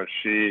instituted was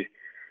she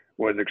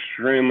was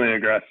extremely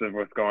aggressive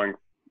with going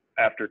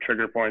after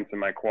trigger points in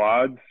my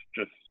quads,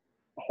 just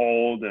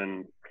hold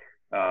and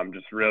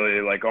just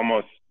really like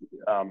almost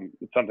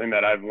something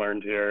that I've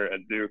learned here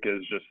at Duke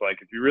is just like,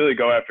 if you really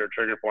go after a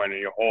trigger point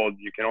and you hold,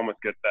 you can almost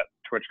get that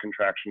twitch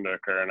contraction to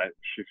occur. And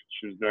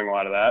she was doing a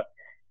lot of that.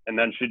 And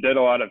then she did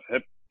a lot of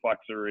hip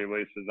flexor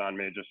releases on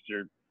me, just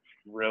you're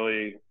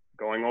really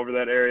going over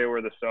that area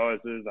where the psoas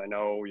is. I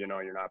know, you're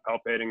not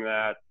palpating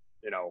that,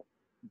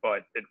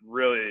 but it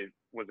really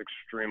was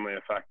extremely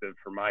effective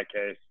for my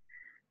case.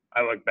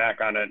 I look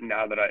back on it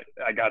now that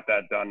I got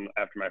that done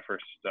after my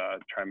first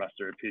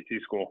trimester at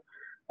PT school.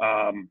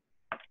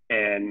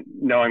 And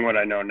knowing what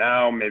I know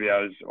now, maybe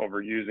I was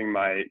overusing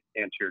my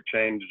anterior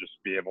chain to just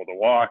be able to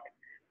walk,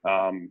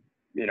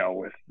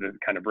 with the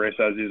kind of brace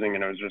I was using,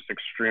 and it was just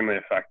extremely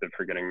effective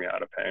for getting me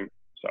out of pain.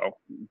 So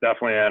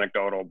definitely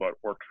anecdotal, but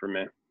worked for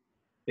me.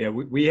 Yeah,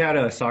 we had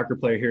a soccer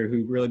player here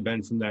who really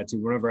benefited from that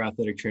too. One of our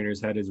athletic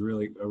trainers had a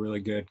really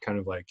good kind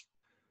of like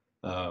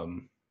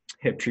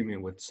hip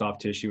treatment with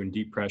soft tissue and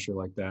deep pressure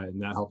like that,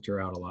 and that helped her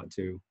out a lot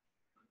too.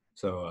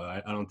 So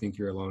I don't think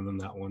you're alone on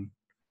that one.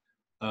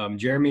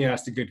 Jeremy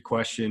asked a good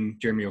question,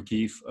 Jeremy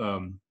O'Keefe.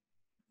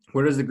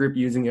 What is the group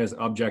using as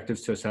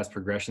objectives to assess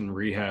progression in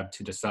rehab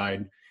to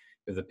decide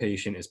if the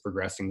patient is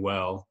progressing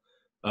well?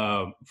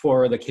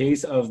 For the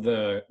case of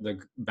the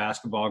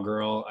basketball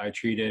girl I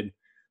treated,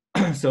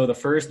 So the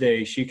first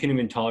day, she couldn't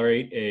even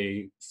tolerate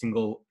a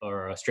single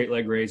or a straight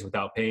leg raise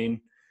without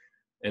pain.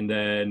 And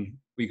then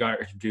we got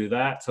her to do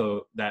that.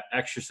 So that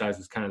exercise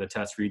was kind of the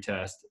test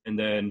retest. And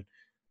then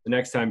the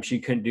next time she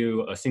couldn't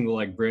do a single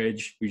leg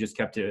bridge, we just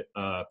kept it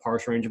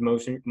partial range of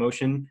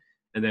motion.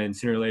 And then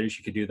sooner or later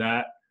she could do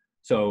that.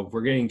 So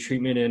we're getting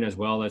treatment in as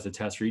well as a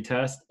test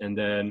retest. And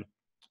then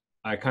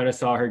I kind of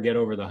saw her get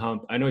over the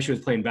hump. I know she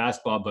was playing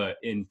basketball, but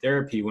in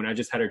therapy, when I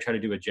just had her try to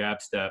do a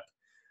jab step,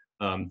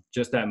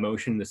 just that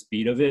motion, the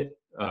speed of it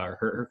hurt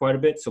her quite a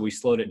bit. So we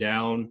slowed it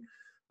down.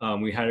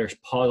 We had her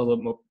pause a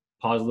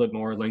little bit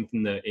more,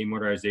 lengthen the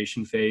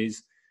amortization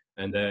phase.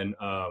 And then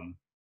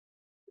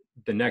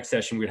the next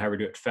session, we'd have her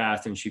do it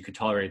fast and she could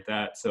tolerate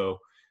that. So,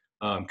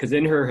 because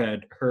in her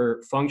head,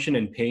 her function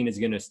and pain is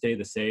going to stay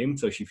the same.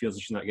 So she feels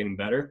that she's not getting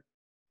better.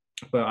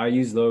 But I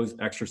use those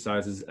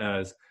exercises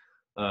as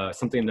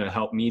something to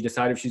help me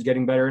decide if she's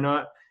getting better or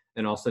not.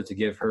 And also to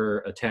give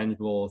her a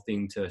tangible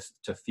thing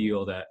to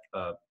feel that,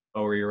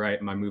 oh, you're right,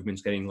 my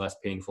movement's getting less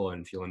painful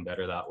and feeling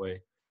better that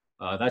way.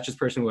 That's just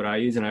personally what I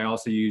use. And I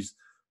also use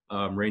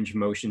range of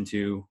motion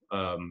too.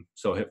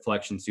 So hip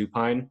flexion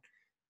supine.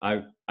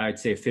 I'd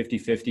say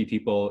 50-50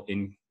 people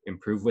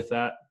improve with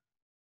that.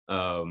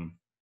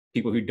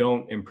 People who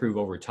don't improve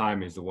over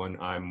time is the one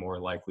I'm more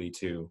likely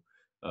to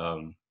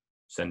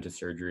send to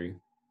surgery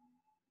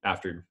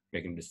after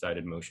making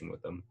decided motion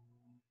with them.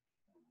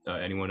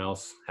 Anyone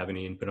else have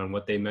any input on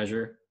what they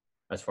measure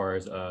as far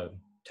as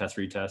test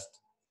retest?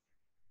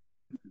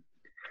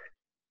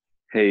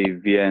 Hey,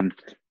 Vien,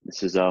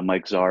 this is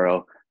Mike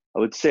Zaro. I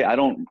would say I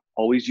don't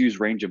always use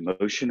range of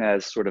motion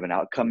as sort of an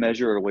outcome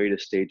measure or a way to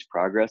stage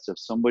progress. If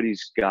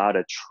somebody's got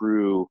a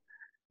true,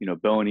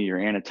 bony or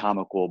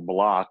anatomical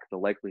block, the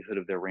likelihood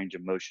of their range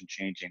of motion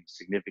changing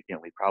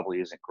significantly probably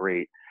isn't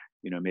great.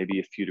 Maybe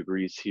a few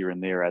degrees here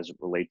and there as it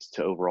relates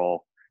to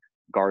overall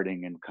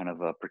guarding and kind of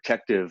a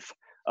protective,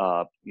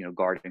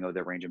 guarding of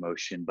their range of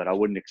motion. But I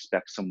wouldn't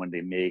expect someone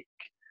to make,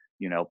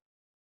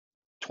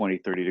 20,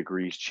 30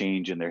 degrees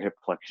change in their hip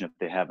flexion if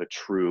they have a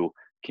true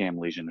cam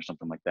lesion or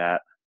something like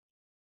that.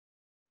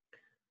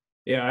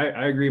 Yeah,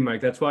 I agree,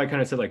 Mike. That's why I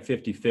kind of said like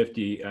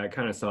 50-50. I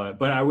kind of saw it.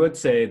 But I would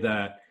say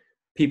that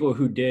people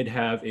who did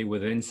have a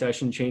within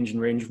session change in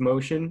range of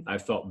motion, I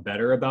felt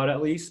better about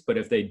at least. But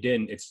if they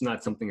didn't, it's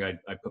not something I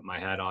put my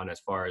hat on as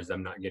far as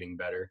them not getting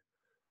better.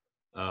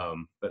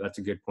 But that's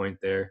a good point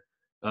there.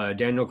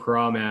 Daniel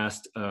Karam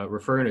asked,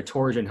 referring to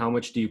torsion, how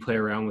much do you play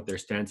around with their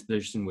stance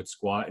position with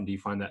squat, and do you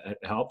find that it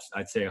helps?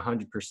 I'd say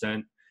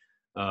 100%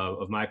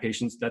 of my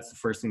patients, that's the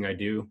first thing I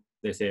do.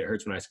 They say it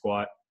hurts when I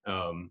squat,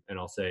 and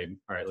I'll say,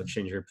 all right, let's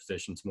change your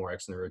position to more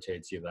external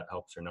rotate, see if that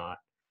helps or not.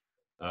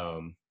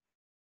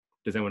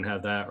 Does anyone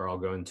have that, or I'll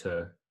go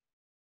into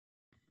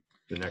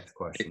the next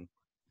question?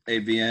 Hey,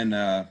 Vien,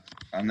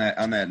 on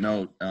that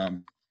note,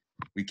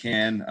 we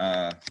can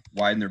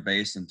widen their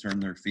base and turn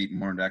their feet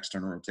more into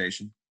external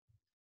rotation,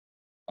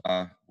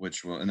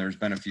 which will, and there's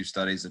been a few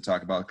studies that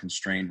talk about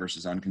constrained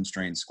versus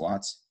unconstrained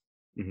squats.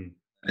 Mm-hmm.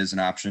 Is an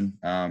option.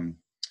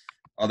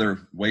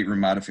 Other weight room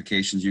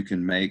modifications you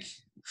can make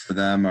for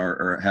them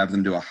or have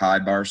them do a high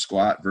bar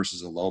squat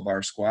versus a low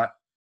bar squat.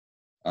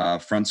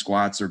 Front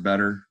squats are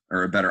better,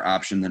 or a better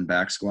option than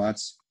back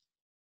squats.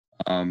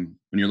 When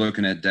you're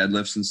looking at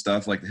deadlifts and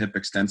stuff, like the hip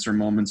extensor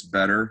moment's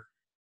better.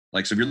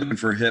 Like, so if you're looking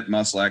for hip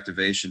muscle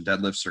activation,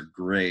 deadlifts are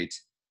great.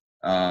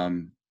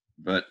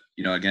 But,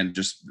 again,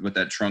 just with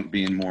that trunk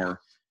being more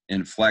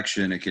in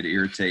flexion, it could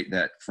irritate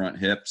that front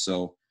hip.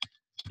 So,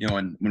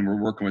 and when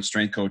we're working with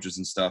strength coaches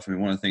and stuff, I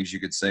mean, one of the things you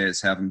could say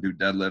is have them do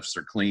deadlifts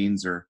or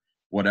cleans or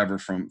whatever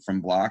from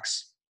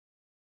blocks,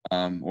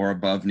 or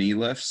above knee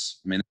lifts.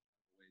 I mean, that's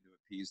a way to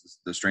appease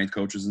the strength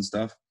coaches and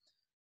stuff.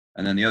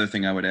 And then the other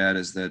thing I would add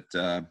is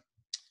that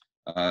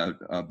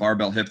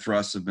barbell hip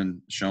thrusts have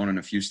been shown in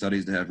a few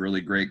studies to have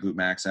really great glute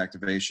max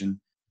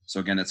activation. So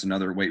again, it's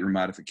another weight room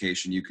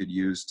modification you could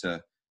use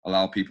to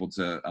allow people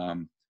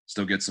to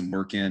still get some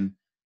work in.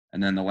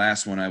 And then the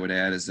last one I would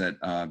add is that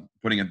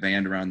putting a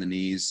band around the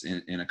knees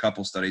in a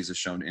couple studies has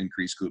shown to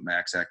increase glute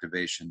max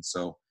activation.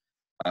 So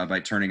by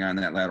turning on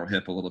that lateral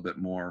hip a little bit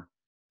more,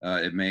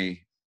 it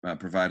may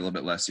provide a little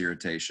bit less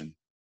irritation.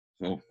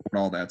 So for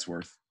all that's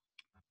worth.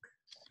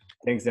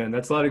 Thanks, Dan.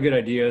 That's a lot of good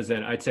ideas,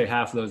 and I'd say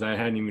half of those I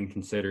hadn't even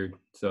considered,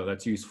 so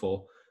that's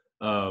useful.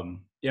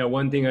 Yeah,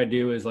 one thing I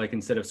do is, like,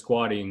 instead of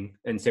squatting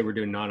and say we're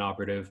doing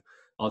non-operative,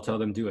 I'll tell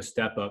them do a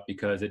step up,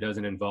 because it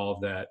doesn't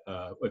involve that,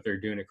 if they're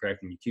doing it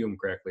correctly and you cue them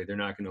correctly, they're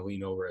not going to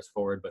lean over as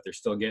forward, but they're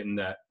still getting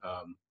that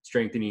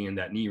strengthening and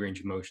that knee range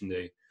of motion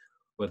they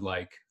would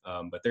like.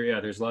 But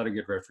there's a lot of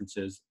good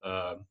references.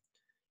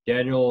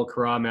 Daniel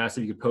Karam asked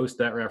if you could post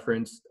that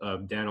reference.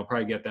 Dan, I'll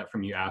probably get that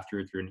from you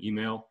after through an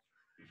email.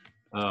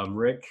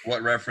 Rick?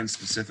 What reference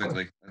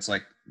specifically? It's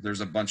like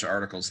there's a bunch of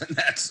articles in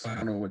that, so I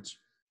don't know which.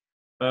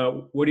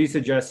 What do you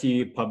suggest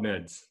he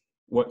PubMeds?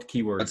 What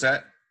keywords? What's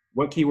that?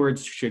 What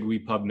keywords should we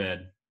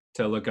PubMed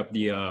to look up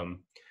the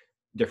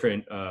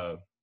different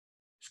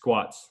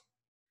squats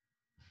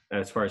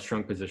as far as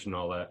trunk position and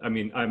all that? I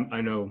mean,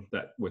 I know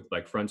that with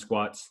like front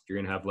squats,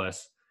 you're gonna have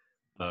less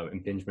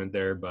impingement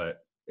there, but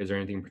is there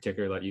anything in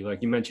particular that you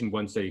like? You mentioned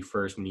one study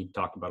first when you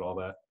talked about all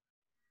that.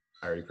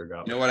 I already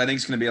forgot. You know what I think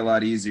is going to be a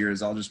lot easier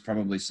is I'll just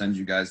probably send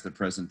you guys the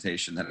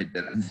presentation that I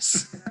did on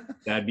this.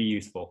 That'd be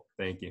useful.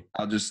 Thank you.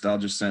 I'll just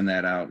send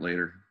that out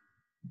later.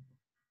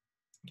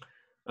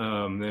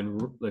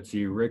 Then let's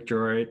see. Rick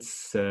Jorritz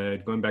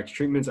said, going back to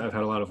treatments, I've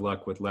had a lot of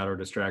luck with lateral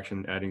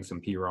distraction, adding some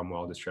PROM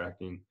while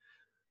distracting.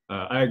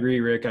 I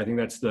agree, Rick. I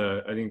think I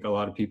think a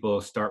lot of people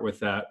start with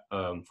that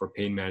for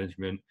pain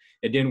management.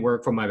 It didn't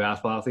work for my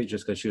basketball athlete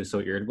just because she was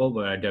so irritable,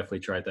 but I definitely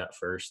tried that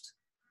first.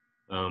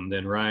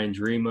 Then Ryan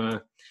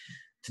Jarima,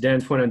 to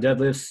Dan's point on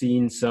deadlifts,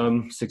 seen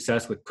some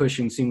success with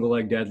pushing single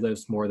leg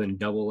deadlifts more than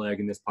double leg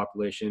in this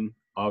population.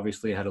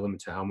 Obviously, had a limit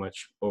to how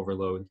much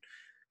overload.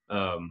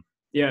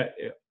 Yeah,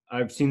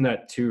 I've seen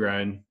that too,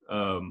 Ryan.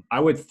 I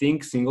would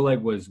think single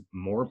leg was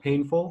more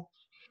painful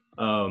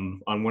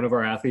on one of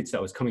our athletes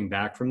that was coming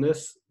back from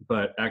this,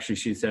 but actually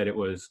she said it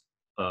was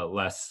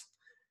less.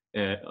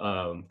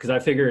 Because I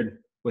figured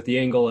with the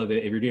angle of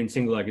it, if you're doing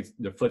single leg,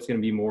 the foot's going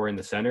to be more in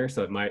the center,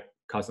 so it might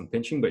cause some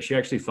pinching, but she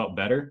actually felt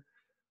better.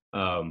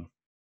 I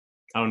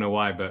don't know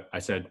why, but I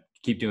said,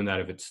 keep doing that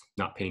if it's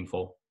not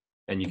painful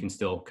and you can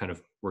still kind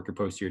of work your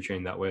posterior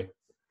chain that way.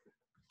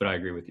 But I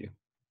agree with you.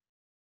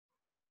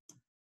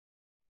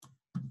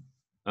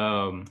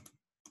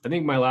 I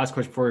think my last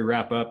question before we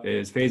wrap up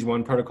is phase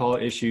 1 protocol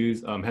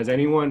issues. Has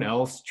anyone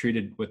else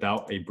treated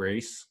without a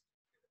brace?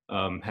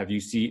 How do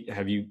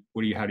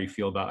you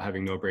feel about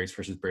having no brace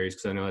versus brace?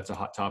 Because I know that's a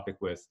hot topic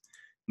with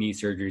knee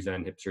surgeries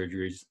and hip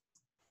surgeries.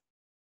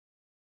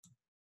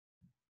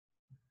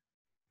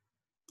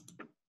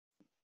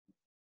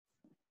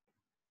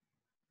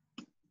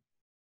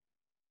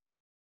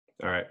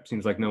 All right,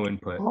 seems like no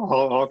input.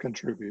 I'll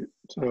contribute.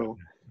 So,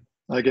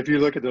 like if you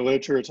look at the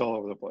literature, it's all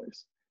over the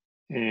place.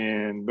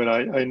 But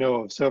I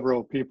know of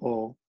several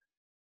people,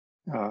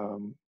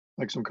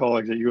 like some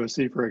colleagues at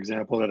USC, for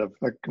example, that have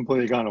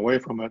completely gone away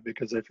from it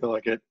because they feel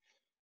like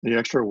the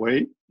extra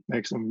weight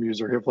makes them use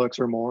their hip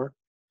flexor more.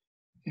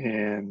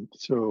 And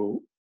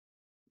so,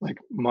 like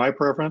my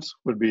preference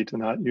would be to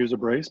not use a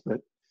brace,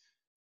 but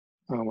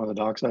one of the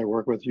docs I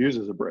work with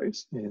uses a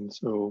brace. And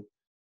so,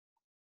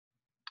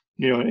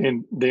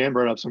 and Dan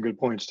brought up some good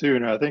points too.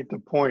 And I think the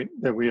point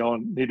that we all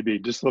need to be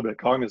just a little bit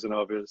cognizant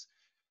of is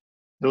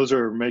those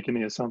are making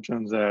the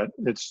assumptions that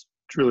it's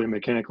truly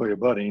mechanically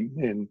abutting.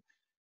 And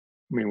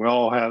I mean, we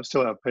all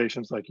still have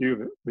patients like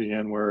you,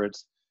 Vien, where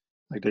it's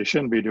like they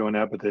shouldn't be doing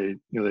that, but they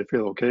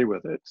feel okay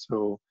with it.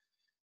 So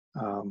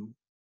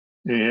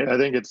yeah, I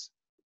think it's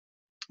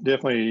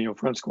definitely,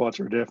 front squats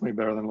are definitely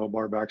better than low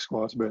bar back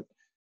squats, but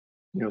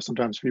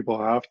sometimes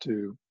people have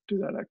to do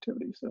that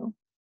activity. So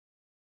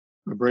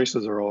the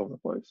braces are all over the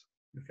place.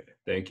 Okay,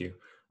 thank you.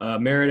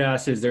 Merritt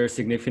asks, is there a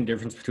significant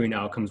difference between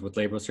outcomes with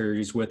labral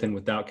surgeries with and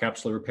without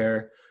capsular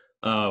repair?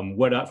 From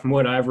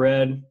what I've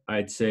read,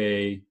 I'd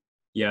say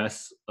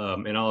yes.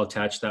 And I'll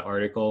attach that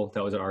article.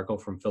 That was an article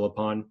from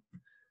Philippon.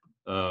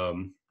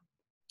 And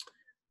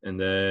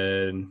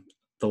then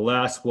the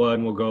last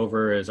one we'll go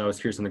over is I was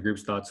curious on the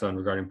group's thoughts on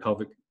regarding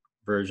pelvic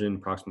version,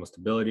 proximal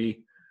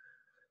stability,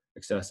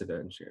 excessive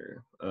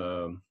anterior.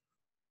 So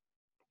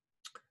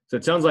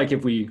it sounds like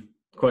if we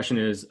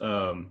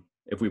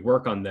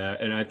work on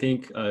that, and I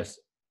think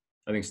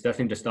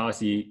Stephanie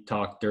Destasi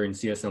talked during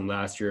CSM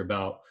last year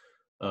about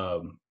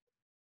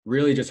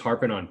really just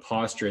harping on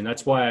posture, and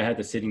that's why I had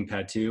the sitting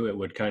pad too. It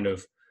would kind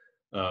of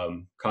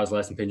cause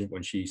less impingement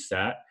when she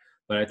sat,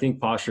 but I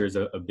think posture is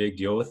a big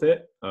deal with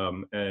it.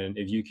 And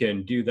if you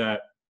can do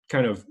that,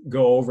 kind of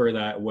go over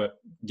that,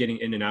 getting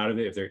in and out of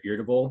it, if they're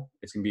irritable,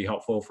 it's gonna be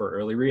helpful for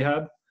early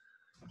rehab.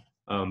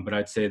 But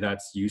I'd say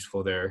that's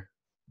useful there.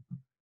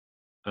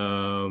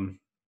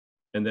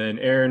 And then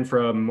Aaron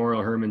from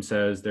Memorial Hermann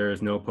says there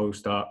is no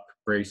post-op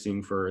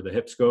bracing for the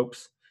hip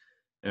scopes,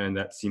 and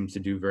that seems to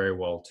do very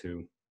well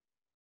too.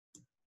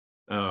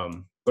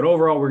 But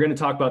overall, we're going to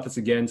talk about this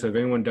again. So if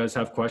anyone does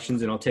have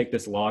questions, and I'll take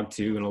this log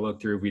too, and I'll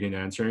look through if we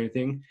didn't answer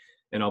anything,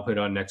 and I'll put it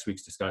on next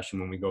week's discussion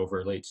when we go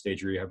over late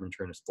stage rehab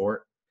return to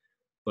sport.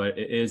 But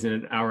it is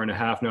an hour and a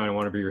half now. I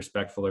want to be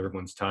respectful of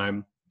everyone's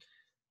time.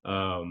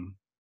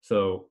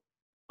 So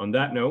on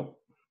that note,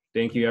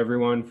 thank you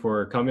everyone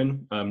for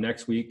coming.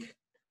 Next week,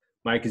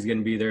 Mike is going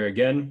to be there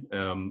again.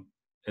 And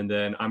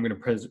then I'm going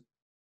to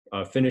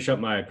finish up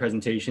my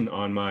presentation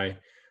on my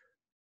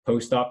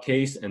post-op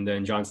case. And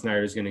then John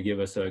Snyder is going to give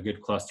us a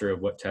good cluster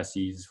of what tests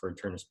he uses for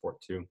return to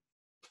sport too.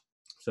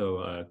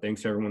 So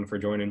thanks everyone for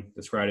joining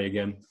this Friday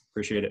again.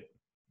 Appreciate it.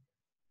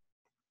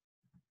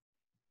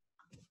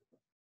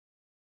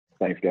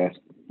 Thanks, guys.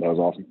 That was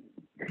awesome.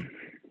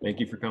 Thank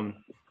you for coming.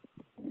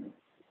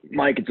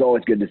 Mike, it's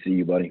always good to see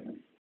you, buddy.